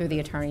fee through the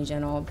Attorney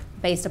General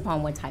based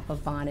upon what type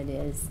of bond it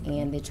is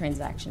and the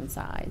transaction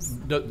size.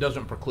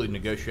 Doesn't preclude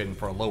negotiating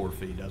for a lower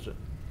fee, does it?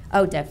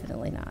 Oh,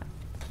 definitely not.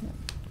 No.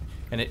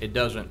 And it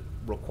doesn't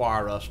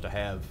require us to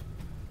have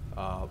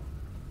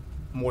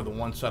more than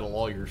one set of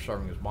lawyers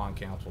serving as bond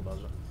counsel, does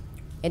it?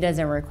 It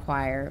doesn't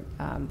require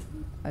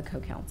a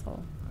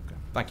co-counsel. Okay,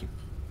 thank you.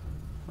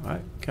 All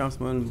right,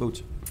 Councilman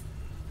Butcher.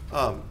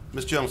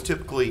 Ms. Jones,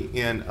 typically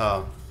in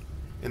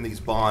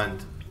these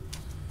bond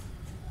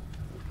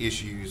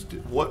issues,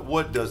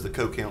 what does the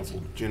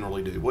co-counsel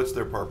generally do? What's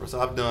their purpose?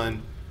 I've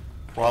done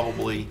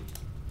probably,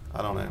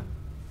 I don't know,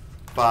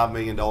 $5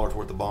 million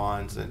worth of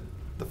bonds at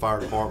the fire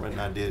department,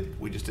 and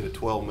we just did a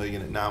 $12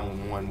 million at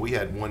 911. We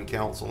had one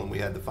counsel and we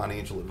had the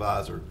financial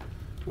advisor,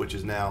 which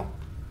is now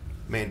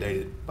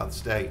mandated by the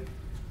state.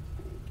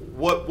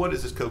 What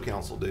does this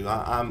co-counsel do?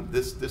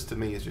 This to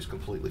me is just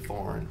completely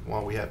foreign.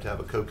 Why we have to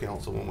have a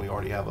co-counsel when we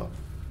already have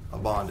a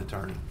bond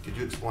attorney? Could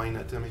you explain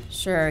that to me?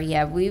 Sure,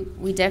 yeah,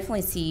 we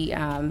definitely see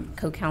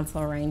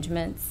co-counsel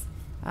arrangements.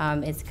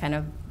 It's kind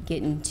of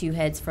getting two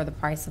heads for the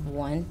price of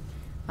one,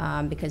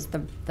 because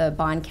the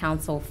bond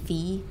counsel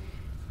fee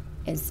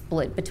is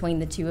split between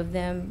the two of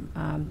them.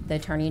 The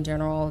Attorney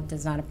General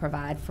does not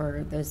provide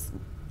for those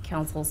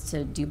counsels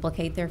to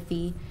duplicate their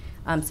fee.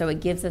 So it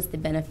gives us the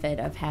benefit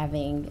of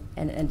having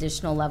an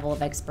additional level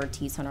of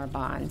expertise on our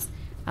bonds.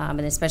 And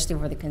especially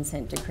for the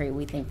consent decree,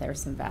 we think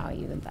there's some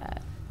value in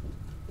that.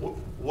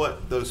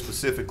 What though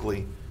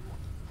specifically,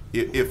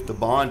 if the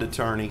bond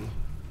attorney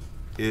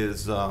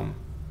is,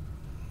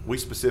 we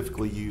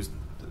specifically use,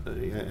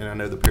 and I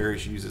know the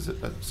parish uses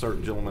a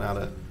certain gentleman out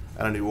of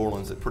New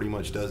Orleans that pretty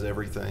much does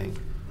everything.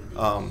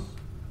 And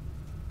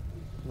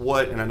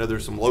I know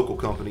there's some local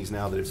companies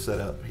now that have set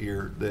up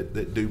here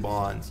that do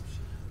bonds.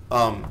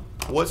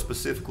 What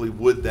specifically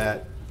would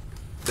that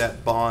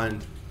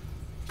bond,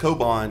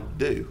 co-bond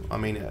do? I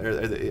mean,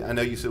 I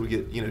know you said we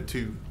get,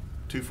 two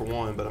for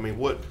one, but I mean,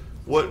 what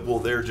will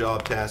their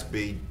job task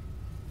be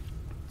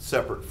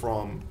separate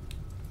from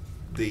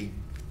the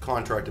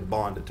contracted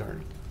bond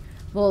attorney?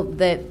 Well,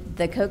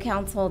 the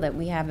co-counsel that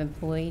we have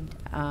employed,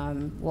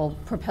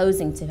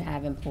 proposing to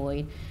have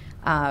employed,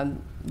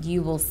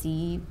 you will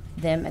see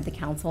them at the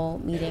council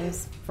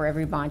meetings for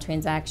every bond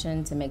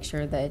transaction to make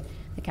sure that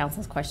the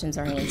council's questions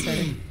are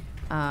answered.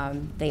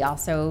 They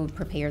also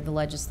prepared the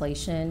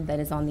legislation that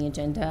is on the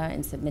agenda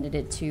and submitted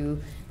it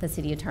to the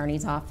city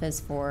attorney's office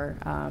for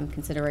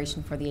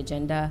consideration for the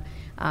agenda.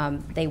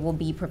 They will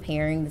be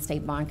preparing the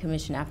State Bond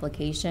Commission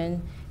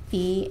application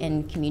fee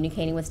and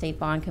communicating with State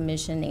Bond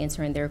Commission,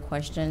 answering their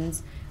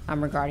questions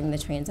regarding the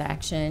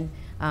transaction.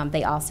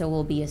 They also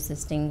will be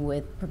assisting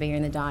with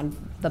preparing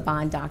the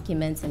bond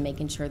documents and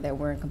making sure that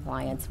we're in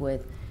compliance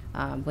with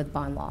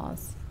bond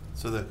laws.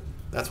 So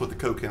that's what the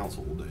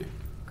co-counsel will do?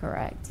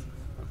 Correct.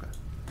 Okay.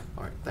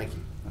 All right. Thank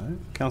you. All right.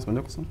 Councilman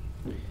Nicholson?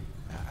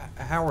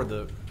 How are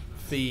the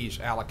fees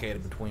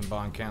allocated between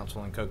bond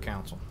counsel and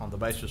co-counsel? On the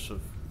basis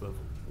of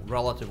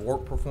relative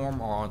work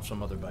performed or on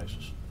some other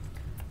basis?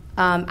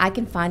 I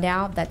can find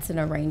out. That's an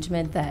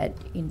arrangement that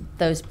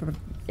those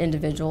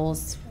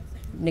individuals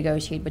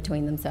negotiate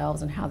between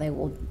themselves and how they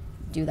will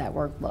do that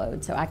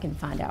workload. So I can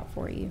find out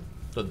for you.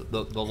 So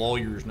the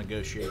lawyers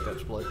negotiate that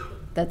split?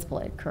 That's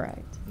split,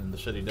 correct. And the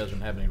city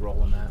doesn't have any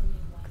role in that?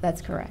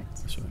 That's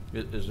correct.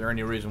 Is there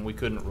any reason we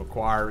couldn't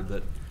require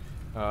that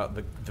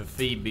the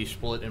fee be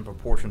split in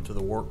proportion to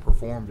the work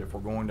performed if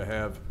we're going to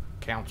have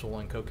counsel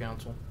and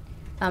co-counsel?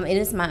 It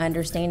is my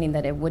understanding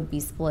that it would be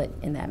split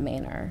in that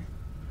manner.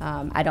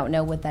 I don't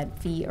know what that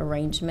fee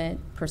arrangement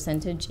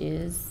percentage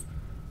is,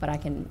 but I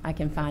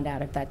can find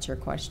out if that's your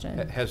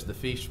question. Has the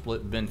fee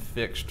split been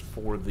fixed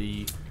for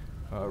the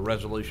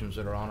resolutions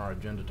that are on our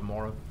agenda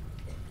tomorrow?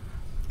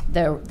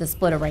 The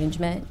split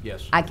arrangement?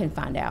 Yes. I can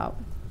find out.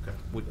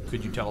 Okay.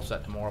 Could you tell us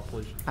that tomorrow,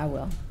 please? I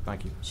will.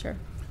 Thank you. Sure.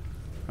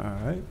 All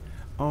right.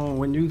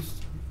 When you,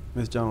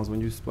 Ms. Jones,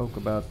 when you spoke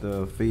about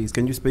the fees,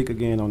 can you speak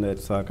again on that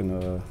so I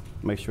can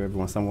make sure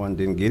someone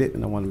didn't get it,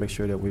 and I want to make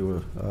sure that we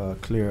were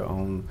clear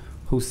on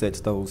who sets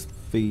those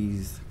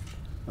fees,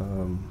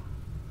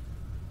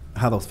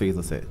 how those fees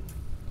are set?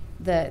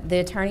 The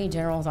Attorney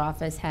General's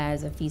office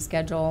has a fee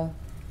schedule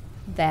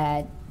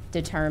that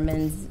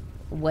determines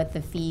what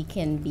the fee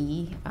can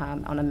be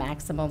on a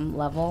maximum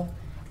level,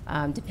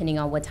 depending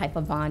on what type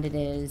of bond it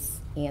is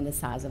and the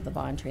size of the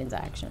bond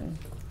transaction.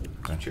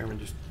 Mr. Chairman,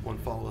 just one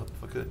follow-up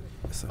if I could.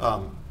 Yes,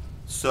 sir.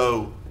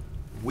 So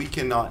we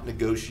cannot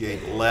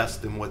negotiate less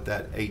than what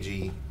that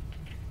AG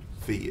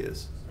fee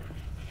is.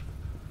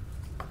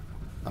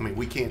 I mean,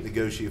 we can't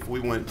negotiate. If we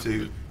went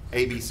to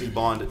ABC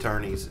bond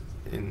attorneys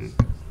in,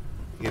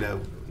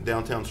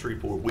 downtown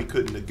Shreveport, we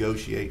couldn't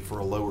negotiate for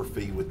a lower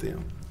fee with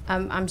them.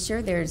 I'm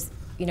sure there's,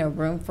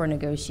 room for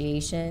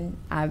negotiation.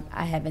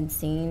 I haven't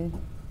seen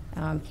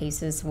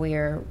cases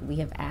where we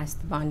have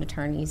asked the bond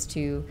attorneys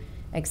to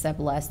accept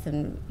less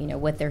than,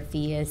 what their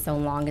fee is, so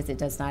long as it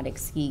does not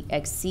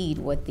exceed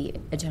what the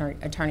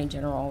Attorney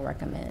General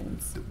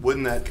recommends.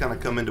 Wouldn't that kind of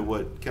come into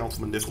what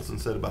Councilman Nicholson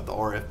said about the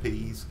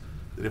RFPs?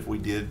 That if we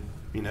did,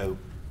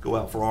 go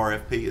out for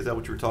RFP, is that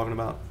what you were talking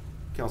about,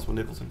 Councilman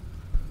Nicholson?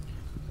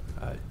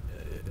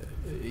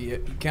 Yeah,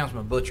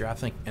 Councilman Butcher, I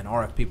think an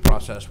RFP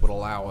process would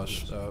allow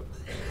us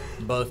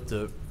both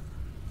to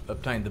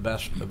obtain the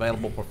best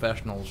available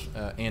professionals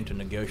and to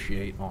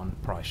negotiate on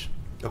price.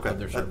 Okay, of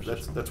their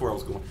services. that's where I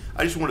was going.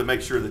 I just wanted to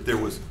make sure that there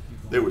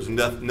was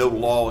no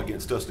law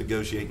against us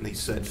negotiating these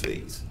set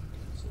fees.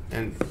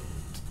 And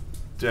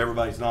to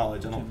everybody's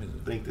knowledge, I don't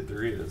think that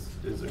there is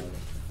there?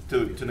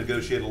 To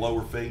negotiate a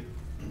lower fee?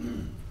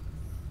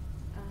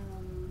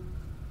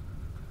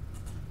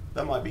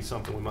 That might be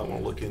something we might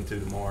want to look into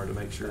tomorrow to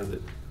make sure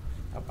that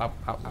I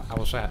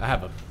will say, I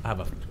have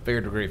a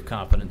fair degree of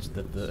confidence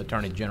that the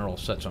Attorney General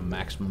sets a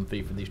maximum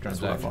fee for these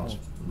That's what I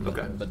transactions. thought.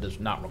 Okay. But does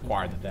not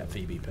require that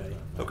fee be paid.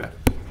 Okay,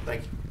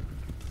 thank you.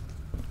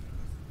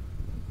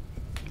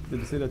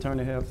 Did the city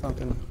attorney have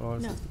something? Or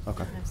No.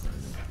 Okay.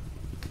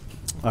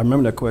 I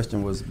remember that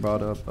question was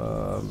brought up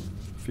a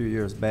few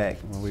years back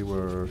when we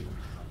were,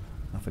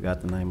 I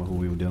forgot the name of who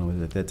we were dealing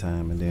with at that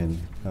time, and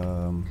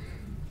then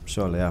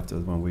shortly after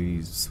when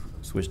we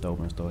switched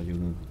over and started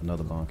using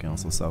another bond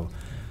counsel. So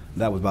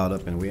that was brought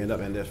up, and we ended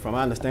up, and from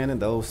my understanding,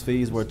 those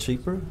fees were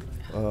cheaper,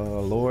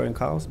 lower in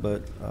cost,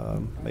 but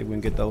maybe we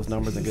can get those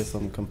numbers and get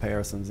some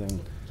comparisons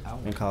and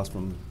costs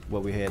from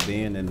what we had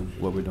then and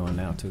what we're doing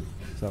now too.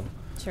 So.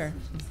 Sure.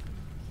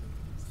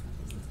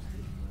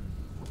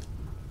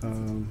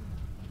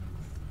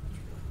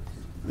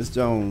 Ms.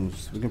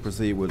 Jones, we can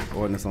proceed with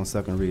ordinance on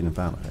second reading and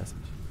final passage.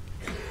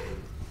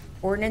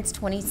 Ordinance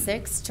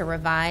 26 to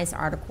revise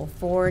Article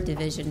 4,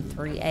 Division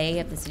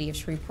 3A of the City of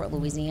Shreveport,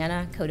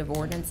 Louisiana Code of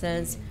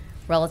Ordinances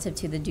relative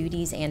to the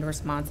duties and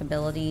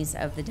responsibilities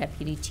of the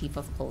Deputy Chief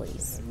of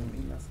Police.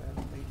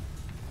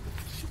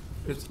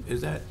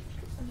 Is that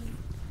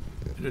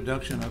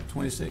introduction of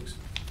 26?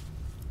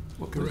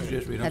 What could you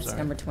just read? I'm That's sorry.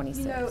 number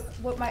 26. You know,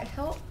 what might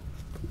help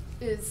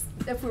is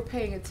if we're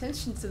paying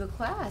attention to the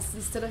class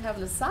instead of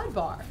having a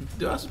sidebar.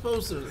 Do I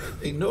supposed to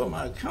ignore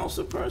my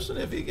council person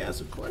if he got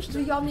a Do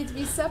question? y'all need to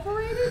be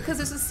separated? Because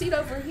there's a seat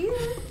over here.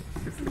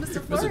 Mr.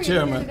 Flurry Mr. is here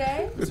Chairman,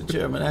 today. Mr.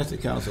 Chairman, ask the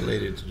council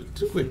lady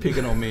to quit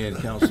picking on me and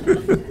council.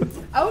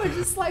 I would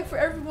just like for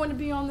everyone to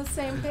be on the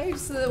same page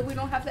so that we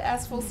don't have to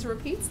ask folks to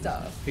repeat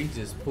stuff. He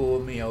just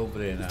pulled me over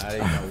there and I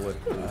didn't know what.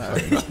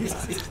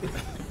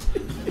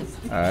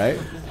 All right.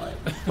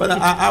 But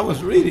I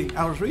was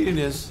reading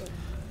this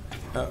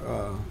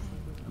a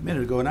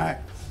minute ago, and I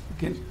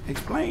can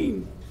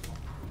explain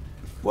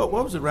what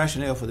was the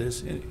rationale for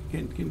this.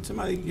 Can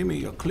somebody give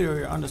me a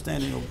clearer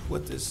understanding of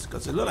what this?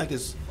 Because it looked like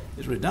it's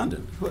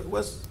redundant.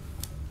 What's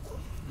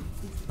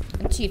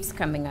The Chief's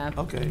coming up.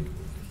 okay?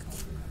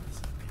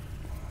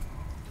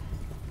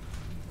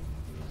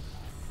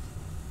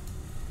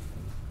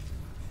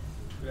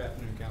 Good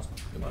afternoon,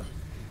 Councilman.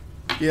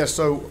 Yeah,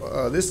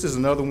 so this is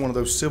another one of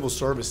those civil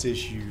service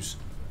issues.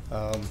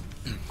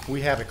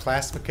 We have a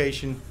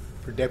classification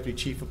for Deputy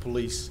Chief of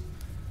Police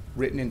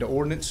written into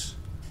ordinance.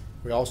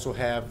 We also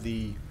have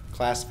the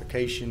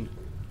classification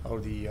or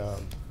the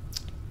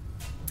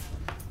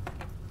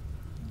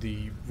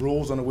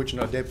rules under which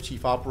our Deputy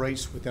Chief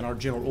operates within our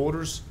general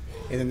orders.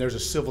 And then there's a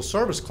civil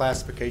service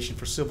classification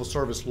for civil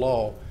service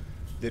law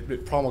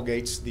that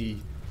promulgates the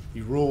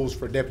rules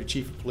for Deputy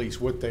Chief of Police,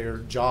 what their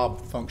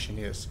job function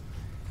is.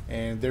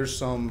 And there's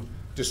some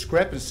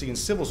discrepancy in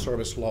civil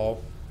service law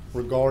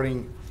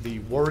regarding the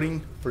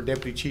wording for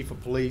Deputy Chief of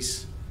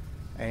Police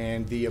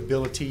and the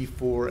ability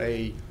for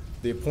the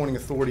appointing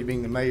authority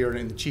being the mayor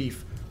and the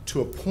chief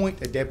to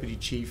appoint a deputy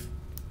chief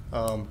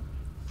let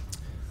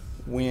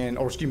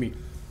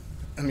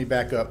me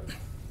back up.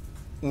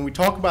 When we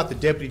talk about the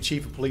Deputy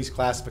Chief of Police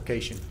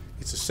classification,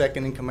 it's a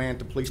second in command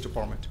to police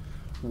department.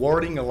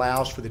 Wording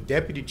allows for the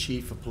Deputy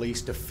Chief of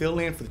Police to fill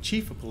in for the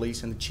Chief of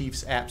Police in the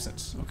chief's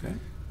absence. Okay.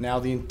 Now,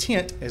 the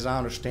intent, as I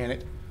understand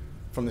it,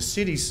 from the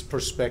city's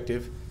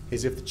perspective,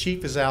 is if the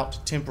chief is out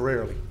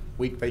temporarily,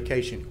 week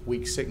vacation,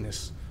 week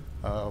sickness,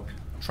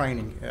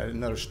 training at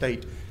another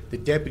state, the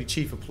Deputy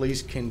Chief of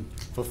Police can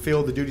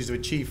fulfill the duties of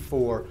a chief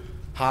for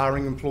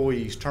hiring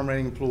employees,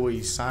 terminating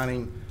employees,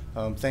 signing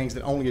things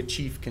that only a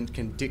chief can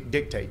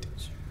dictate.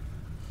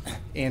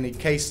 In the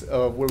case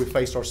of where we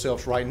face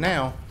ourselves right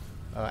now,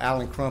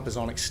 Alan Crump is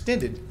on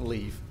extended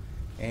leave,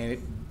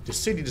 and the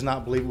city does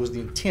not believe it was the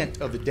intent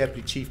of the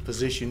deputy chief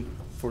position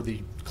for the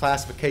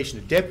classification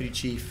of deputy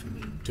chief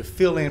to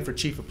fill in for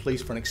chief of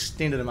police for an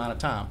extended amount of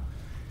time.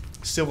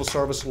 Civil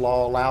service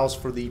law allows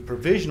for the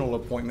provisional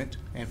appointment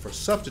and for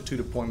substitute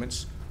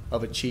appointments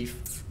of a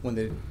chief when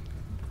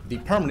the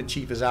permanent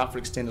chief is out for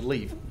extended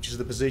leave, which is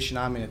the position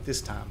I'm in at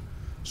this time.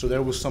 So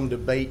there was some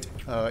debate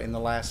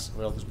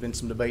there's been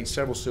some debate in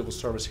several civil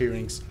service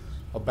hearings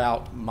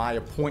about my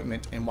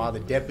appointment and why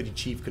the deputy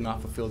chief could not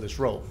fulfill this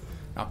role.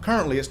 Now,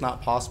 currently, it's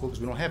not possible because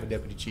we don't have a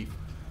deputy chief.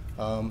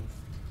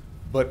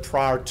 But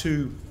prior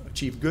to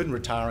Chief Gooden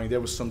retiring,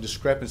 there was some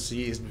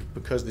discrepancy is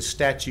because the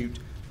statute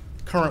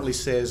currently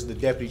says the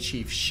deputy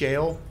chief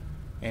shall,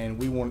 and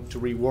we want to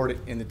reword it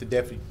in that the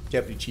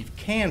deputy chief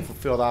can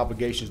fulfill the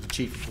obligations of the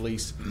chief of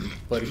police.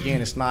 But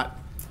again, it's not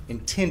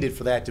intended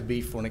for that to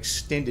be for an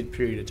extended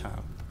period of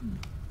time.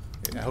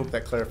 And I hope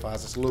that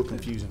clarifies. It's a little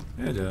confusing.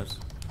 It does.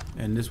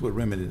 And this would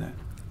remedy that.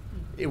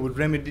 It would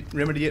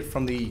remedy it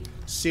from the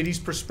city's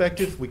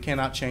perspective. We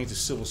cannot change the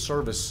civil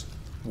service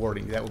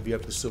wording. That would be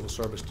up to civil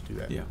service to do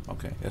that. Yeah,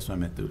 okay. That's what I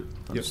meant through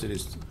the Yes.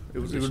 city's It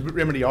would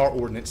remedy our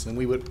ordinance, and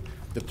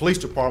the police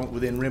department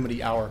would then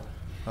remedy our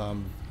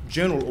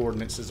general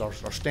ordinances, our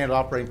standard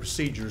operating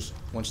procedures,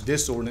 once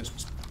this ordinance,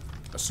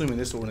 assuming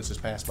this ordinance is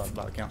passed by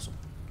the council.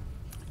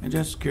 And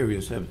just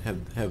curious, have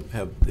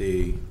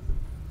the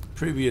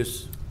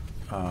previous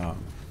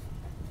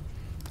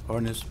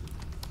ordinance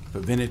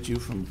prevented you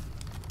from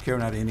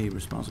carrying out any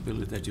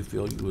responsibility that you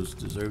feel you was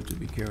deserved to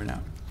be carrying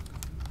out?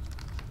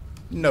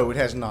 No, it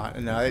has not,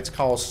 and it's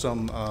caused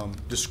some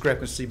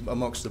discrepancy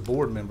amongst the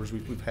board members.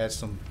 We've had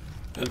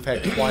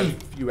quite a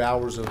few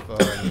hours of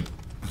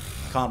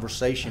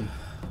conversation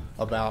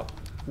about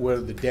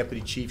whether the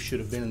deputy chief should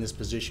have been in this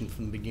position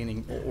from the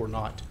beginning or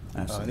not.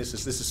 And this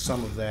is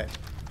some of that.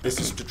 This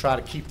is to try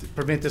to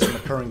prevent this from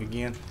occurring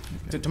again.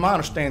 Okay. To my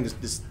understanding,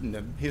 this in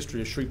the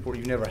history of Shreveport,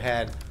 you've never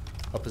had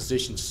a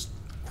position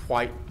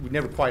we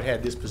never quite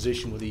had this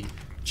position where the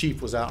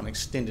chief was out on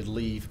extended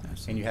leave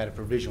and you had a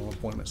provisional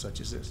appointment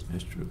such as this.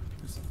 That's true.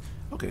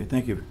 Okay,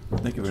 thank you.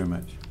 Thank you very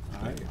much.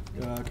 All right,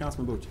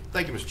 Councilman Butcher.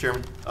 Thank you, Mr.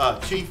 Chairman.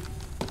 Chief,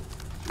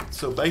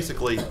 so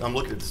basically, I'm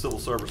looking at the civil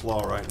service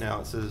law right now.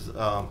 It says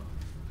that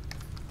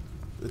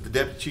the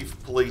deputy chief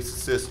of police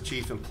assists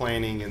chief in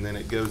planning, and then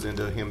it goes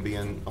into him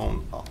being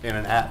in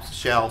an absence,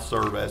 shall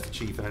serve as the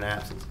chief in an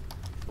absence.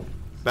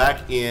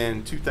 Back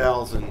in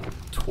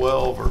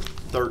 2012 or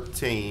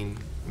 13,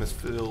 Ms.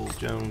 Phil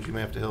Jones, you may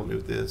have to help me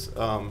with this.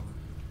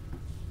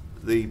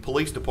 The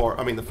police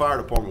department, the fire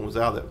department was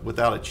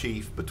without a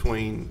chief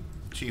between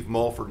Chief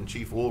Mulford and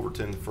Chief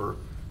Wolverton for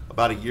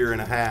about a year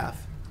and a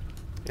half,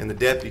 and the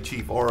deputy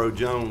chief R.O.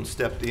 Jones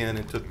stepped in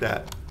and took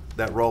that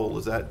role.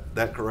 Is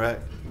that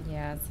correct?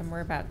 Yeah,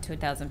 somewhere about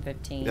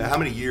 2015. Yeah. How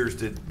many years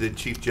did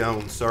Chief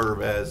Jones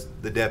serve as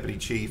the deputy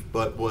chief,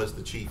 but was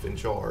the chief in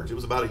charge? It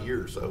was about a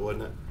year or so,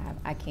 wasn't it?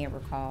 I can't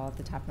recall off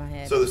the top of my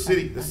head. So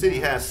the city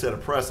has set a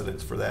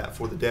precedence for that,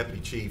 for the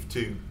deputy chief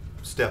to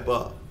step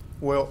up.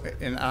 Well,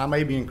 and I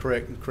may be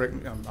incorrect. Correct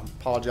me. I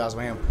apologize if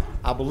I am.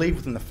 I believe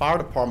within the fire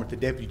department, the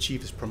deputy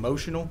chief is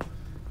promotional.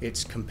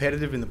 It's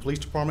competitive in the police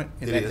department,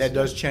 and that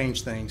does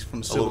change things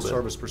from a civil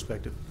service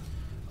perspective.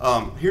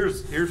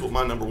 Here's what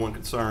my number one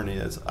concern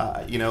is.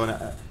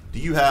 Do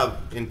you have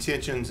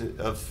intentions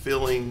of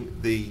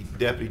filling the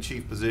deputy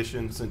chief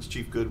position since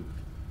Chief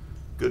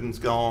Gooden's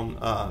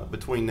gone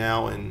between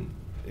now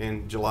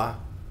and July?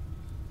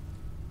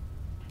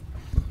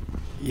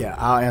 Yeah,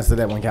 I'll answer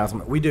that one,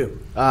 Councilman. We do.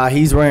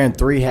 He's wearing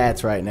 3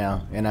 hats right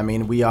now,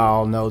 and we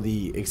all know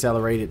the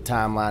accelerated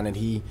timeline that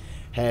he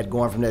had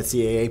going from that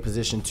CAA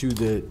position to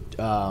the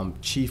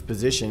chief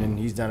position, and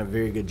he's done a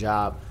very good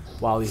job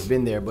while he's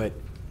been there. But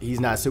he's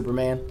not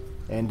Superman,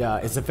 and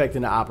it's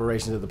affecting the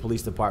operations of the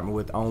police department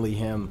with only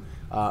him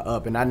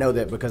up. And I know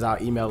that because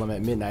I'll email him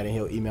at midnight, and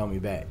he'll email me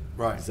back.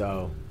 Right.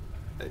 So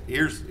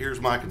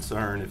here's my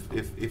concern.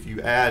 If you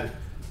add,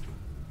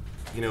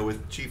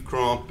 with Chief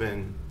Crump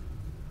and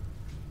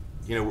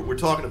we're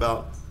talking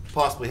about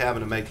possibly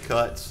having to make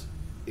cuts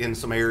in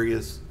some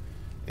areas,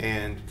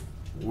 and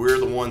we're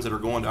the ones that are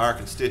going to our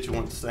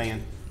constituents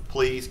saying,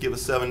 please give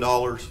us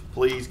 $7,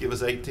 please give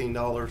us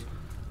 $18,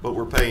 but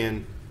we're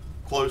paying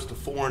close to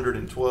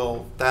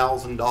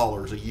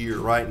 $412,000 a year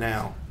right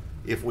now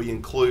if we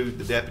include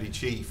the deputy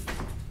chief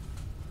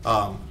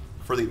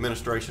for the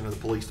administration of the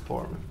police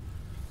department.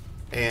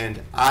 And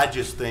I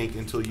just think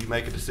until you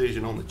make a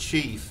decision on the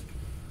chief,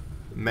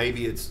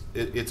 maybe it's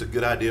a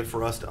good idea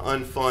for us to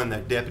unfund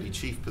that deputy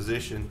chief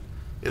position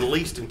at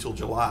least until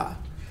July.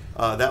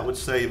 That would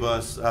save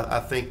us.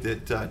 I think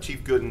that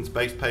Chief Gooden's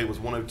base pay was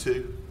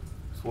 $102.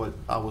 That's what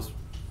I was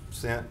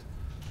sent.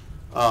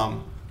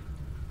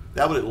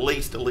 That would at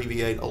least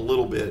alleviate a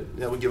little bit.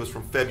 That would give us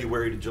from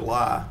February to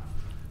July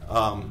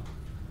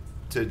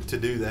to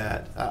do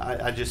that.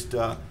 I just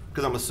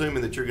because I'm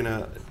assuming that you're going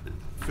to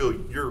fill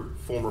your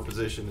former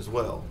position as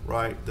well,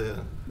 right?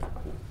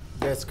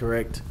 That's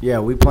correct. Yeah,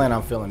 we plan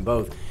on filling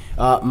both.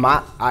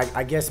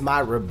 I guess my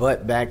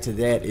rebut back to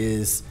that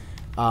is,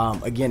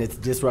 again, it's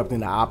disrupting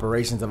the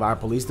operations of our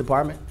police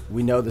department.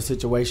 We know the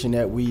situation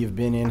that we have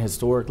been in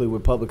historically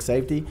with public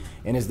safety,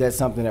 and is that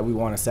something that we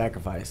want to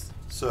sacrifice?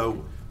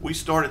 So we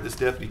started this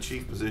deputy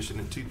chief position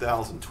in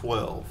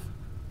 2012,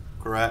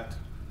 correct?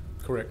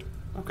 Correct.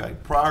 Okay.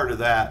 Prior to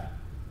that,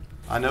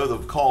 I know the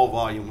call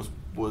volume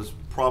was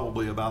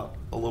probably about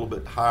a little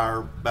bit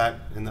higher back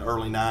in the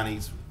early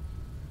 90s.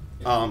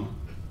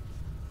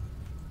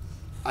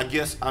 I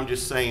guess I'm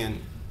just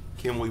saying,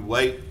 can we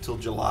wait till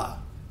July?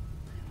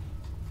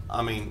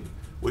 Can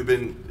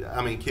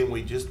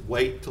we just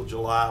wait till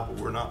July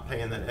where we're not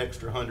paying that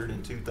extra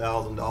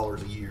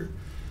 $102,000 a year?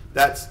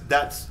 That's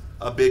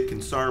a big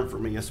concern for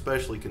me,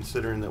 especially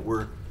considering that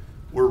we're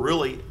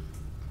really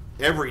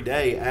every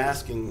day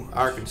asking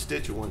our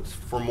constituents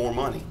for more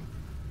money.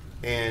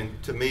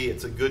 And to me,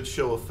 it's a good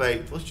show of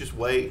faith. Let's just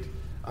wait.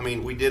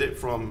 We did it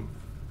from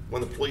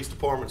when the police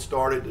department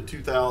started to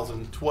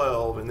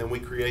 2012, and then we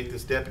create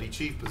this deputy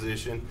chief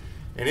position.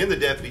 And in the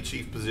deputy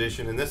chief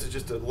position, and this is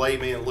just a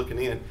layman looking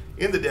in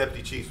the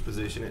deputy chief's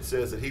position, it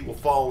says that he will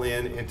fall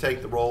in and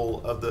take the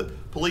role of the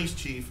police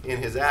chief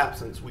in his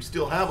absence. We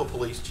still have a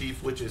police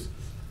chief, which is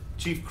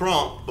Chief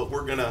Crump, but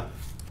we're gonna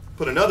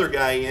put another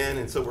guy in,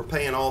 and so we're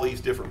paying all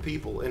these different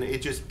people. And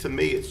it just, to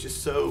me, it's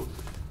just so,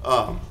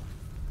 I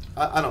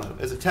don't know,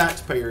 as a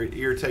taxpayer, it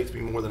irritates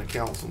me more than a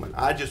councilman.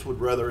 I just would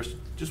rather us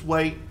just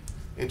wait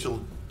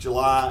until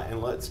July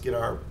and let's get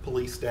our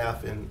police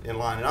staff in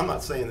line. And I'm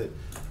not saying that,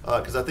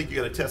 because I think you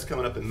got a test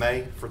coming up in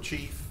May for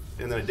chief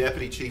and then a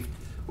deputy chief.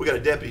 we got a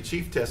deputy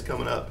chief test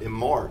coming up in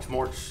March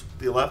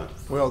the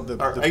 11th. Well,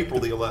 or April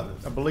the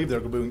 11th. I believe they're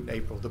going to be in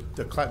April.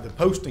 The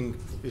posting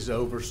is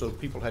over, so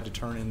people had to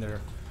turn in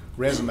their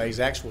resumes.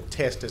 The actual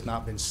test has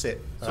not been set.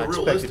 So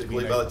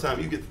realistically, by the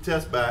time you get the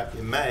test back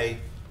in May,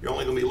 you're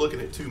only going to be looking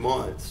at 2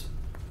 months.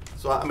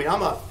 So, I mean, I'm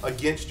not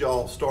against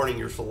y'all starting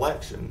your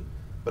selection,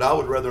 but I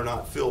would rather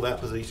not fill that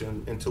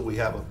position until we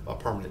have a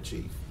permanent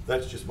chief.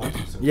 That's just my 2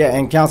 cents. Yeah,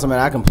 and Councilman,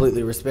 I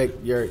completely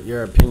respect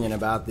your opinion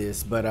about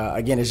this, but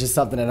again, it's just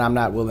something that I'm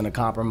not willing to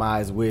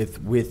compromise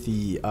with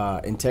the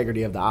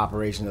integrity of the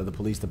operation of the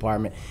police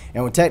department.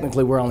 And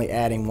technically, we're only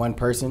adding one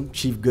person.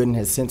 Chief Gooden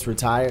has since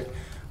retired,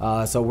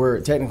 so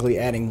we're technically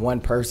adding one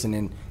person.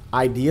 And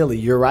ideally,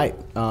 you're right,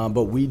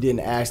 but we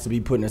didn't ask to be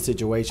put in a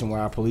situation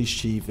where our police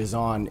chief is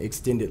on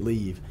extended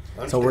leave.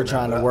 So we're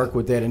trying to work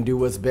with that and do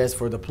what's best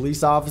for the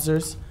police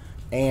officers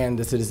and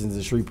the citizens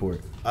of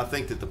Shreveport. I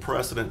think that the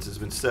precedence has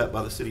been set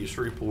by the city of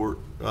Shreveport,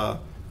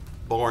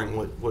 barring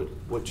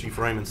what Chief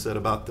Raymond said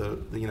about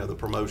the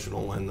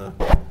promotional and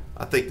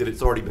I think that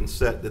it's already been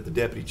set that the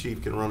deputy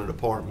chief can run a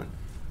department.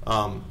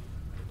 I'm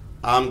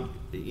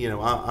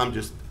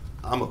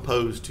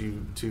opposed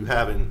to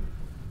having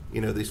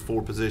these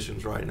 4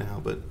 positions right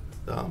now, but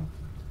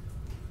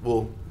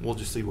we'll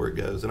just see where it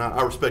goes. And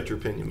I respect your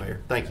opinion, Mayor.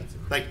 Thank you.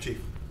 Thank you,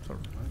 Chief. Is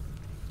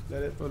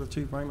that it for the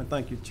Chief Raymond?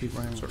 Thank you, Chief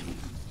Raymond. Sir.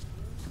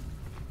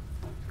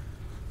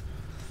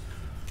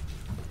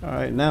 All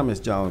right, now,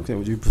 Ms. Jones,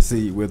 would you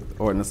proceed with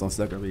ordinance on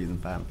second reading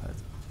and final passage?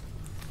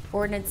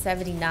 Ordinance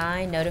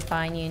 79,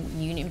 notifying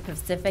Union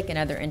Pacific and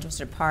other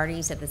interested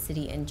parties that the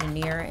city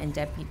engineer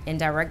and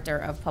director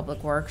of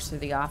public works through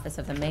the office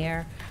of the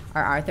mayor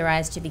are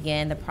authorized to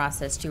begin the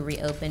process to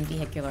reopen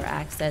vehicular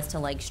access to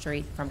Lake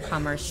Street from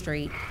Commerce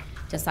Street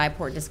to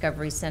Skyport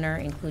Discovery Center,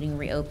 including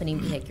reopening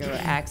vehicular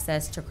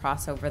access to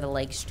cross over the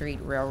Lake Street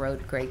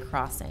Railroad grade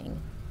crossing.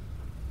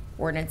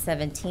 Ordinance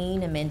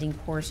 17, amending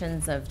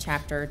portions of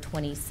Chapter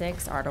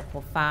 26,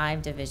 Article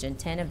 5, Division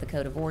 10 of the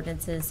Code of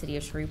Ordinances, City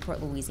of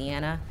Shreveport,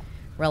 Louisiana,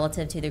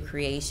 relative to the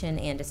creation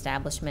and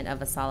establishment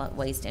of a solid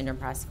waste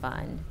enterprise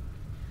fund.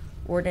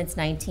 Ordinance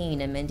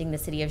 19, amending the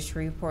City of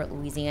Shreveport,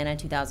 Louisiana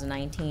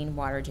 2019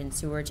 Water and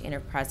Sewerage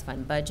Enterprise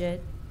Fund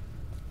budget.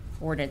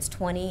 Ordinance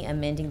 20,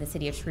 amending the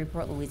City of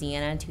Shreveport,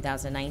 Louisiana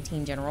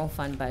 2019 General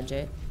Fund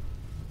budget.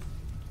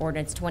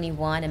 Ordinance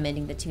 21,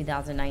 amending the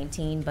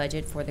 2019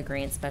 budget for the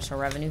Grant Special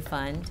Revenue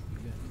Fund.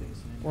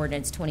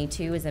 Ordinance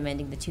 22 is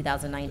amending the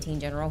 2019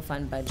 General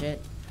Fund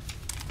budget.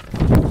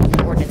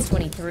 Ordinance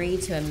 23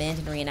 to amend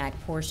and reenact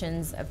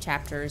portions of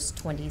Chapters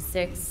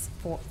 26,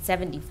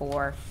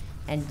 74,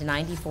 and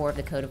 94 of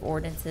the Code of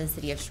Ordinances,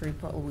 City of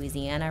Shreveport,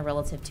 Louisiana,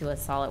 relative to a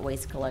solid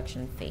waste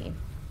collection fee.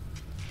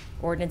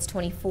 Ordinance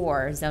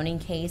 24, zoning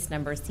case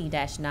number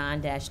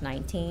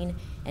C-9-19,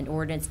 and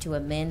ordinance to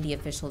amend the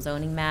official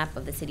zoning map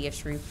of the City of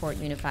Shreveport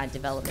Unified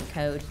Development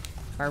Code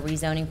by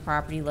rezoning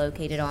property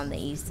located on the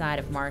east side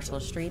of Marshall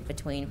Street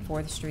between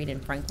 4th Street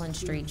and Franklin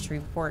Street,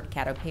 Shreveport,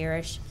 Caddo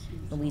Parish,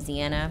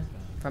 Louisiana,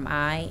 from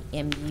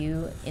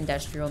IMU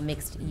Industrial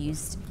Mixed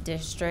Use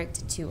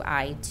District to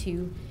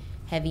I2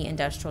 Heavy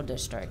Industrial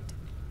District.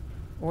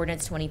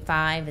 Ordinance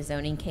 25, a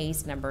zoning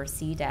case number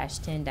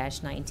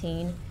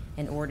C-10-19,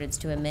 an ordinance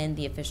to amend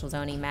the official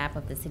zoning map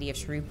of the City of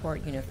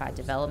Shreveport Unified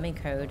Development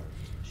Code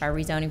by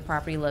rezoning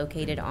property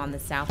located on the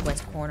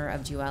southwest corner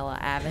of Jewella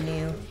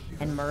Avenue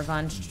and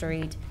Mervon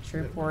Street,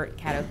 Shreveport,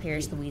 Caddo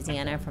Parish,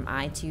 Louisiana, from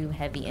I2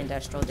 Heavy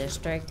Industrial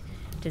District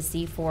to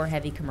C4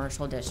 Heavy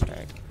Commercial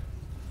District.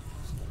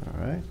 All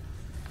right.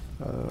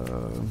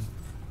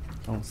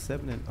 On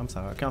 7, I'm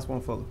sorry,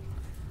 Councilwoman Fuller.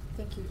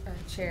 Thank you,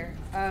 Chair.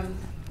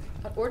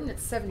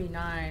 Ordinance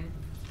 79,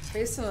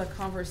 based on the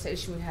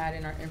conversation we had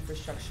in our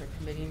infrastructure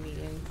committee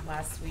meeting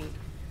last week,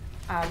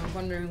 I'm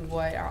wondering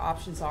what our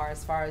options are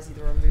as far as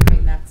either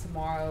removing that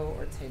tomorrow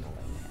or tabling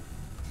it.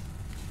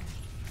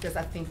 Because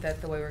I think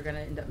that the way we're going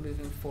to end up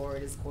moving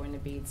forward is going to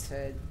be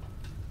to,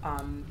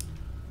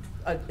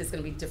 it's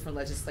going to be different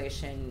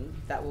legislation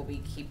that will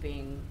be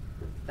keeping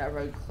that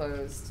road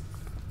closed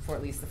for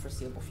at least the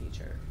foreseeable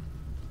future.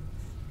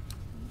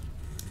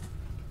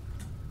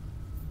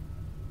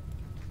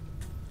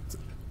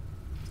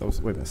 So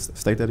wait a minute,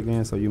 state that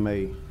again. So you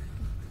may.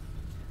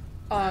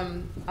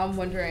 I'm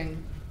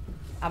wondering.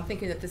 I'm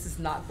thinking that this is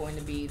not going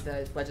to be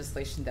the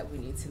legislation that we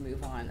need to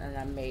move on, and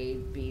I may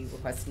be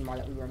requesting more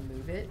that we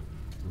remove it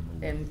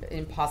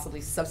and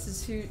possibly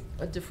substitute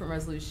a different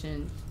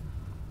resolution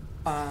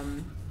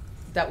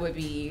that would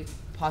be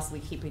possibly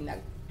keeping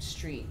that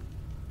street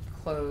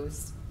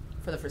closed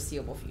for the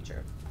foreseeable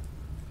future.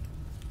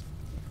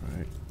 All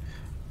right.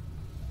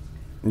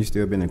 You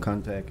still been in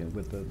contact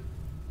with the?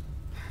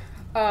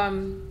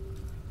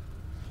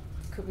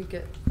 Could we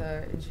get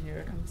the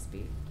engineer to come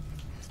speak?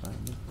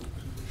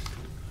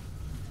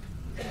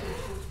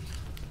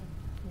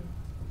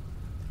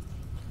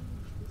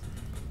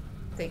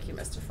 Thank you,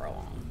 Mr.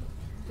 Furlong.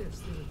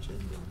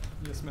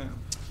 Yes, ma'am.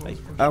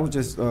 I was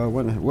just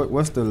wondering,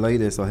 what's the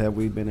latest, or have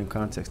we been in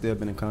contact, still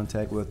been in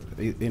contact with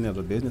any of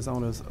the business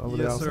owners over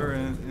there? Yes, sir,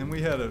 and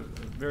we had a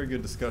very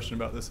good discussion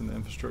about this in the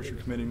infrastructure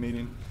committee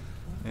meeting.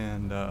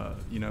 And,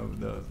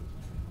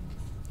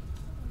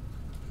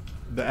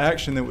 the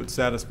action that would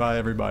satisfy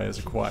everybody is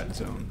a quiet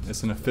zone.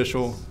 It's an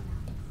official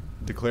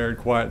declared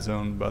quiet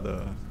zone by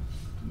the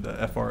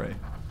FRA.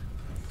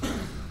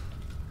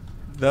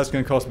 That's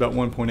going to cost about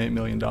 $1.8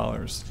 million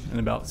and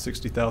about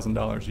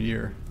 $60,000 a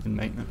year in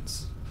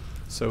maintenance.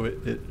 So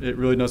it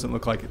really doesn't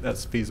look like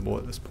that's feasible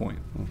at this point.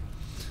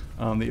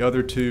 The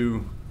other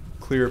two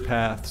clear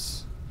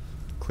paths,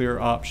 clear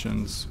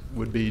options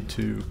would be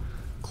to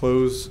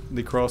close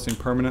the crossing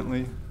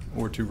permanently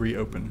or to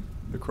reopen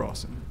the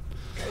crossing.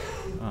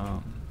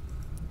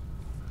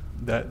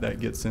 That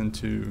gets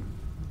into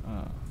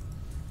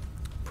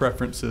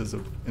preferences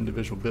of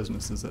individual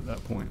businesses at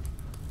that point.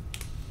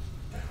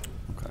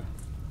 Okay.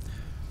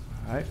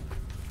 All right.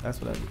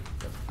 That's what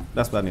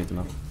I need to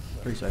know.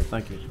 Appreciate it.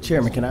 Thank you.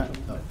 Chairman, can I?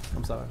 Oh,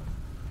 I'm sorry.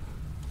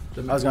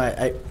 I was going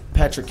to,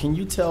 Patrick, can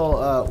you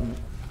tell,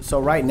 so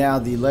right now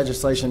the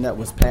legislation that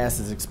was passed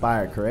is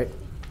expired, correct?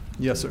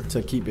 Yes, sir.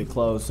 To keep it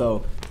closed.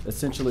 So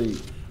essentially,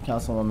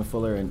 Councilwoman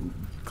Fuller, and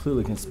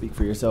clearly can speak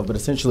for yourself, but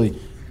essentially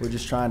we're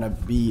just trying to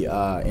be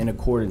in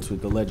accordance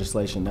with the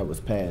legislation that was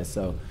passed.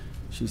 So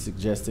she's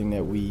suggesting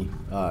that we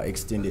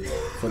extend it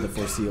for the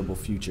foreseeable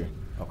future.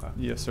 Okay.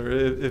 Yes, sir.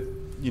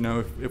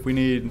 If we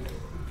need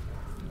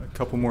a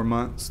couple more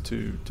months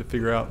to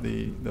figure out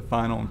the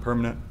final and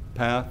permanent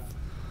path,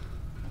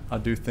 I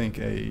do think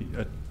a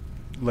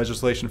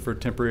legislation for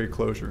temporary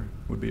closure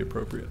would be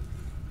appropriate.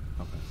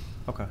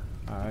 Okay.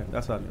 All right.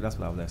 That's what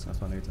I was asking.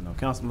 That's what I need to know.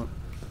 Councilman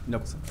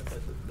Nicholson.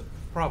 The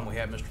problem we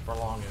have, Mr.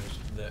 Furlong,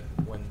 is that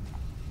when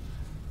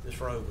this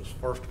road was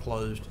first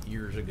closed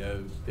years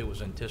ago, it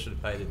was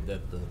anticipated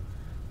that the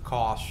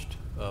cost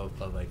of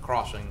a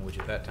crossing, which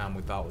at that time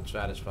we thought would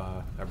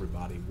satisfy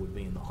everybody, would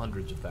be in the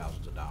hundreds of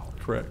thousands of dollars.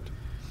 Correct.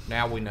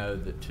 Now we know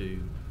that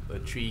to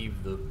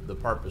achieve the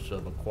purpose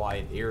of a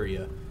quiet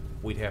area,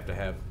 we'd have to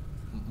have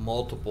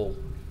multiple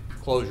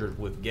closures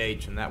with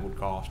gates, and that would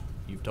cost,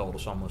 you've told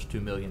us, almost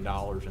 $2 million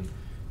and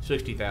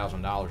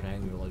 $60,000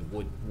 annually,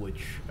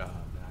 which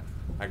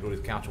I agree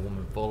with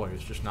Councilwoman Fuller,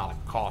 it's just not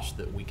a cost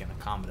that we can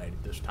accommodate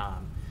at this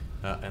time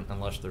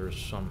unless there is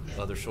some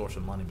other source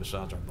of money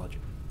besides our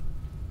budget.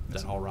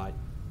 Is that all right?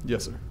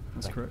 Yes, sir.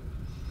 That's Thank you. correct.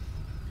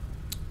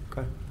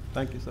 Okay.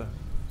 Thank you, sir.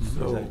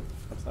 So,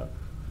 I'm sorry.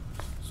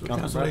 so Councilman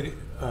Council Lady,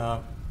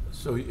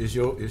 so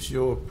is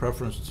your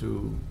preference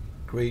to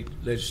create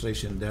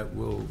legislation that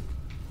will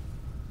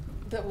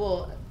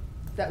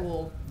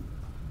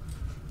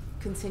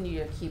continue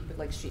to keep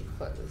Lake Street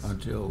closed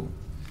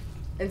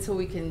until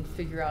we can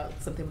figure out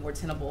something more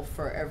tenable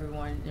for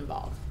everyone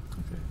involved.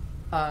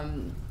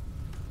 Okay.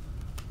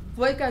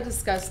 What got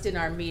discussed in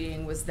our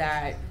meeting was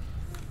that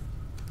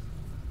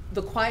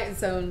the quiet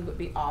zone would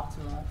be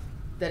optimal,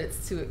 that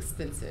it's too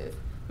expensive.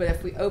 But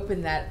if we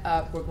open that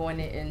up, we're going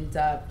to end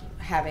up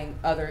having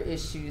other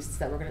issues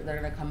that are going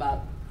to come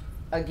up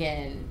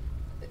again,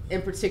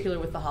 in particular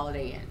with the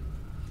Holiday Inn.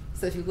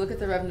 So if you look at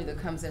the revenue that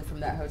comes in from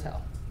that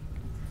hotel,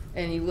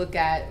 and you look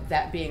at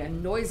that being a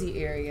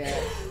noisy area,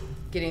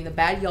 getting the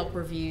bad Yelp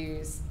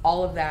reviews,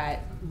 all of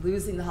that,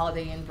 losing the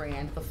Holiday Inn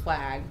brand, the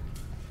flag,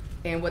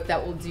 and what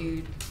that will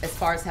do as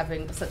far as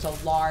having such a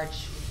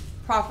large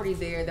property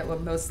there that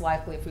would most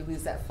likely, if we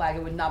lose that flag,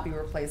 it would not be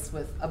replaced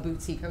with a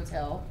boutique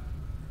hotel.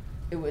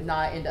 It would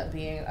not end up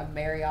being a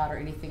Marriott or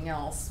anything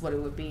else. What it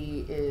would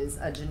be is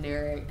a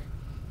generic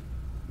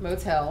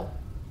motel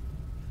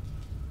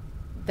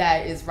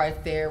that is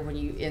right there when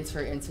you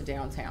enter into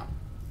downtown.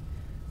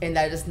 And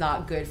that is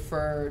not good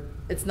for,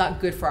 it's not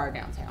good for our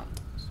downtown.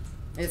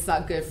 It's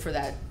not good for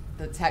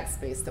the tax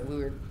base that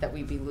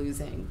we'd be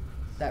losing,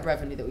 that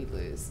revenue that we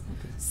lose.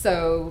 Okay.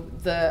 So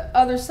the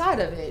other side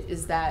of it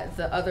is that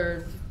the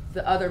other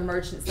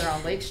merchants that are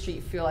on Lake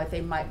Street feel like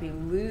they might be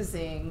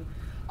losing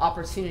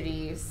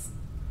opportunities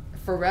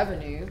for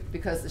revenue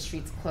because the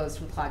street's closed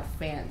from Clyde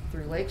Fan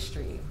through Lake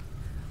Street.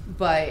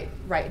 But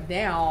right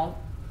now,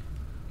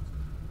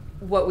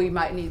 what we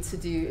might need to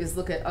do is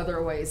look at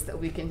other ways that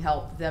we can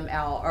help them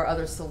out, or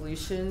other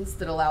solutions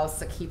that allow us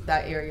to keep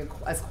that area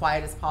as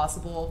quiet as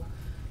possible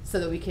so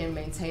that we can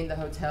maintain the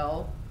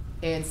hotel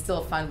and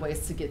still find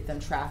ways to get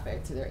them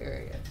traffic to their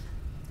area.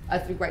 I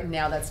think right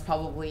now that's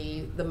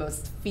probably the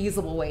most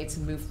feasible way to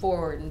move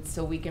forward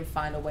until we can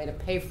find a way to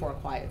pay for a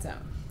quiet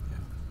zone,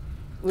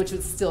 which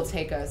would still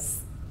take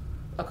us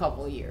a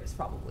couple of years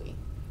probably.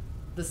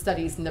 The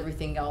studies and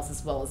everything else,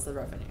 as well as the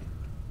revenue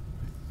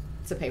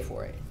to pay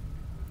for it.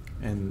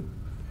 And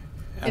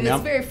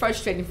it's very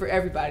frustrating for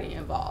everybody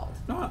involved.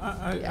 No,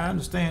 I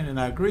understand and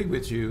I agree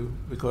with you,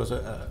 because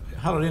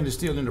Holiday Inn is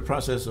still in the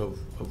process of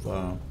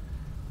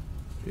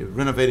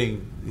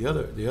renovating the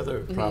other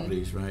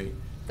properties, right?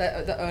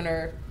 The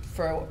owner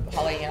for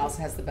Holiday Inn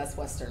also has the Best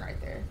Western right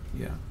there.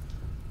 Yeah.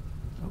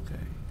 Okay.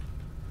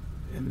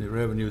 And the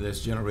revenue that's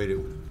generated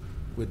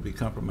would be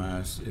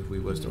compromised if we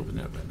was to open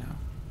that right now.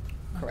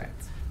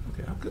 Correct.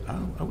 Okay,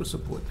 I would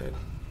support that.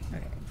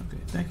 Okay.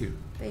 Okay, thank you.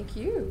 Thank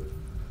you.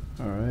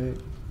 All right.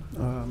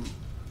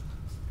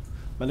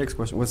 My next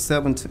question was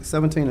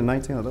 17 and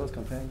 19. Are those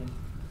companion?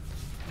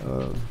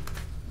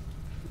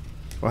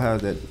 Or how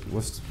that,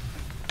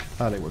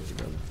 how they work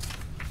together?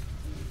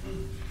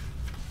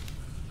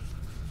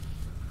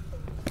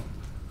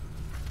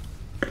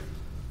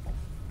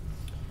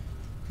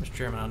 Mr.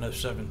 Chairman, I know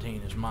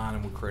 17 is mine,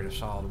 and we create a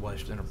solid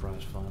waste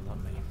enterprise fund. Let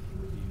me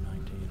review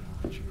 19, and I'll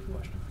answer your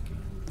question if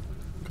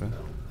I can. Okay.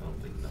 I don't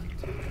think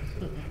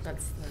 19.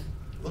 That's the.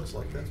 Looks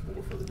like that's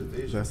more for the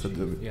division. That's the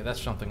chief. Yeah,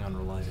 that's something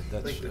unrelated.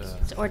 That's, think that's-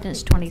 It's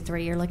ordinance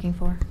 23 you're looking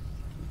for.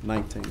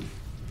 19.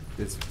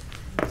 It's,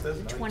 It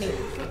says 19.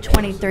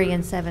 23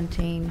 and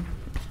 17.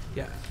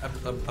 yeah, I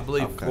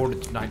believe Okay.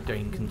 ordinance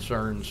 19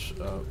 concerns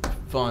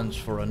funds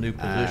for a new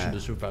position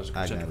to supervise the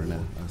I consent got it decree.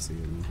 now. I see it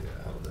now.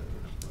 Yeah, out of that.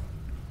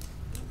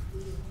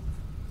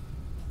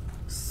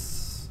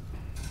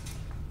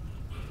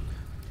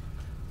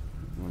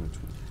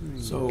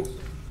 So,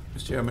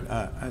 Mr. Chairman,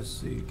 I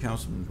see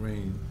Councilman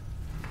Green,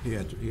 he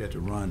had to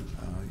run.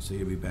 He said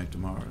he'll be back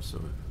tomorrow, so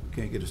we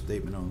can't get a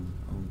statement on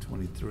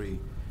 23.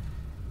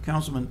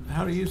 Councilman,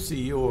 how do you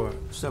see your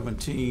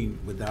 17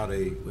 without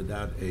a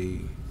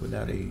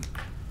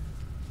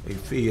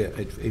fee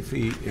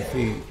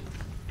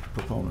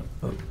proponent?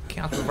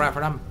 Councilman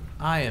Bradford,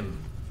 I am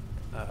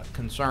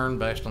concerned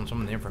based on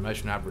some of the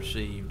information I've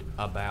received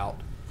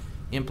about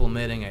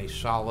implementing a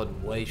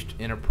solid waste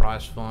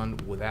enterprise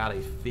fund without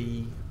a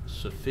fee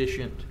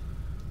sufficient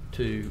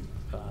to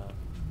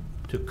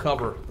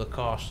cover the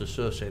costs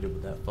associated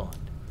with that fund.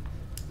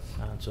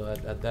 So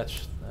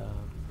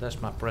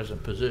that's my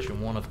present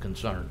position, one of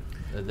concern.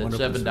 That One of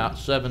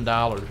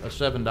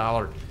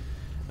 $7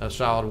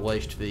 solid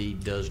waste fee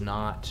does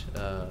not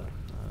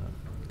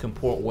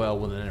comport well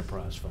with an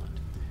enterprise fund.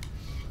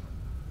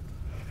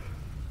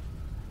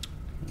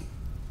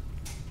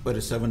 But a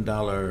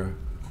 $7,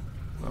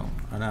 well,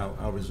 and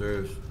I'll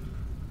reserve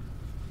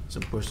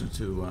some questions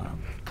to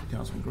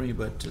Councilman Green,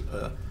 but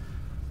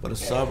a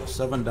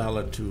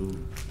 $7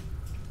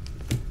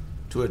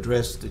 to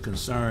address the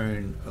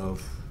concern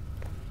of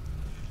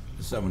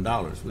the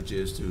 $7, which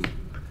is to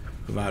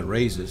provide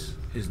raises,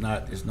 is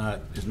not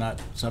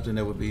something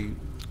that would be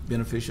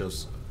beneficial.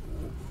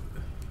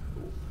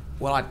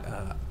 Well,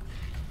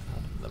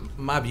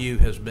 my view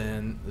has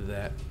been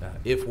that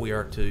if we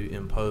are to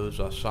impose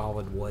a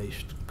solid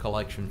waste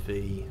collection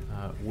fee,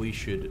 we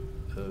should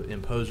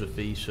impose a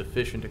fee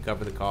sufficient to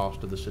cover the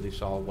cost of the city's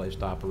solid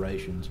waste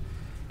operations,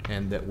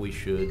 and that we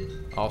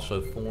should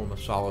also form a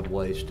solid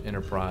waste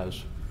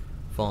enterprise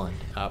fund.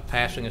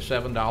 Passing a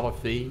 $7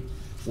 fee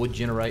would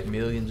generate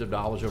millions of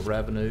dollars of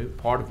revenue,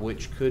 part of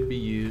which could be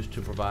used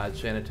to provide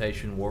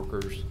sanitation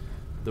workers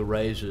the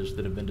raises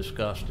that have been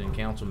discussed in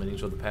council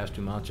meetings over the past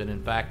 2 months. And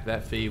in fact,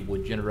 that fee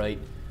would generate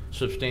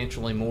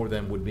substantially more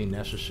than would be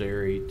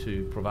necessary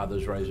to provide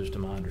those raises, to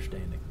my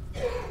understanding.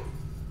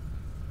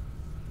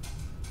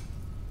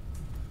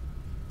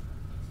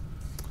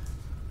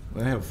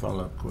 Well, I have a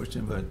follow-up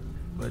question, but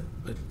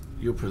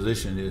your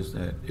position is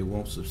that it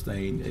won't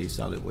sustain a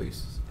solid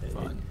waste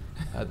fund.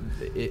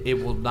 It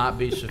will not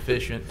be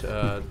sufficient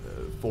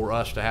for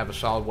us to have a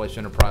solid waste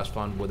enterprise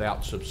fund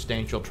without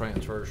substantial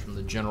transfers from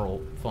the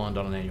general fund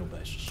on an annual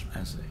basis.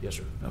 I see. Yes,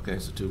 sir. Okay,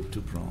 it's a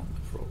two-pronged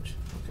approach.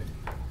 Okay.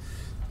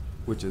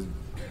 which is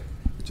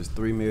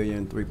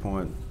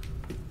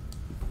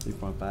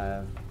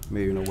 3.5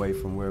 million away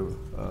from where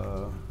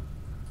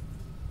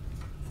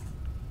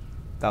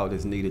thought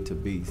it's needed to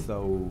be.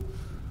 So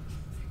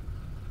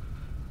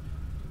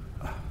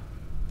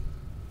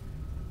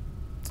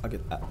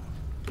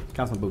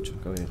Councilman Butcher,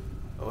 go ahead.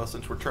 Well,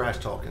 since we're trash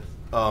talking,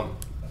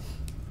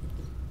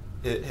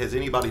 has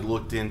anybody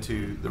looked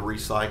into the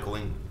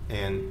recycling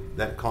and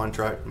that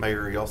contract,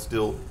 Mayor? Y'all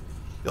still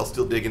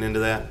digging into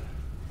that?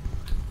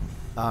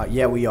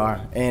 Yeah, we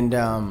are, and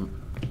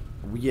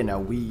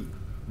we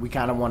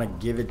kind of want to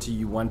give it to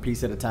you one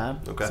piece at a time.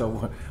 Okay.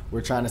 So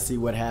we're trying to see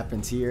what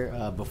happens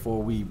here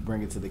before we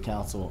bring it to the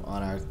council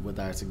with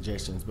our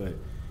suggestions. But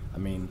I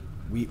mean,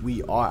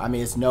 we are. I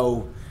mean, it's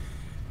no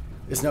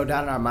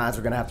doubt in our minds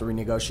we're going to have to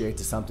renegotiate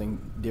to something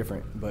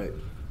different. But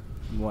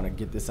we want to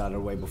get this out of the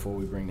way before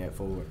we bring that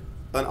forward.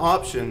 An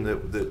option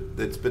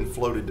that's been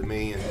floated to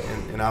me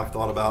and I've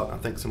thought about, I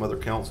think some other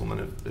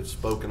councilmen have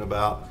spoken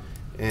about,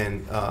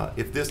 and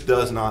if this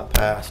does not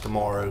pass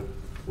tomorrow,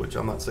 which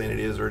I'm not saying it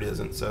is or it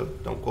isn't, so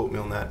don't quote me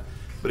on that,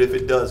 but if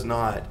it does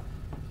not,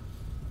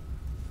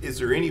 is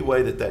there any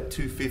way that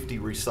 $250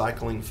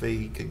 recycling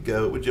fee could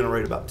go? It would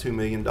generate about $2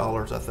 million,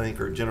 I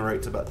think, or it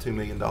generates about $2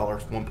 million,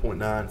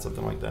 1.9,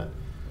 something like that.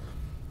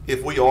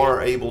 If we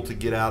are able to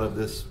get out of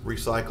this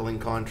recycling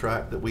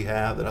contract that we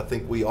have, that I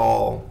think we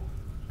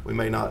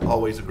may not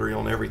always agree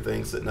on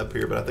everything sitting up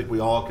here, but I think we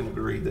all can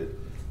agree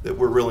that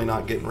we're really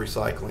not getting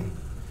recycling.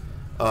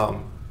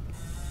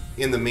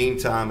 In the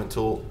meantime,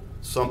 until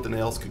something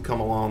else could come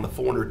along, the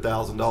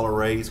 $400,000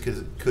 raise,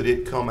 could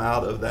it come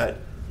out of that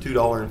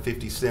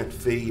 $2.50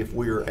 fee if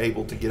we are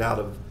able to get out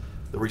of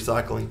the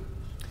recycling?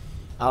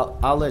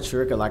 I'll let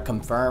Sharika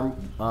confirm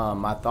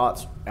my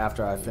thoughts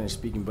after I finish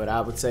speaking, but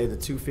I would say the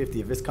 $250,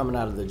 if it's coming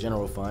out of the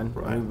general fund,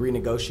 right, and we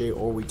renegotiate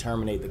or we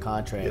terminate the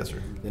contract, yes,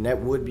 sir, then that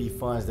would be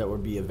funds that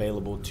would be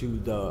available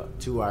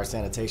to our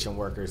sanitation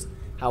workers.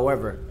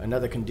 However,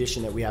 another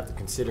condition that we have to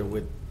consider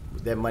with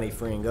that money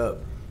freeing up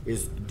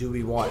is, do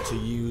we want to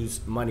use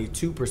money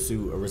to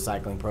pursue a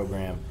recycling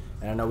program?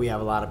 And I know we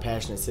have a lot of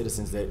passionate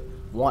citizens that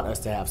want us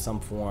to have some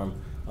form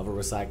of a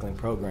recycling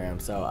program.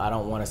 So I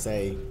don't want to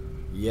say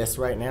yes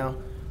right now,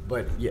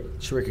 but yeah,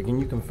 Sharika, can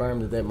you confirm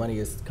that that money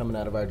is coming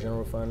out of our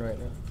general fund right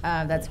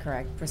now? That's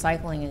correct.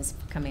 Recycling is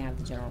coming out of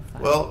the general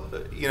fund. Well,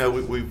 you know,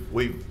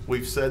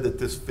 we've said that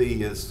this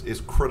fee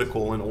is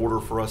critical in order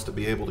for us to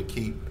be able to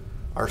keep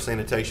our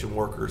sanitation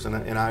workers, and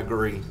I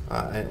agree.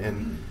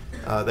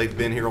 They've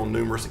been here on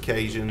numerous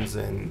occasions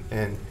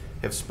and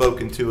have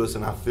spoken to us,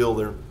 and I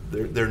feel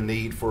their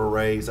need for a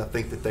raise. I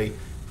think that they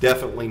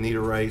definitely need a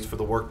raise for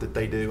the work that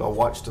they do. I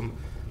watched them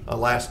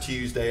last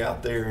Tuesday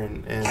out there,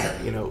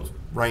 and you know, it was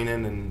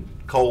raining and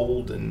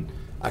cold, and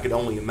I could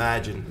only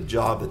imagine the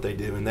job that they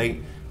do, and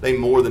they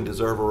more than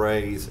deserve a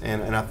raise.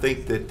 And I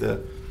think that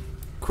the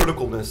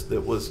criticalness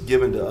that was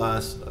given to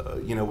us,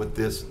 you know, with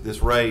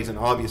this raise, and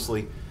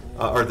obviously,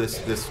 or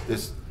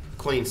this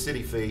clean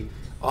city fee,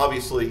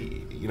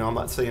 obviously, you know, I'm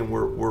not saying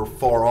we're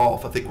far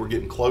off. I think we're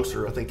getting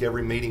closer. I think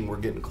every meeting we're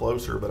getting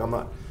closer, but I'm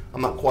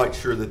not quite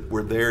sure that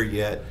we're there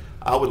yet.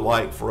 I would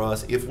like for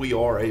us, if we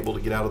are able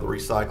to get out of the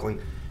recycling,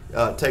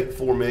 take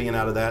 $4 million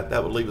out of that.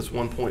 That would leave us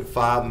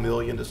 $1.5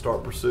 million to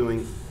start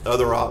pursuing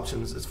other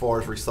options as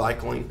far as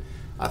recycling.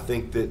 I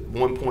think that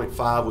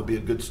 1.5 would be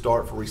a good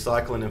start for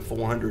recycling, and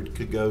 400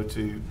 could go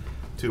to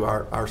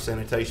our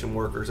sanitation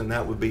workers, and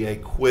that would be a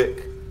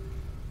quick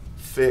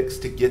fix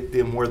to get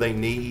them where they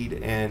need,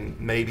 and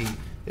maybe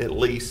at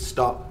least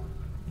stop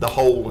the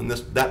hole in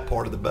that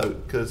part of the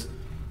boat, because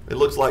it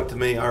looks like to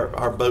me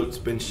our boat's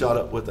been shot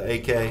up with the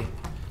AK,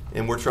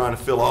 and we're trying to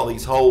fill all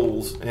these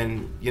holes.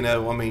 And you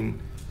know, I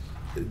mean,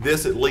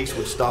 this at least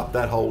would stop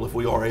that hole if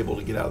we are able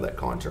to get out of that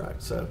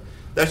contract. So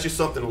that's just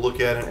something to look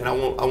at, and I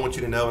want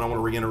you to know, and I want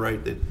to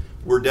reiterate that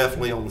we're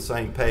definitely on the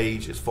same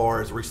page as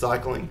far as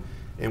recycling,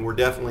 and we're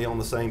definitely on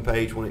the same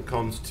page when it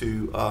comes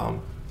to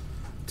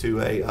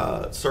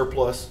a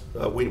surplus.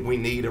 We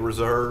need a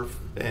reserve,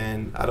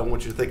 and I don't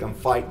want you to think I'm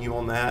fighting you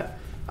on that.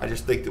 I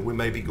just think that we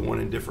may be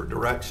going in different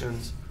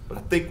directions, but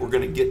I think we're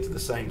going to get to the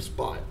same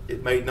spot.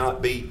 It may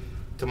not be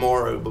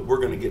tomorrow, but we're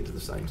going to get to the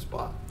same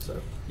spot.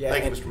 So Yeah,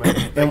 thank you, Mr. Mayor.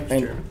 Thank you, Mr.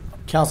 Chairman.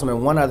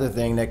 Councilman, one other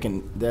thing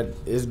that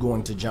is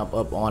going to jump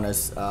up on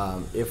us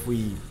if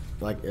we,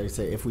 like I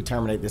say, if we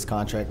terminate this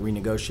contract,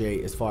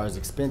 renegotiate as far as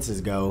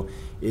expenses go,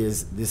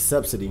 is this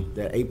subsidy,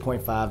 that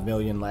 $8.5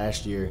 million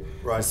last year.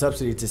 Right. The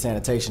subsidy to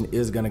sanitation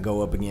is going to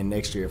go up again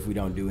next year if we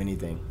don't do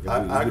anything. If I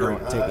we agree.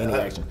 don't take any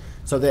action.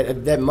 So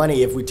that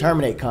money, if we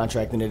terminate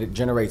contract and it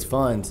generates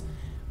funds,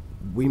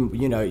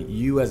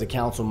 you as a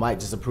council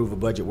might just approve a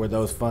budget where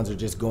those funds are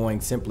just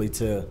going simply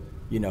to,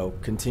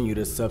 continue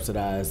to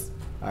subsidize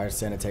our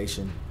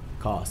sanitation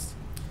costs.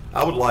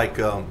 I would like,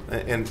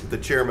 and the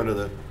chairman of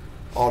the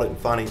Audit and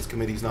Finance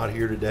Committee is not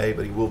here today,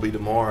 but he will be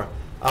tomorrow.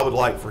 I would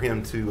like for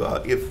him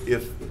to,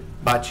 if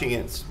by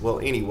chance, well,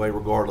 anyway,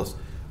 regardless,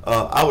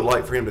 I would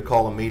like for him to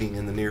call a meeting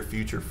in the near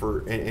future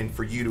and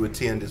for you to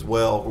attend as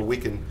well, where we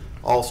can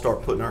all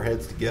start putting our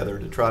heads together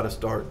to try to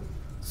start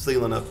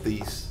sealing up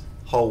these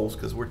holes,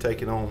 because we're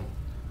taking on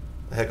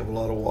a heck of a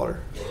lot of water.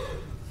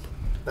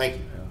 Thank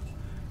you.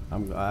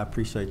 I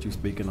appreciate you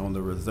speaking on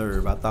the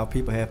reserve. I thought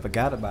people had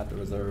forgot about the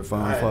reserve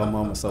fund for a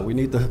moment, so we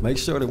need to make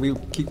sure that we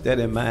keep that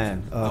in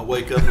mind. I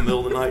wake up in the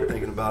middle of the night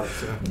thinking about it.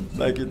 So.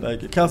 Thank you.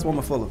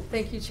 Councilwoman Fuller.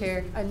 Thank you,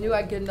 Chair. I knew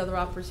I'd get another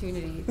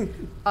opportunity.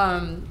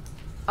 I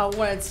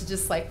wanted to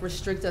just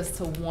restrict us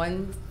to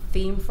one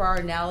theme for our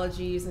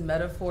analogies and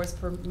metaphors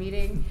per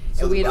meeting,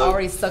 So and we had boat.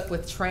 already stuck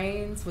with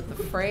trains, with the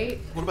freight.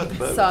 What about the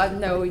boat? So I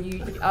know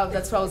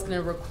that's what I was going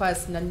to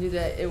request, and I knew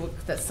that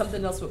that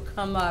something else would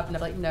come up, and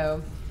I'm like,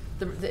 no.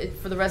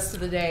 For the rest of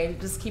the day,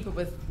 just keep it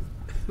with,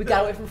 we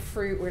got away from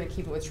fruit, we're gonna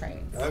keep it with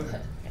trains. Okay.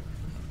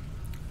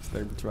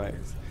 Stay with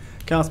trains.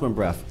 Councilman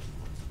Breff.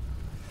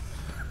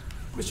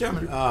 Mr.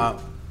 Chairman,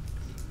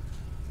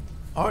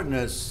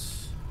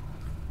 ordinance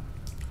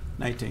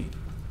 19,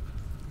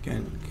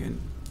 can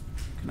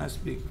I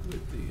speak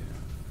with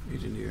the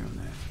engineer on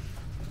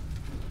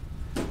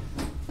that?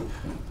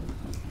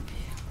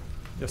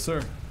 Yes,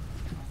 sir.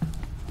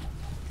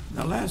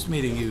 Now, last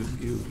meeting, you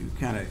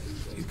kind of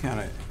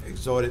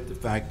exhorted the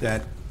fact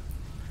that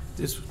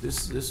this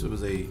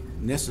was a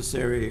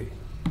necessary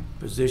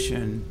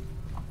position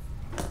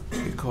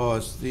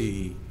because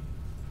the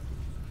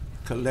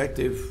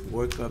collective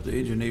work of the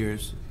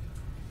engineers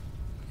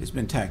has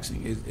been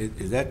taxing.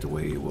 Is that the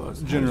way it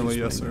was? Generally,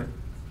 yes, sir.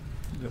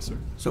 Yes, sir.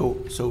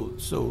 So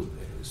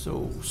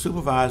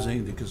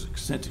supervising the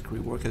consent decree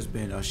work has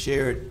been a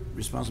shared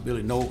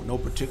responsibility. No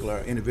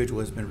particular individual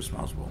has been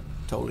responsible,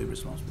 totally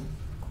responsible.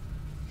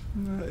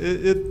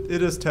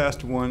 It is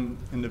tasked one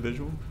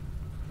individual.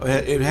 Oh,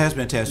 it has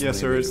been tasked. Yes,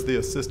 sir. It's the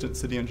assistant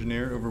city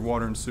engineer over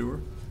water and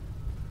sewer.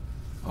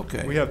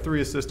 Okay. We have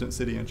 3 assistant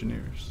city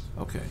engineers.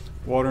 Okay.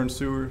 Water and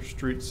sewer,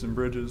 streets and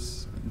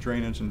bridges,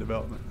 drainage and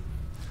development.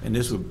 And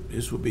this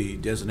would be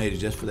designated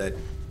just for that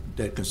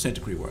consent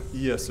decree work?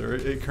 Yes, sir.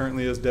 It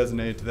currently is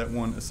designated to that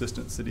one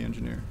assistant city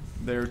engineer.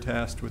 they're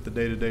tasked with the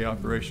day-to-day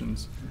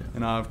operations,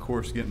 and I, of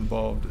course, get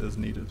involved as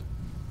needed.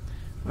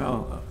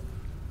 Well,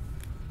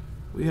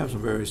 we have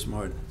some very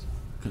smart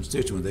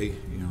constituents. They,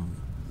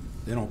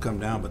 they don't come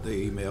down, but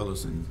they email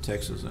us and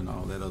text us and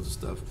all that other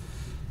stuff.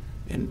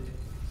 And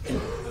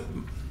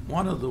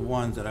one of the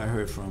ones that I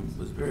heard from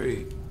was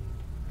very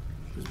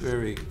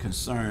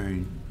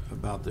concerned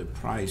about the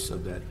price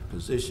of that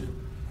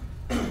position.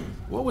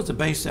 What was the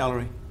base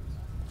salary?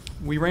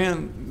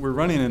 We're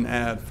running an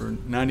ad for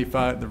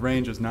 95. The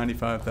range is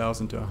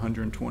 95,000 to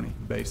 120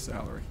 base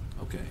salary.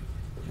 Okay,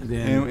 and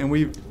then and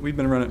we've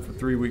been running it for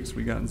 3 weeks.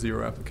 We've gotten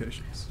 0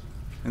 applications,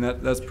 and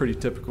that's pretty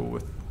typical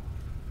with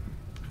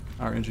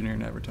our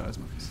engineering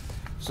advertisements.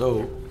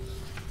 So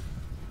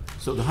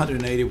the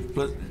 180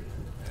 plus.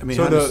 I mean,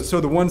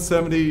 so the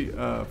 170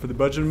 for the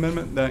budget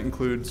amendment, that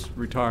includes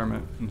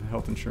retirement and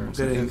health insurance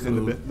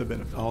and the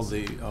benefits. All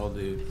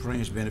the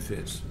fringe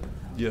benefits.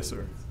 Yes,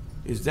 sir.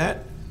 Is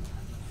that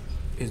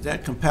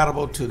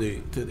compatible to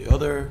the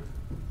other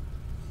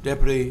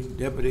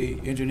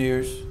deputy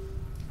engineers?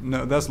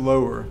 No, that's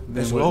lower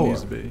than what it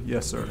needs to be.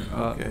 Yes, sir.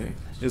 Okay.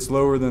 It's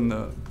lower than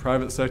the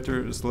private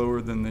sector. It's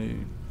lower than the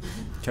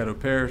Caddo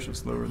Parish.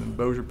 It's lower than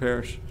Bossier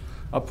Parish.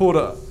 I pulled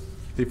up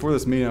before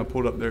this meeting. I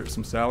pulled up there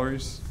some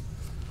salaries.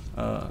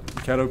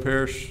 Caddo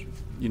Parish,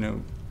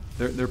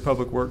 their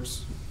public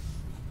works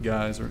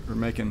guys are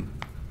making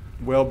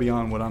well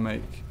beyond what I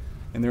make,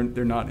 and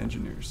they're not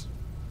engineers.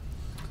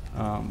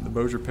 The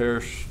Bossier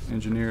Parish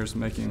engineers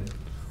making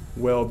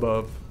well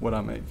above what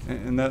I make,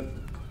 and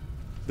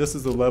this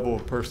is the level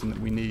of person that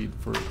we need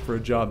for a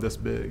job this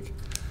big.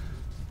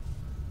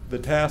 The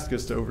task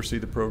is to oversee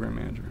the program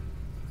manager.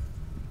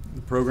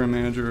 The program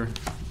manager,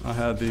 I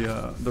had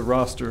the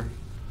roster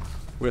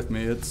with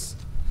me.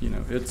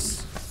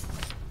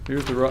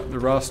 Here's the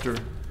roster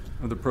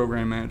of the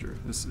program manager.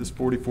 This is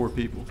 44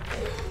 people.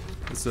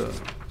 It's a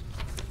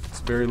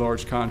very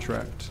large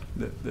contract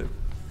that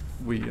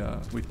we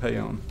pay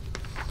on.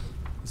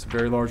 It's a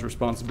very large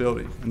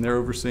responsibility, and they're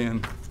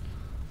overseeing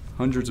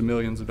hundreds of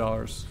millions of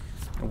dollars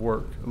of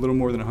work, a little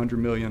more than 100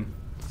 million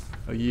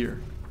a year.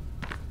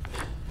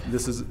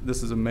 This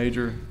is a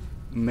major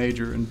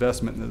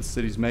investment that the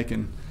city's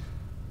making,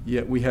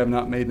 yet we have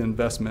not made an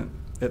investment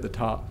at the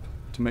top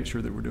to make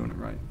sure that we're doing it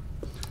right.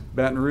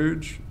 Baton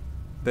Rouge,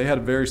 they had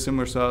a very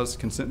similar size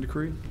consent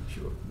decree,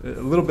 a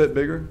little bit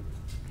bigger.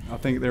 I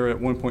think they were at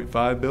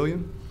 1.5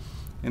 billion,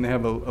 and they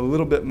have a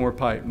little bit more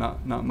pipe,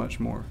 not much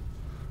more.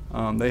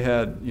 They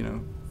had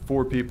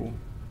 4 people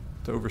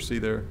to oversee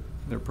their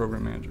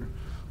program manager.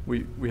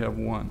 We have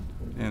 1,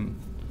 and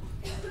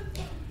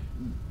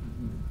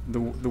the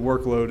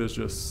workload is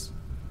just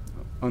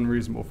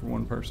unreasonable for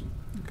 1 person.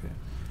 Okay.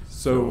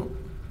 So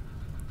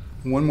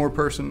 1 more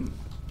person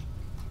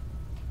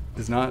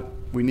is not.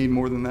 We need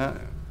more than that,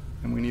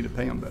 and we need to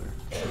pay them better.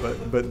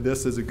 But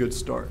this is a good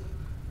start.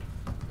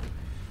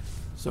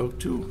 So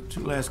two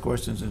last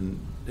questions, and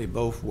they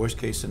both worst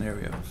case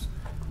scenarios.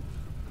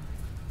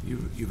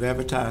 You've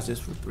advertised this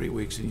for 3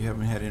 weeks and you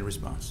haven't had any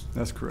response.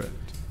 That's correct.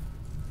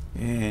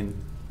 And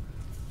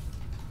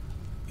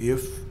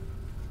if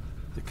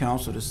the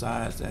council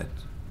decides that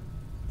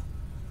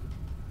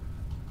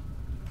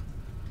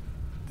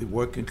the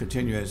work can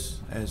continue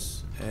as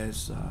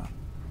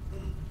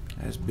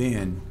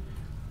been,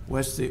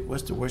 what's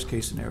the worst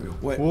case scenario?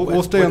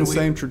 We'll stay on the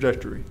same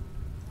trajectory.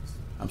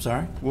 I'm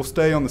sorry? We'll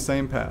stay on the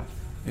same path.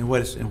 And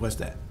what's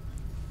that?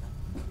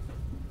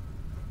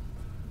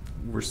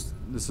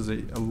 This is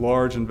a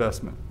large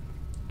investment.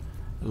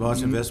 A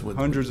large investment with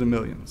hundreds of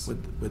millions.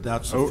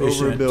 Without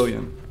sufficient. Over $1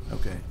 billion.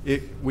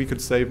 Okay. We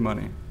could save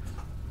money.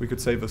 We could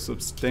save a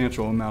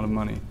substantial amount of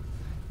money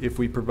if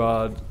we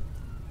provide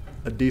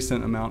a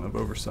decent amount of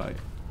oversight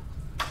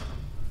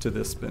to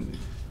this spending.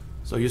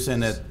 So you're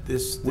saying that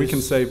this we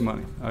can save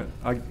money.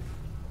 I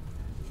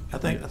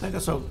think I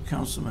saw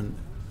Councilman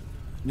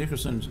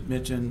Nicholson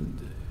mentioned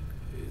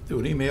through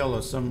an email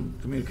or some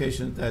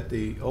communication that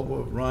the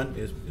overrun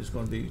is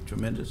going to be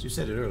tremendous. You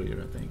said it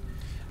earlier, I think.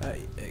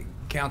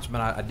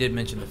 Councilman, I did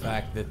mention the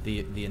fact that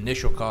the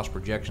initial cost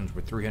projections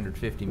were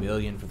 $350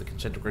 million for the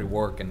consent decree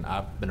work, and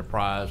I've been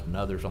apprised, and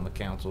others on the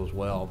council as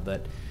well,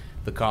 that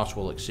the cost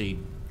will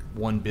exceed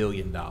 $1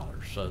 billion.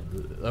 So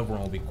the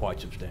overrun will be quite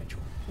substantial.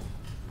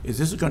 Is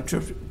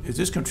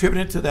this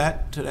contributing to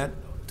that?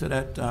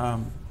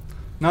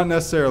 Not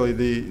necessarily.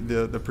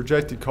 The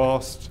projected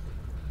cost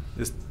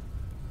is.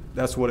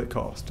 That's what it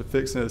costs. To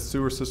fix a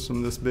sewer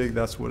system this big,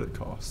 that's what it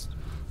costs.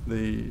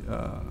 The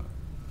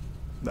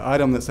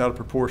item that's out of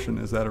proportion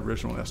is that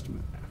original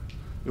estimate.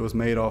 It was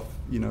made off,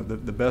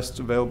 the best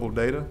available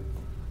data,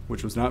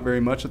 which was not very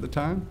much at the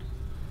time,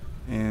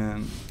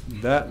 and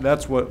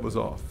that's what was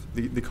off.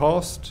 The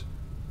cost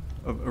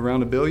of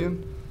around $1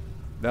 billion,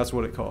 that's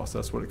what it costs.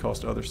 That's what it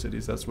costs to other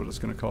cities. That's what it's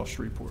going to cost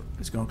Shreveport.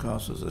 It's going to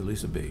cost us at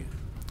least $1 billion.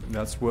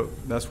 That's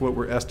what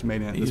we're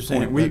estimating at this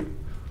point.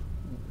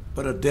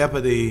 But a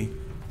deputy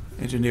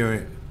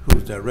engineer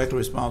who's directly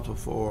responsible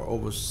for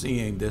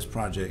overseeing this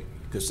project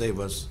could save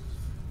us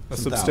a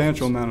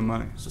substantial amount of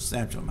money.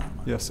 Substantial amount of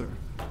money. Yes, sir.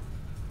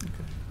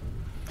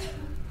 Okay.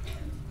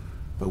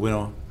 but we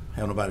don't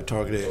have nobody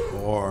targeted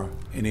or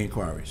any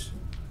inquiries.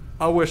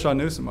 I wish I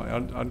knew somebody.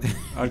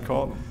 I'd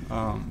call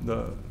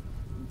them.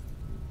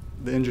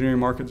 The engineering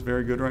market's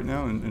very good right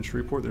now in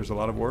Shreveport. There's a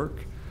lot of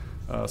work.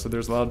 So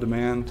there's a lot of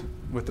demand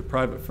with the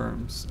private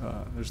firms.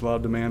 There's a lot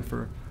of demand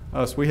for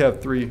us. We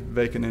have 3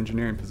 vacant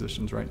engineering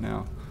positions right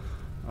now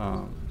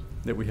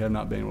that we have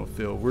not been able to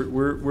fill.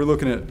 We're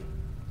looking at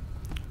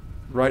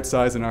right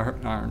sizing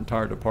our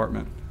entire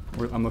department.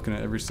 I'm looking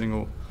at every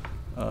single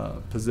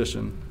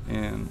position,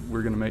 and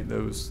we're going to make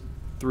those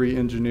 3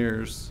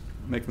 engineers,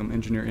 make them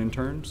engineer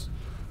interns.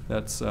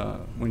 That's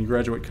when you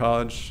graduate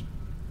college,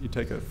 you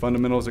take a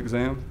fundamentals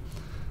exam,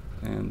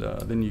 and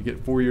then you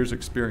get 4 years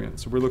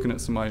experience. So we're looking at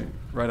somebody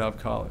right out of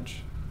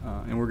college,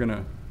 and we're going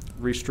to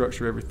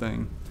restructure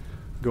everything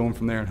going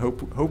from there, and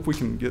hope we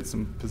can get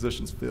some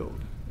positions filled.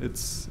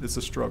 It's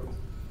a struggle.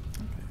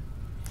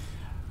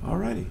 All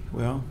righty.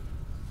 Well,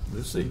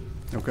 we'll see.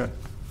 Okay.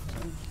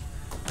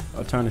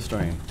 Attorney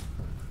Strain.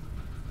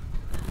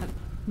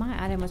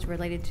 My item was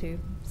related to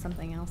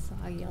something else. So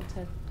I yield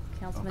to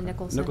Councilman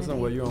Nicholson. Nicholson,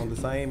 were you on the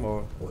same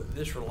or? Well,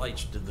 this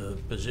relates to the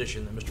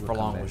position that Mr. We'll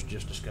Furlong come back. was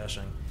just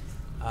discussing.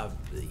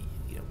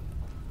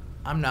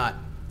 I'm not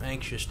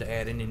anxious to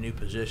add any new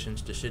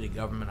positions to city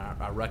government.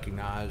 I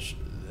recognize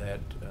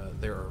that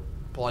there are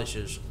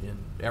places in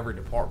every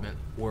department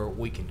where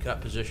we can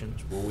cut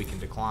positions, where we can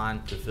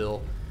decline to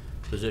fill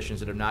positions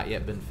that have not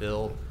yet been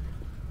filled.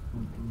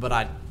 But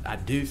I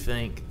do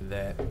think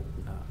that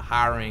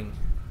hiring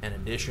an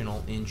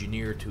additional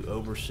engineer to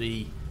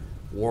oversee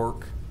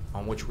work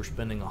on which we're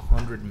spending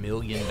 $100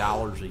 million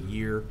a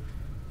year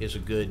is a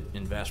good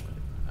investment.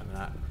 I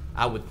mean,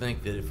 I would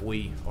think that if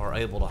we are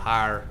able to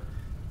hire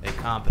a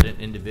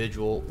competent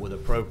individual with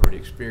appropriate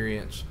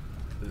experience,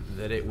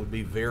 that it would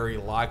be very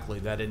likely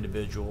that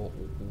individual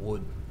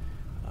would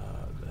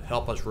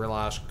help us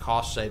realize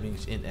cost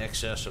savings in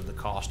excess of the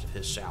cost of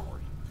his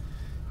salary.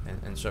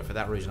 And so for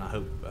that reason, I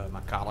hope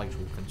my colleagues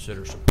will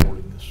consider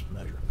supporting this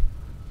measure.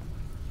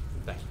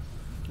 Thank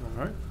you.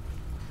 All right.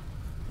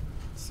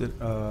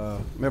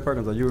 Mayor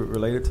Perkins, are you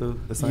related to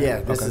the same?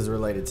 Yeah, this Okay. is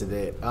related to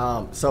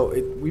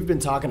that. We've been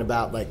talking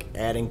about like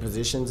adding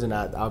positions, and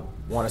I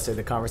want to say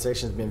the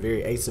conversation has been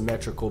very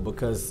asymmetrical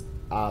because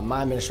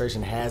my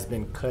administration has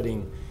been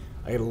cutting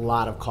a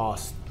lot of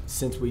costs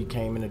since we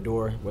came in the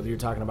door. Whether you're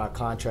talking about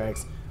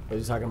contracts, whether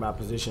you're talking about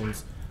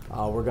positions,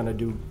 we're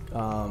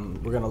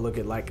gonna look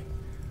at like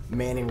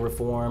manning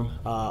reform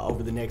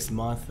over the next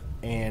month.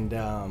 And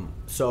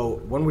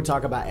so when we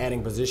talk about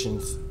adding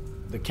positions,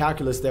 the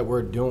calculus that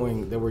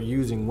we're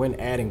using when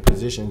adding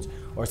positions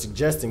or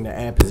suggesting to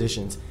add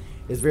positions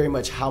is very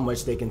much how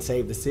much they can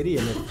save the city,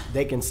 and if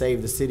they can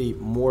save the city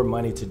more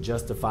money to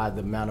justify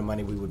the amount of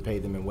money we would pay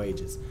them in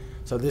wages.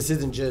 So this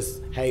isn't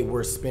just, hey,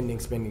 we're spending.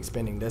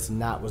 That's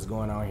not what's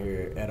going on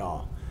here at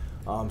all.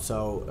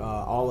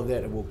 All of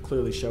that will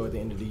clearly show at the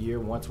end of the year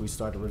once we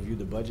start to review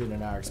the budget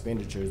and our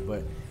expenditures.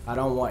 But I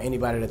don't want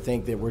anybody to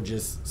think that we're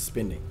just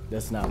spending.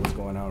 That's not what's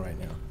going on right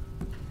now.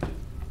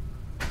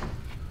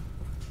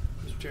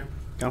 Mr. Chairman?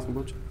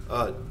 Councilman Butcher?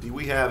 Do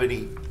we have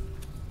any,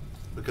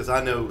 because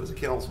I know as a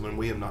councilman,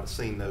 we have not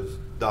seen those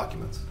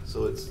documents,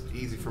 so it's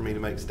easy for me to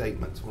make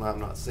statements when I've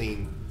not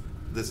seen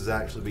this is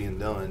actually being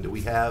done. Do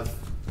we have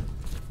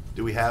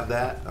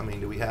that? I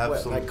mean, do we have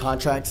some? Like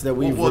contracts that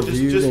we've Well,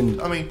 reviewed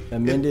and I mean,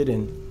 amended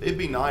it'd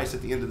be nice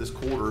at the end of this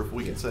quarter if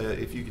we could say,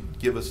 if you could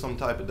give us some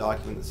type of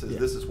document that says,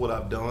 this is what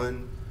I've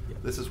done,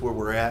 this is where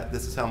we're at,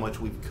 this is how much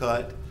we've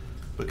cut.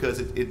 Because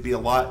it'd be a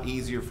lot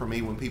easier for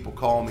me when people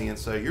call me and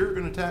say, you're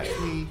gonna tax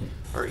me,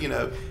 or,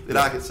 that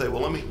I could say,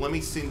 well, let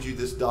me send you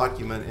this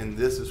document and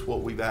this is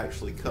what we've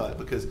actually cut.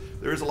 Because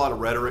there is a lot of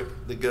rhetoric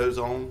that goes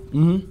on.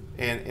 Mm-hmm.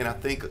 And I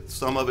think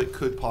some of it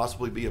could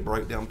possibly be a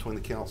breakdown between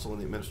the council and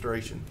the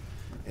administration.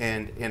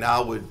 And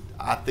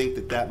I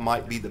think that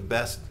might be the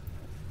best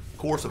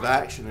course of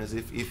action is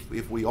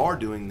if we are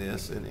doing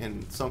this,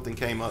 and something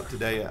came up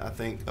today, I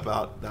think,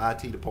 about the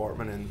IT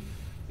department, and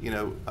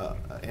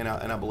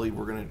and I believe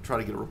we're going to try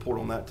to get a report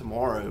on that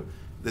tomorrow,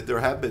 that there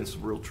have been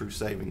some real true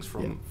savings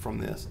from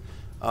this.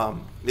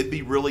 It'd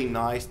be really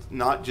nice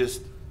not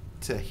just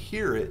to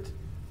hear it,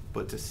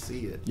 but to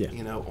see it,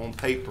 on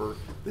paper,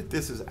 that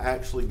this is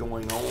actually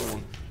going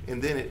on.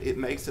 And then it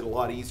makes it a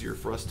lot easier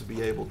for us to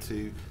be able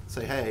to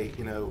say, hey,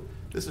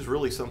 this is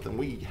really something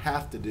we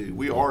have to do.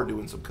 We are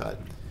doing some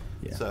cutting.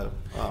 Yeah. So,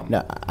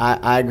 no,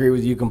 I agree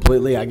with you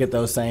completely. I get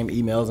those same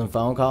emails and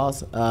phone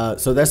calls.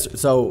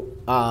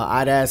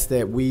 I'd ask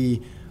that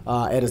we,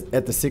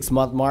 at the 6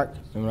 month mark,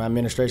 and my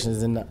administration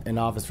is in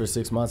office for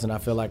 6 months, and I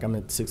feel like I'm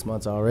at 6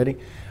 months already.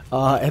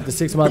 At the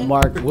 6 month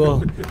mark,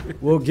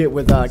 we'll get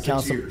with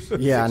council. 6 years.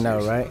 Yeah, I know,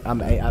 right?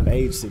 I've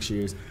aged 6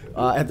 years.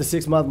 At the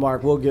 6 month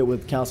mark, we'll get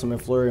with Councilman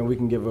Fleury, and we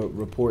can give a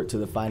report to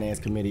the Finance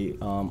Committee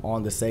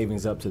on the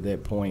savings up to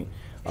that point.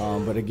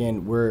 But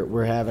again,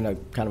 we're having a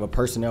kind of a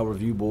personnel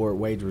review board,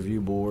 wage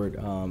review board,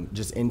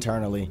 just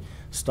internally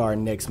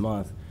starting next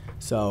month.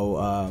 So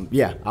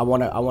I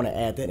want to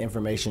add that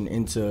information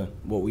into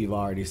what we've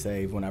already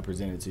saved when I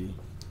present it to you.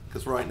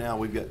 Because right now,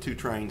 we've got 2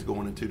 trains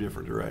going in 2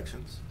 different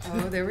directions.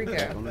 Oh, there we go.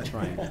 On the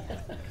train. All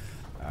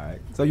right.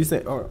 So you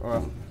said, or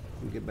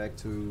we'll get back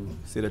to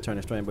City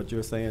Attorney's train, but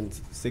you're saying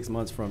 6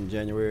 months from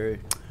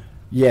January?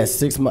 Yes,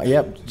 6 months.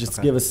 Yep, just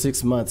Okay. give us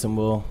 6 months, and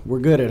we're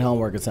good at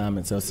homework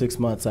assignments. So 6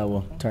 months, I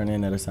will turn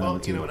in that assignment. Well,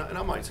 to you know, and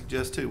I might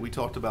suggest too, we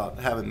talked about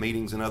having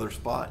meetings in other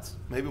spots.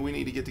 Maybe we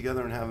need to get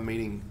together and have a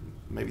meeting,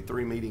 maybe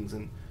 3 meetings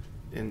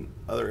in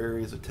other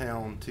areas of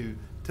town to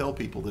tell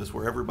people this,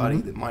 where everybody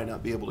that might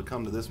not be able to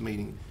come to this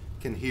meeting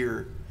can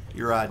hear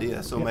your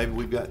idea. So maybe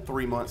we've got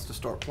 3 months to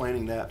start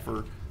planning that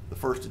for the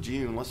 1st of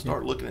June. Let's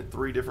start looking at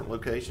 3 different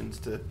locations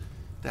to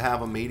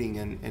have a meeting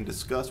and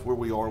discuss where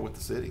we are with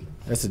the city.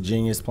 That's a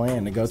genius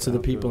plan, to go to the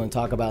people and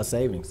talk about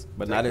savings.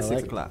 But not at I 6 like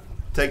it. o'clock.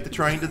 Take the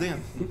train to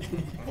them.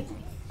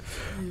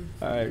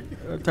 All right,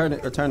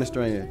 Attorney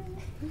Strain.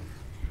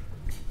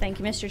 Thank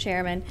you, Mr.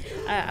 Chairman.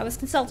 I was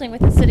consulting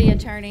with the city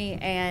attorney,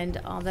 and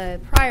on the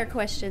prior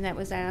question that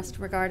was asked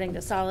regarding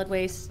the solid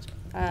waste,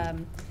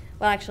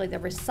 actually the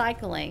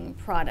recycling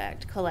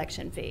product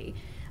collection fee,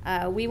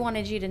 we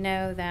wanted you to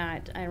know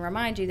that, and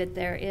remind you that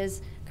there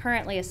is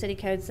currently a City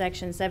Code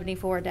Section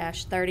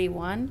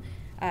 74-31,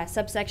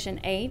 subsection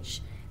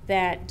H,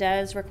 that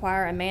does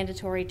require a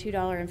mandatory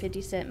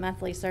 $2.50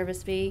 monthly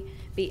service fee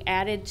be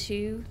added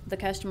to the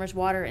customer's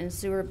water and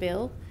sewer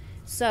bill.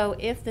 So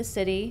if the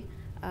city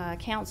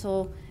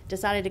council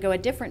decided to go a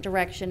different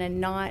direction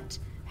and not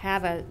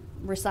have a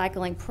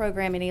recycling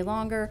program any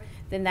longer,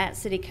 then that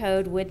city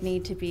code would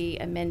need to be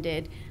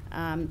amended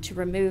to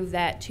remove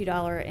that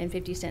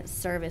 $2.50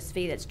 service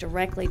fee that's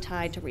directly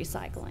tied to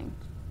recycling.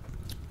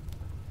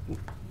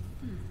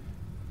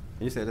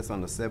 You said it's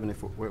on the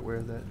 74, where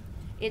is that?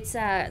 It's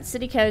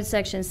City Code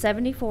Section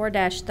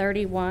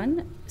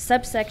 74-31,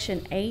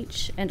 subsection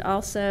H, and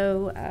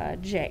also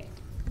J.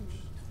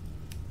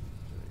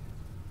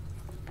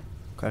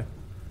 Okay.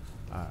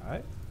 All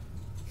right.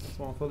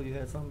 Swan Fuller, you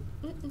had something?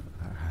 All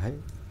right.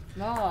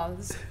 No,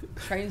 this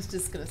train's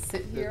just gonna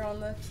sit here on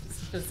the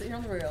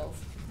rails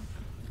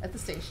at the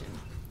station.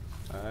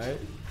 All right.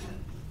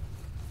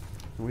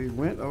 We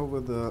went over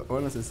the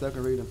ordinance in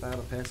second reading and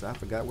final passage. I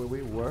forgot where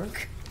we were.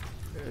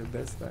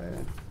 That's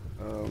fine.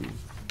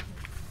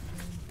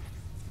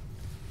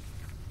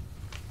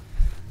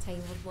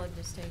 Tabled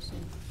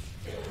legislation.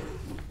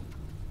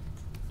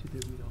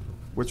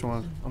 Which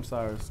one? I'm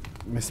sorry,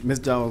 Miss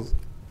Jones.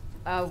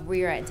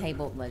 We are at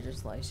tabled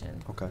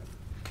legislation. Okay.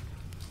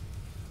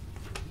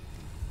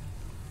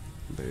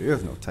 There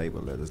is no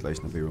table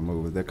legislation to be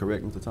removed. Is that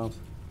correct, Mr.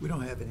 Thompson? We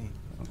don't have any.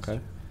 Okay.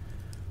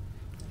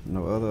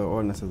 No other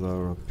ordinances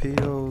or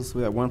appeals.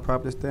 We have one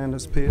property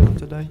standards appeal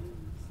today.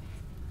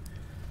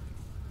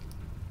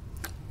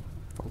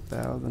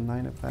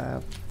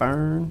 4,095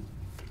 Fern.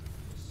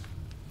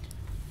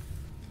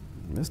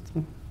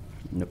 Mr.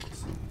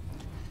 Nicholson.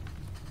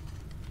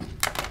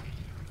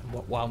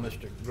 While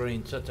Mr.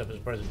 Green sets up his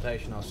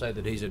presentation, I'll say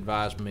that he's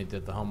advised me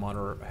that the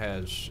homeowner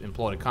has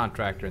employed a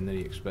contractor and that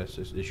he expects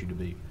this issue to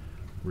be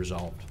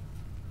resolved.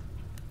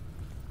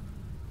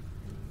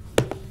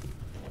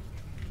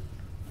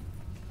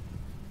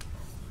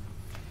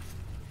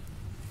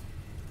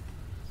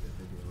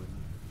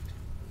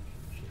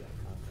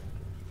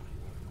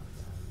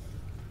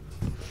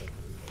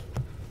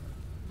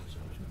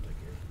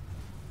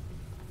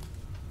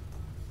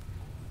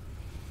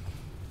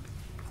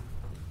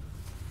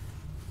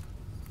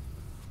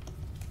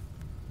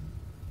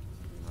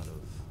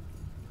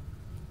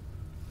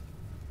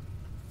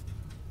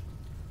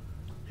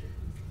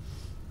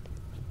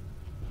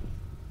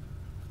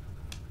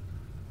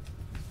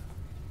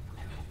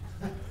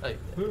 Hey,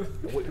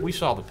 we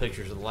saw the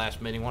pictures of the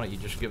last meeting. Why don't you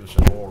just give us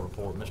an oral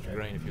report, Mr.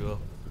 Green, if you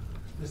will?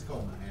 Ms.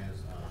 Coleman has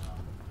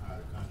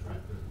hired a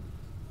contractor.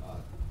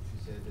 She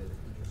said that it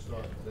can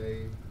start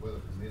today, weather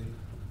permitting.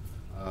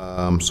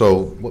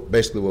 So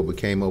basically what we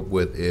came up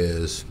with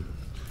is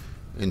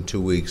in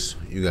 2 weeks,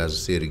 you guys will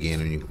see it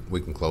again and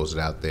we can close it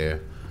out there.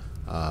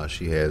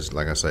 She has,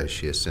 like I say,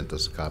 she has sent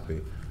us a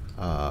copy.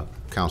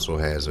 Council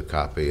has a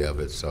copy of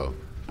it, so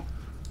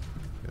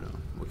you know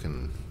we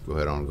can go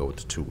ahead on and go with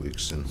the 2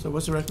 weeks. And So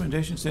what's the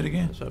recommendation? Say it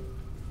again.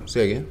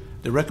 say again.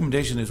 The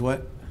recommendation is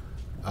what?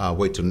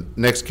 Wait till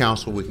next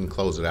council, we can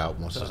close it out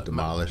once it's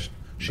demolished.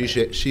 She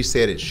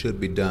said it should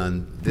be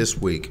done this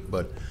week,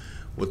 but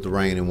with the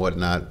rain and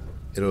whatnot,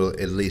 it'll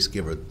at least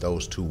give her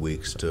those 2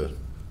 weeks to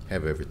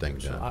have everything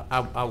done. So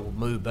I will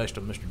move based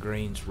on Mr.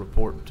 Green's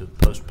report to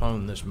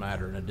postpone this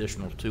matter an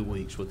additional 2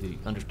 weeks with the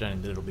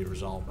understanding that it'll be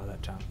resolved by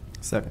that time.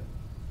 Second.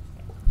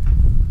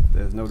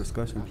 There's no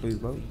discussion, please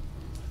vote.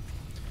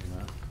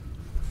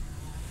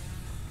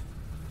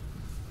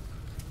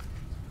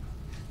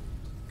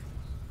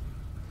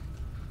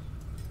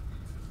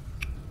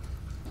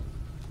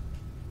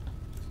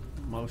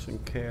 Motion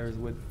carries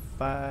with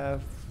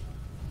 5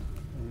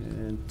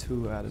 and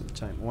 2 out of the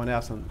chamber. 1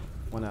 absent,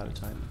 1 out of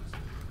chamber.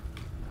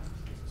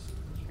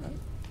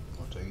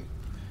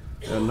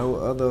 There are no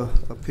other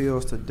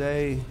appeals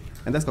today,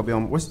 and that's gonna be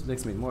on, what's the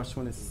next meeting, March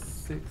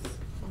 26th?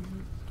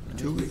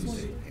 2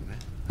 weeks.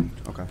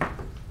 Okay.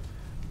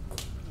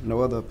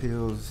 No other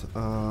appeals.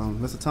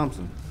 Mr.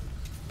 Thompson,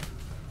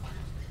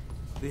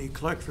 The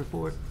clerk's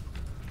report?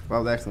 I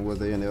was asking, was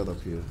there any other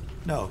appeal?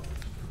 No.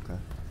 Okay.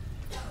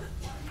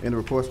 Any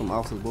reports from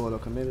officers, board, or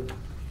committee?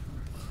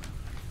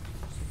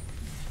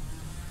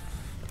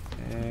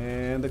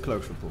 And the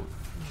clerk's report.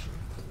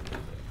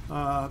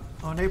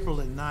 On April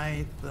the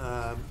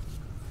 9th,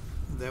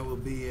 there will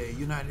be a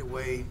United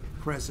Way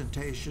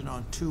presentation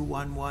on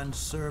 211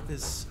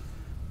 service.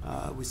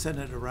 We sent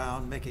it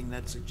around making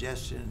that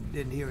suggestion.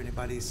 Didn't hear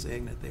anybody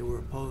saying that they were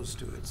opposed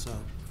to it, so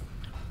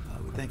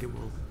we think it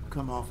will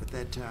come off at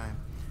that time.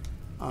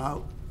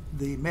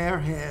 The mayor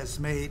has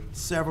made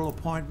several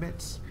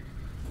appointments.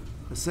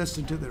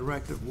 Assistant to the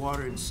Director of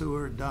Water and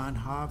Sewer, Don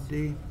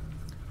Hobdy.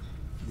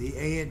 The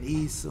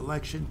A&E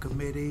Selection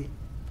Committee,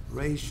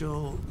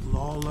 Rachel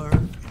Lawler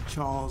and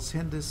Charles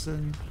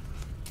Henderson.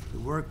 The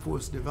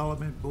Workforce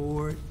Development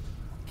Board,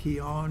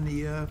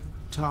 Keonia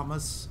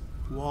Thomas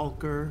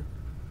Walker,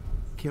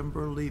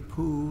 Kimberly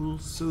Poole,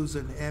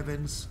 Susan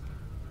Evans,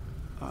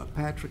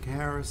 Patrick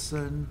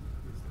Harrison,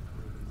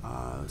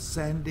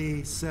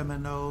 Sandy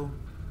Semino,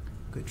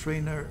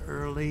 Katrina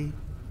Early,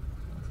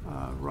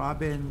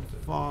 Robin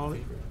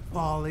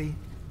Foley,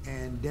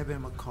 and Debbie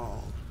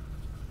McCall.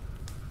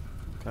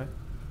 Okay.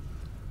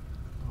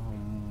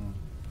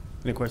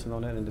 Any questions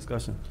on that in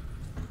discussion?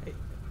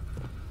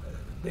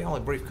 The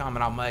only brief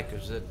comment I'll make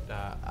is that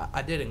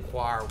I did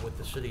inquire with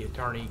the city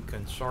attorney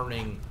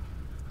concerning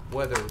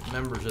whether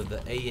members of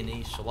the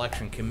A&E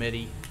Selection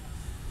Committee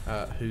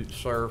who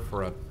serve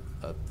for a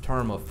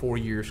term of 4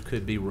 years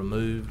could be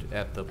removed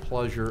at the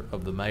pleasure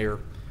of the mayor.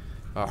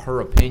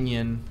 Her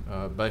opinion,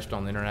 based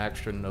on the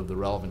interaction of the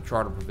relevant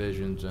charter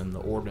provisions and the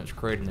ordinance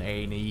creating the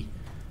A&E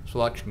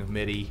Selection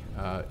Committee,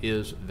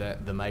 is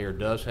that the mayor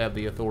does have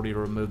the authority to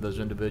remove those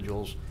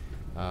individuals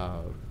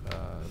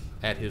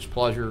at his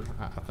pleasure.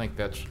 I think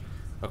that's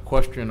a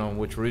question on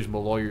which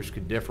reasonable lawyers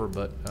could differ,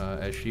 but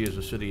as she is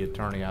a city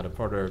attorney, I'd have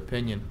heard her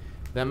opinion.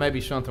 That may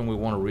be something we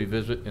want to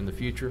revisit in the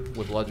future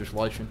with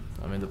legislation.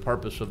 I mean, the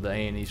purpose of the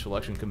A&E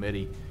Selection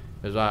Committee,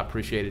 as I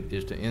appreciate it,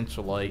 is to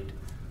insulate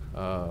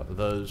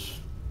those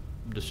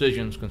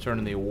decisions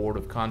concerning the award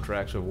of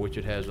contracts over which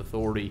it has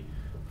authority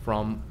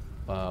from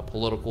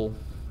political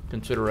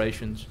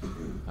considerations,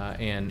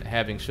 and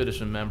having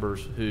citizen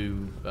members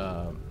who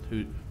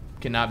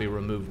cannot be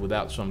removed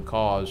without some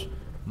cause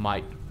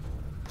might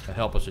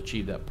help us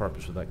achieve that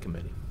purpose of that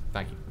committee.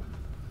 Thank you.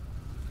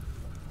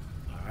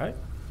 All right.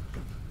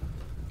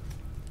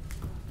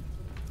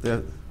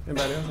 Yeah.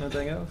 Anybody else?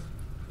 Anything else?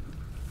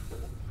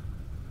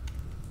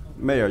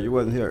 Mayor, you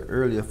wasn't here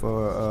earlier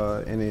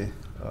for any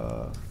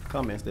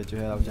comments that you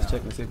had. I was just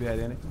checking to see if you had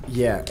any.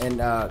 Yeah,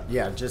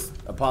 and just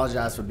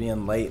apologize for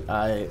being late.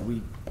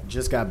 We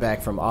just got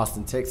back from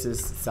Austin,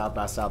 Texas, South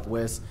by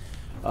Southwest.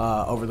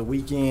 Over the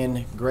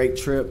weekend, great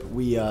trip.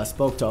 We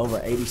spoke to over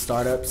 80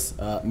 startups,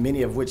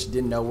 many of which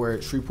didn't know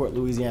where Shreveport,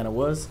 Louisiana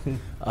was,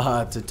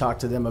 to talk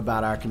to them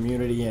about our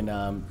community.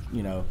 And,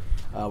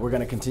 we're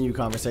going to continue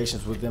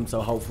conversations with them,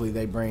 so hopefully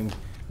they bring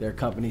their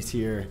companies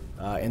here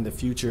in the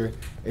future.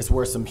 It's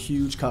where some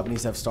huge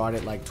companies have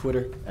started, like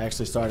Twitter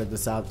actually started the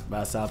South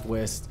by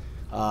Southwest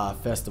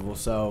festival.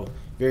 So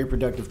very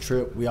productive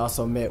trip. We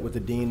also met with the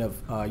Dean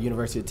of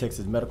University of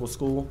Texas Medical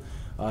School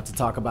to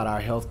talk about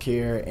our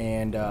healthcare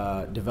and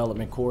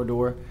development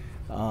corridor,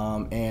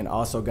 and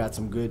also got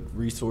some good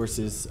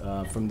resources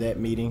from that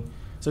meeting.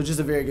 So just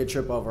a very good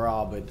trip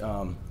overall, but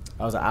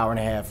I was an hour and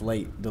a half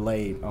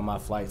delayed on my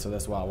flight, so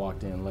that's why I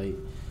walked in late.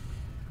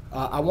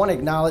 I want to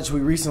acknowledge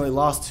we recently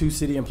lost 2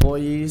 city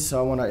employees, so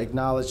I want to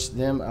acknowledge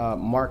them.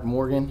 Mark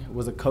Morgan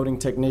was a coding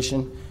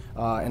technician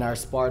in our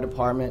SPAR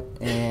department,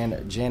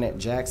 and Janet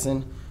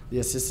Jackson, the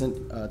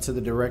assistant to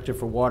the director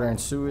for water and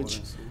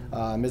sewage.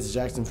 Mrs.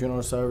 Jackson's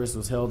funeral service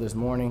was held this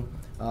morning,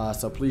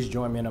 so please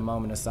join me in a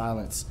moment of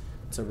silence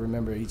to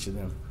remember each of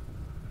them.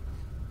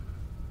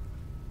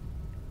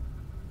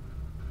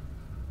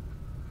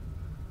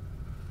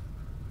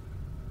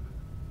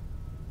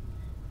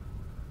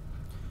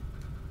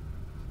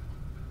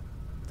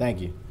 Thank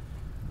you.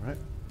 All right.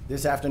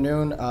 This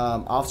afternoon,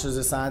 officers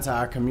assigned to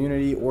our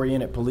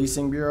Community-Oriented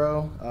Policing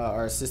Bureau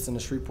are assisting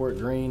the Shreveport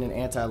Green and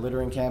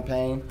Anti-Littering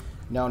campaign,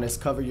 known as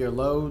Cover Your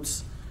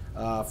Loads,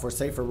 for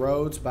safer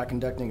roads by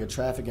conducting a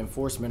traffic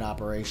enforcement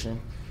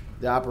operation.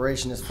 The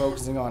operation is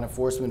focusing on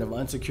enforcement of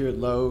unsecured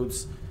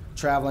loads,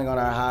 traveling on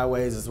our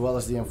highways, as well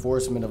as the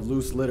enforcement of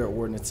loose litter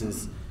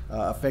ordinances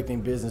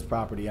affecting business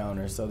property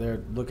owners. So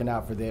they're looking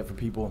out for that for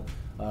people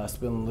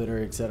spilling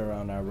litter, et cetera,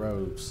 on our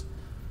roads.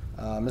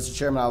 Mr.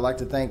 Chairman, I would like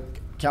to thank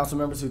council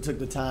members who took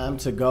the time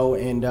to go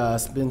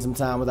and spend some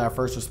time with our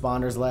first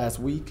responders last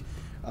week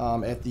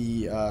at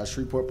the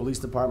Shreveport Police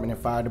Department and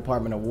Fire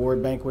Department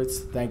award banquets.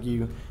 Thank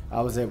you.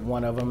 I was at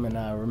one of them, and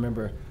I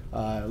remember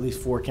at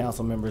least 4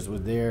 council members were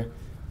there.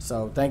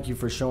 So thank you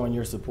for showing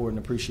your support and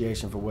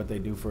appreciation for what they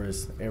do for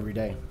us every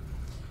day.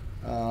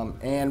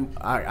 And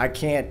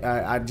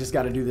I just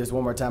got to do this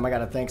one more time. I got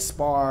to thank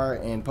SPAR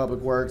and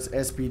Public Works,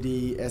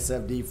 SPD,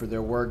 SFD for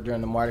their work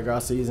during the Mardi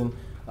Gras season.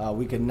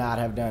 We could not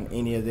have done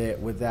any of that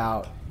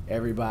without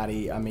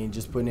everybody, I mean,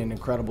 just putting in an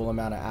incredible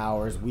amount of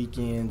hours,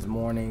 weekends,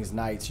 mornings,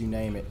 nights, you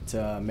name it,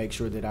 to make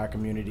sure that our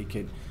community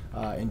could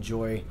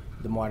enjoy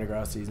the Mardi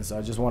Gras season. So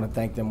I just want to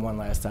thank them one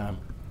last time.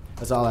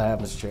 That's all I have,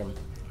 Mr. Chairman.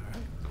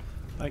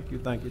 Thank you,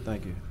 thank you,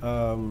 thank you.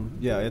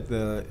 Yeah, at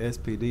the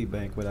SPD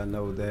banquet, I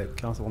know that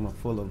Councilwoman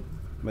Fuller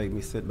made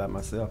me sit by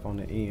myself on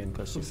the end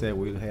because she said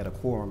we had a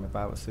quorum if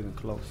I was sitting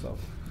close, so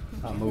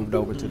I moved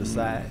over to the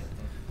side.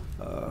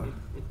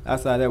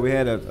 Outside that, we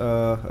had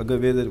a good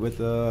visit with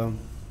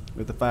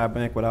the fire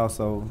banquet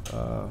also.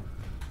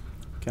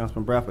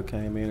 Councilman Bradford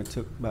came in and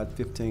took about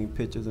 15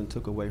 pictures and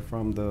took away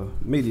from the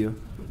media.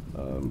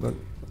 But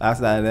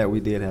outside of that, we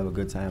did have a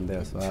good time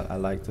there, so I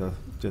like to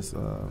just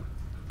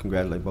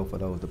congratulate both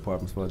of those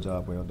departments for a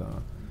job well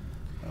done.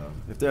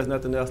 If there's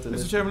nothing else to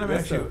Mr. Chairman, let me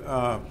ask you,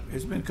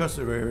 it's been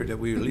customary that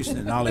we at least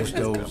acknowledge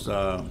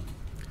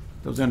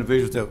those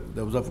individuals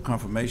that was up for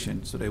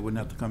confirmation so they wouldn't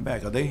have to come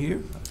back. Are they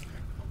here?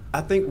 I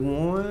think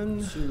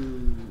one,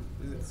 two,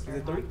 is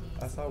it three?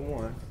 I saw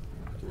one.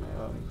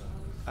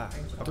 Okay.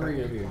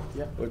 3 are here.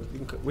 Yeah. Well,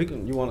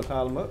 you want to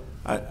call them up?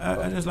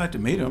 I just like to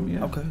meet them.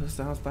 Yeah. Okay, that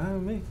sounds fine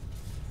with me.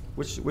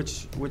 Which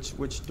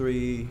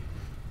three?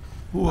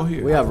 Who are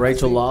here? We have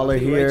Rachel Lawler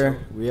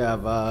here. We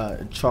have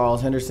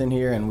Charles Henderson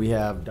here, and we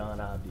have Don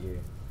Abdi here.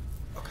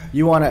 Okay.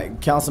 You want to,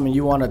 Councilman?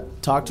 You want to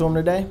talk to him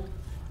today?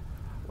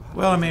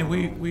 Well, I mean,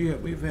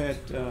 we've had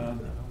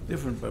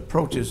different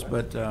approaches,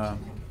 but I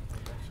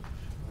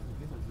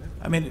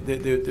mean,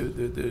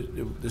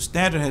 the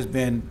standard has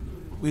been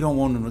we don't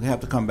want them to have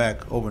to come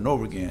back over and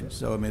over again.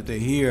 So I mean, if they're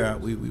here,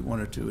 we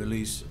wanted to at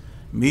least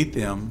meet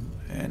them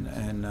and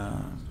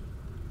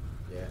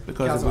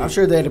because I'm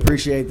sure they'd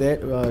appreciate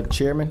that,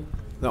 Chairman.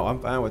 No, I'm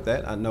fine with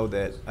that. I know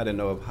that I didn't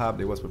know if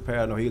Hobley was prepared.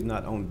 I know he's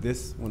not on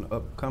this one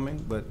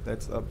upcoming, but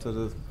that's up to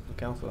the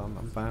council.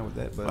 I'm fine with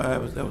that. But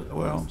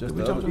well, just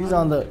he's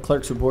on the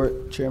clerk's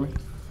report, Chairman.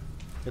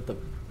 I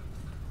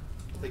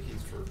think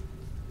he's for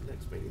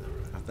next meeting, though,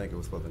 right? I think it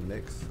was for the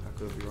next. I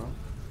could be wrong.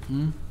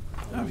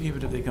 I mean,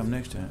 even if they come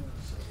next time.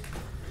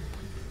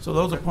 So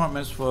those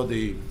appointments for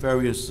the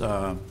various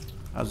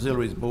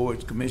auxiliaries,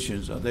 boards,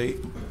 commissions, are they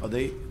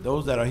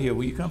those that are here?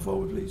 Will you come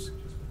forward, please?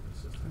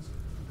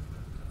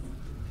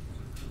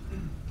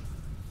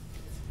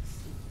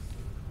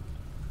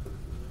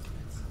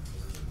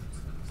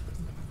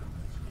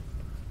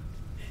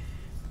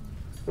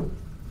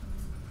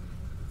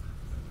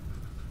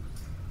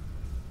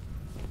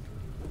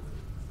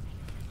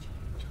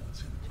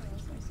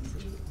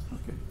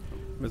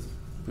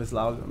 Miss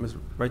Lawler, Miss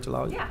Rachel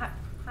Lawler? Yeah,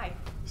 hi.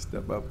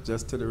 Step up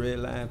just to the red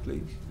line,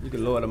 please. You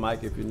can lower the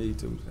mic if you need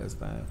to. That's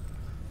fine.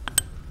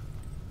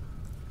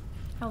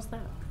 How's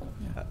that?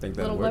 I think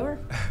A that'll little work.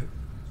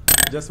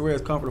 lower? Just where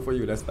it's comfortable for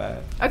you, that's fine.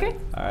 Okay.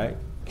 All right.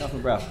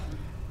 Councilman Brown.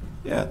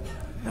 Yeah.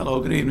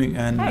 Hello, good evening,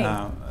 and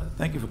Hey.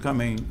 thank you for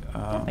coming.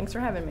 Thanks for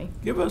having me.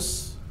 Give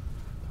us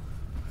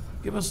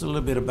a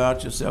little bit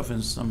about yourself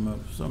and some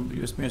of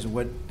your experience and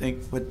what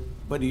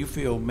do you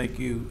feel make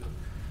you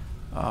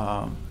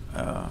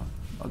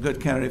a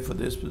good candidate for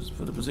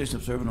the position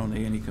of serving on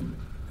the A&E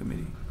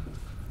committee?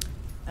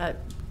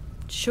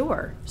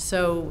 Sure.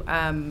 So,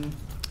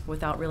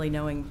 without really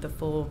knowing the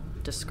full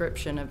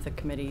description of the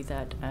committee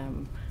that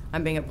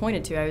I'm being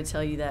appointed to, I would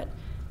tell you that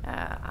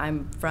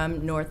I'm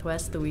from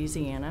Northwest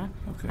Louisiana.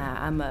 Okay.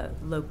 I'm a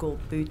local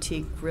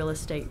boutique real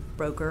estate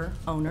broker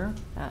owner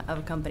of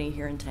a company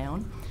here in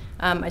town.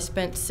 I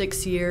spent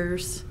 6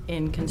 years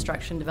in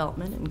construction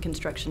development and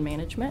construction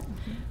management,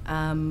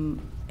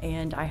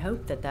 and I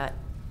hope that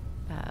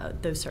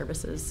those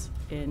services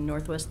in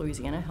Northwest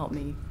Louisiana help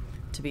me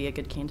to be a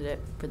good candidate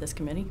for this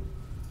committee.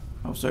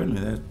 Oh,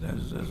 certainly.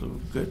 That's a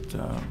good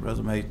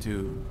resume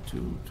to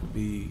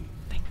be.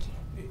 Thank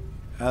you.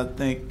 I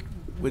think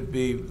would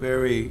be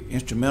very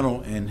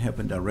instrumental in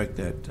helping direct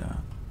that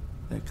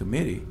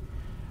committee.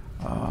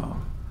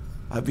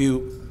 Have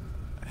you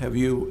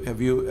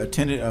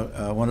attended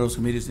one of those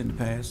committees in the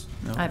past?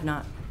 No? I have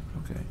not.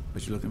 Okay,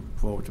 but you're looking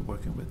forward to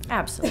working with them.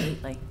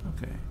 Absolutely.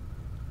 Okay.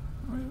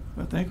 All right.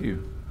 Well, thank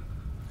you.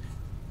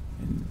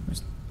 And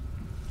Mr.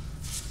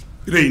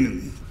 Good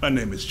evening. My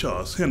name is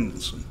Charles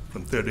Henderson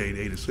from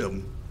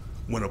 3887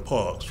 Winter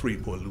Park,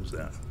 Shreveport,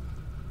 Louisiana.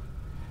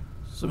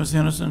 So, Ms.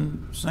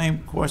 Henderson, same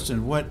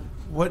question. What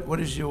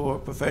is your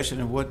profession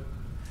and what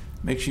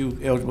makes you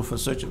eligible for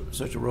such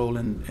a role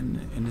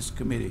in this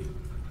committee?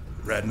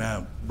 Right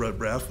now, Brother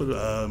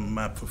Bradford,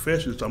 my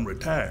profession is I'm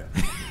retired.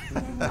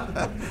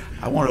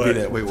 I want to be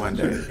that way one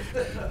day.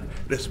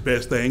 That's the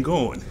best thing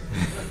going.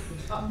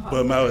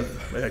 But my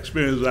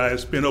experience, I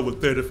spent over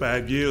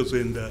 35 years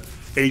in the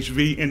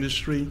HV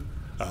industry,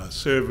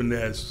 serving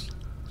as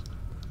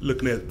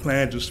looking at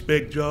plan to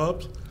spec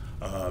jobs,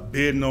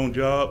 bidding on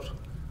jobs,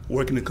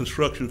 working in the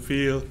construction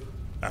field,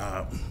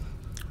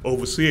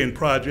 overseeing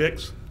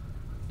projects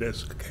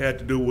that's had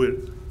to do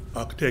with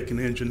architect and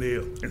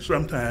engineer, and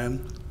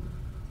sometimes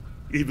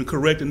even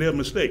correcting their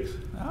mistakes.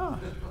 Ah.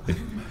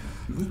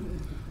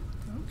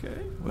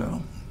 Okay.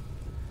 Well,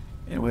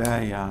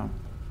 anyway,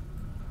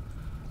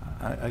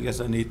 I guess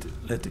I need to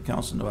let the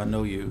council know I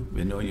know you.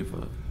 Been knowing you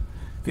for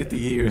 50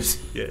 years.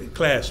 Yeah,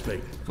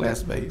 classmate.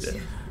 Classmates.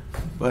 Yeah.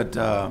 But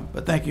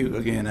thank you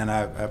again, and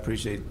I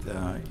appreciate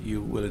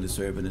you willing to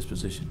serve in this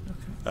position.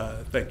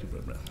 Thank you,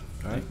 Brother.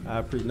 All right.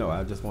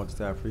 I just want to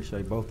say I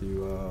appreciate both of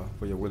you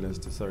for your willingness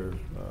to serve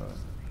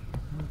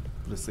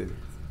the city.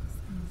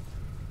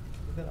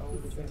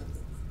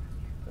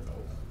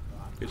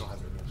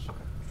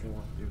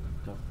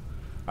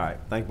 All right.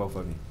 Thank both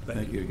of you.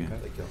 Thank you again.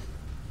 Thank you.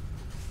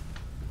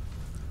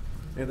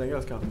 Anything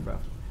else, Councilman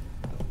Fausto?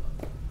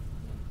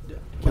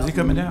 Was he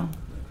coming down?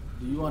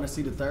 Do you want to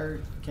see the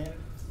third candidate?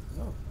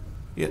 No.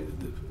 Yeah.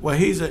 Well,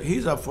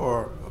 he's up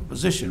for a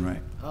position,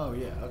 right? Oh,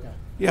 yeah, okay.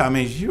 Yeah, I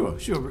mean, sure.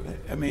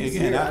 I mean, He's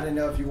again, here. I didn't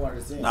know if you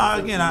wanted to see him. No,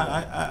 again,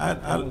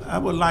 I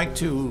would like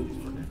to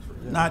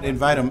not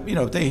invite them. You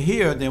know, if they're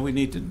here, then we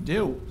need to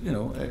deal. You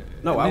know.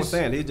 No, I was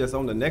saying he's just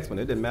on the next one.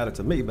 It didn't matter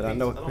to me, but I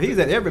know he's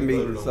at every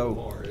meeting,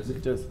 so it's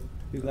just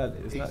he's not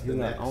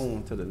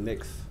on to the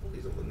next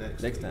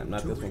time,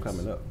 not this one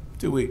coming up.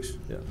 2 weeks.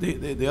 Yeah.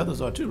 The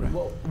others are too, right?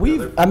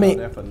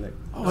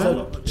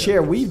 So,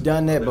 Chair, we've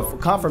done that before.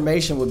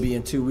 Confirmation would be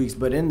in 2 weeks,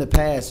 but in the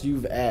past,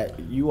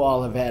 you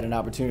all have had an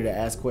opportunity to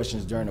ask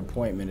questions during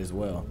appointment as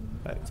well.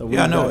 So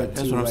Yeah, I know done it.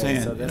 That's 2 what I'm ways.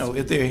 saying. So You know,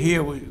 if they're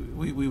here,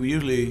 we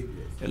usually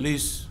at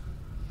least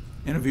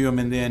interview them,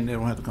 and then they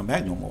don't have to come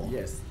back no more.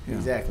 Yes, Yeah.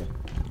 exactly.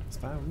 It's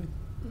fine with me.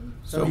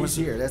 So what's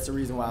he's here. That's the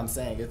reason why I'm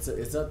saying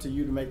it's up to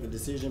you to make the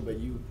decision, but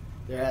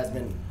there has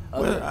been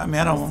other Well, I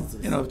mean, I don't want,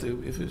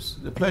 instances. if it's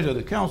the pleasure of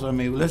the council, I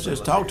mean, let's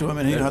just talk to him,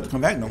 and he don't have to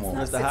come back no more.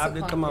 Mr.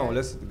 Hobby, come on,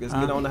 let's get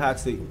on the hot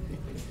seat.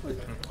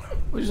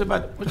 What you say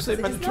about the It's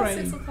train?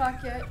 not 6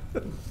 o'clock yet.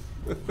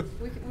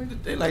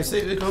 They like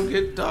say they're gonna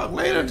get dark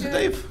later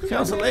today,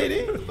 council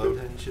lady. The boat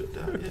hadn't shipped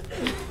out yet.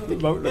 The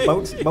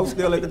boat's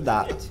still at the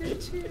dock.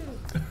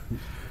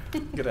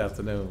 Good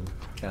afternoon,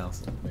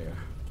 Council, Mayor.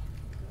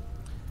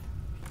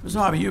 Ms.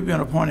 Harvey, you've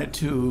been appointed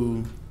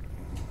to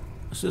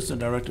Assistant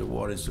Director of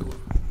Water and Sewer.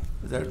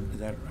 Is that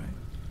right?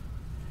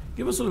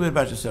 Give us a little bit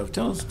about yourself.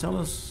 Tell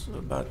us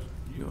about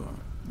your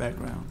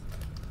background.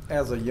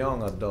 As a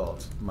young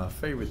adult, my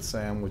favorite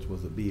sandwich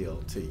was a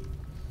BLT.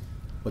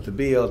 With the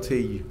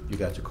BLT, you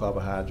got your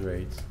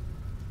carbohydrates,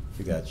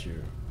 you got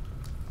your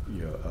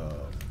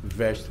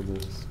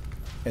vegetables,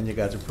 and you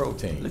got your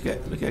protein. Look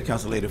at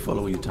Council Lady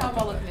Fuller when you talk. I'm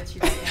all looking at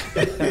you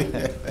right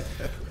now.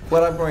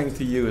 What I bring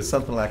to you is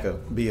something like a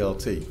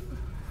BLT,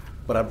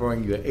 but I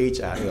bring you a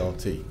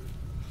HILT.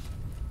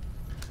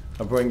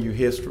 I bring you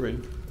history.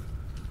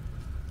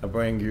 I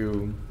bring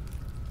you,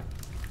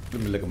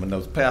 let me look at my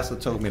notes. Pastor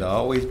told me to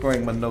always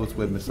bring my notes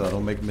with me so I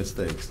don't make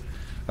mistakes.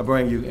 I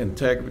bring you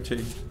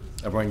integrity,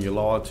 I bring you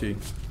loyalty,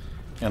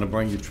 and I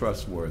bring you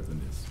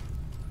trustworthiness.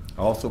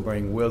 I also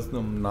bring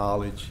wisdom,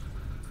 knowledge,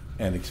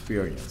 and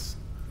experience.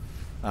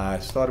 I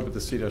started with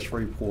the city of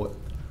Shreveport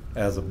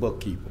as a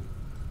bookkeeper.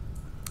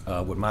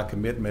 With my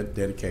commitment,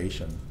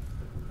 dedication,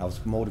 I was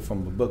promoted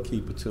from a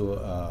bookkeeper to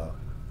a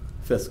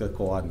fiscal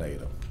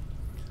coordinator.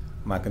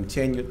 My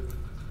continued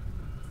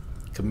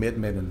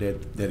commitment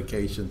and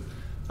dedication,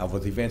 I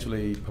was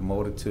eventually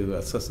promoted to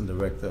Assistant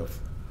Director of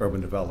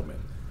Urban Development.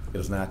 It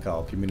is now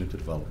called Community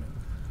Development.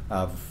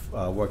 I've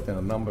worked in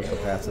a number of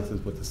capacities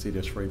with the city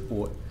of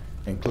Shreveport,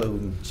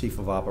 including Chief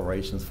of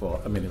Operations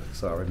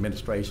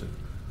Administration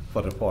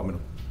for the Department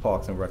of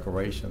Parks and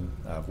Recreation.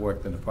 I've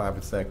worked in the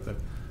private sector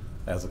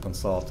as a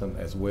consultant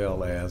as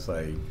well as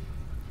a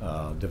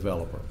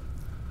developer.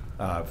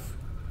 I've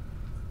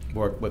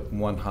worked with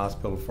one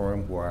hospital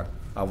firm where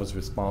I was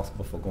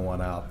responsible for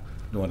going out,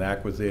 doing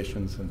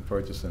acquisitions and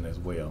purchasing as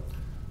well.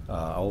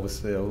 I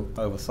oversaw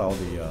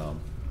the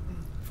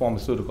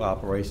pharmaceutical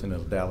operation in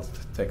the Dallas,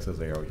 Texas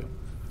area.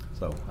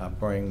 So I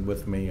bring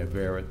with me a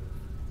varied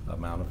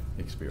amount of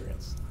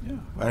experience. Yeah,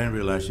 I didn't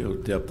realize your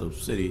depth of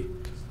city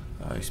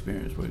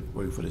experience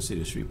working for the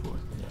city of Shreveport.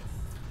 Yeah.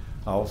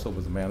 I also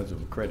was a manager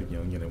of a credit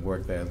union and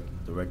worked as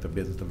Director of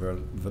Business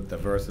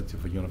Diversity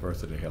for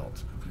University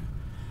Health. Okay.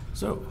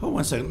 So, hold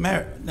one second.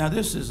 Mayor, now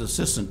this is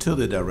assistant to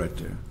the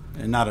director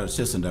and not an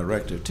assistant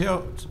director.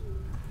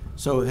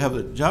 So have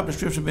the job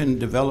description been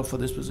developed for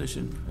this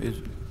position?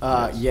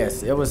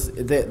 Yes, it was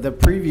the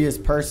previous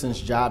person's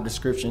job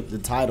description. The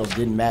title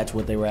didn't match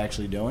what they were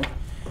actually doing.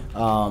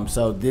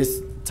 So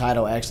this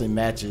title actually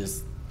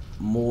matches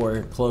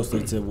more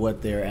closely to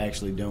what they're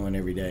actually doing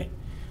every day.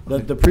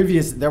 The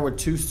previous, there were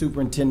two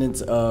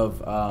superintendents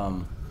of,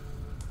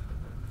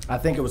 I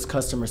think it was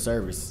customer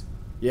service.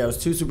 Yeah, it was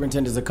two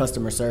superintendents of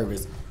customer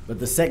service, but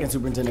the second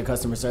superintendent of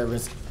customer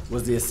service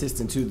was the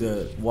assistant to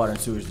the water and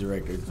sewage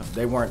director.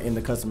 They weren't in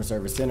the customer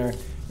service center.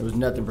 There was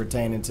nothing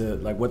pertaining to,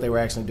 like, what they were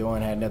actually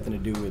doing had nothing to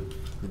do with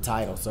the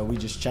title. So we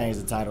just changed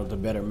the title to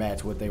better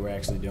match what they were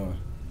actually doing.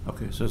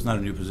 Okay, so it's not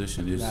a new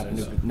position?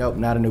 Nope,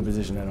 not a new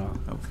position at all.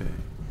 Okay,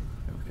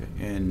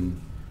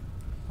 and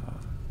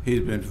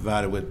he's been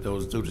provided with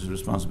those duties and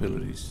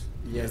responsibilities?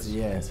 Yes, he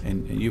has.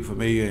 And you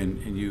familiar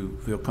and you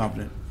feel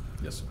confident?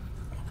 Yes, sir.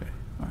 Okay,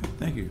 all right,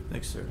 thank you.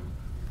 Thanks, sir.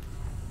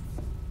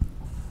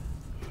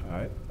 All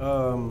right.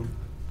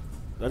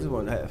 I just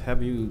want to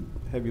have you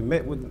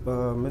met with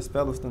Ms.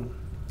 Felliston?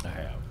 I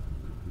have.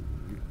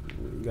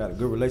 You got a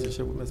good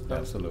relationship with Ms. Pelt?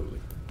 Absolutely.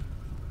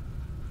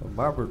 Well,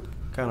 Barbara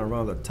kind of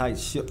runs a tight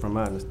ship from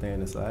my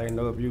understanding, so I didn't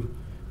know if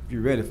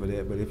you're ready for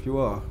that, but if you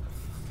are,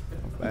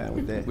 I'm fine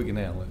with that. We can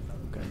handle it.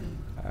 Okay.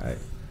 All right.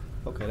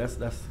 Okay, that's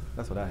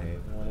what I had.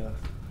 Anyone else?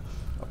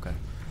 Okay.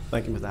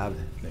 Thank you, Mr.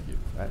 Holiday. Thank you.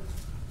 All right.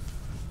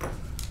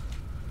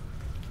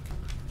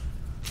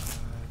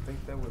 I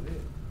think that was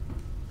it.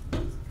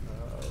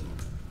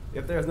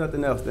 If there's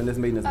nothing else, then this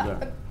meeting is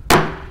adjourned.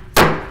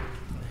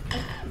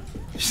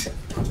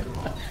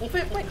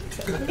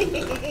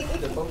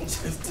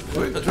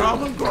 The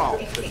drum and growl.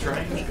 The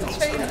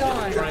train's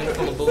gone. Train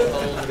full of bullet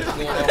holes, it's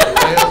going off.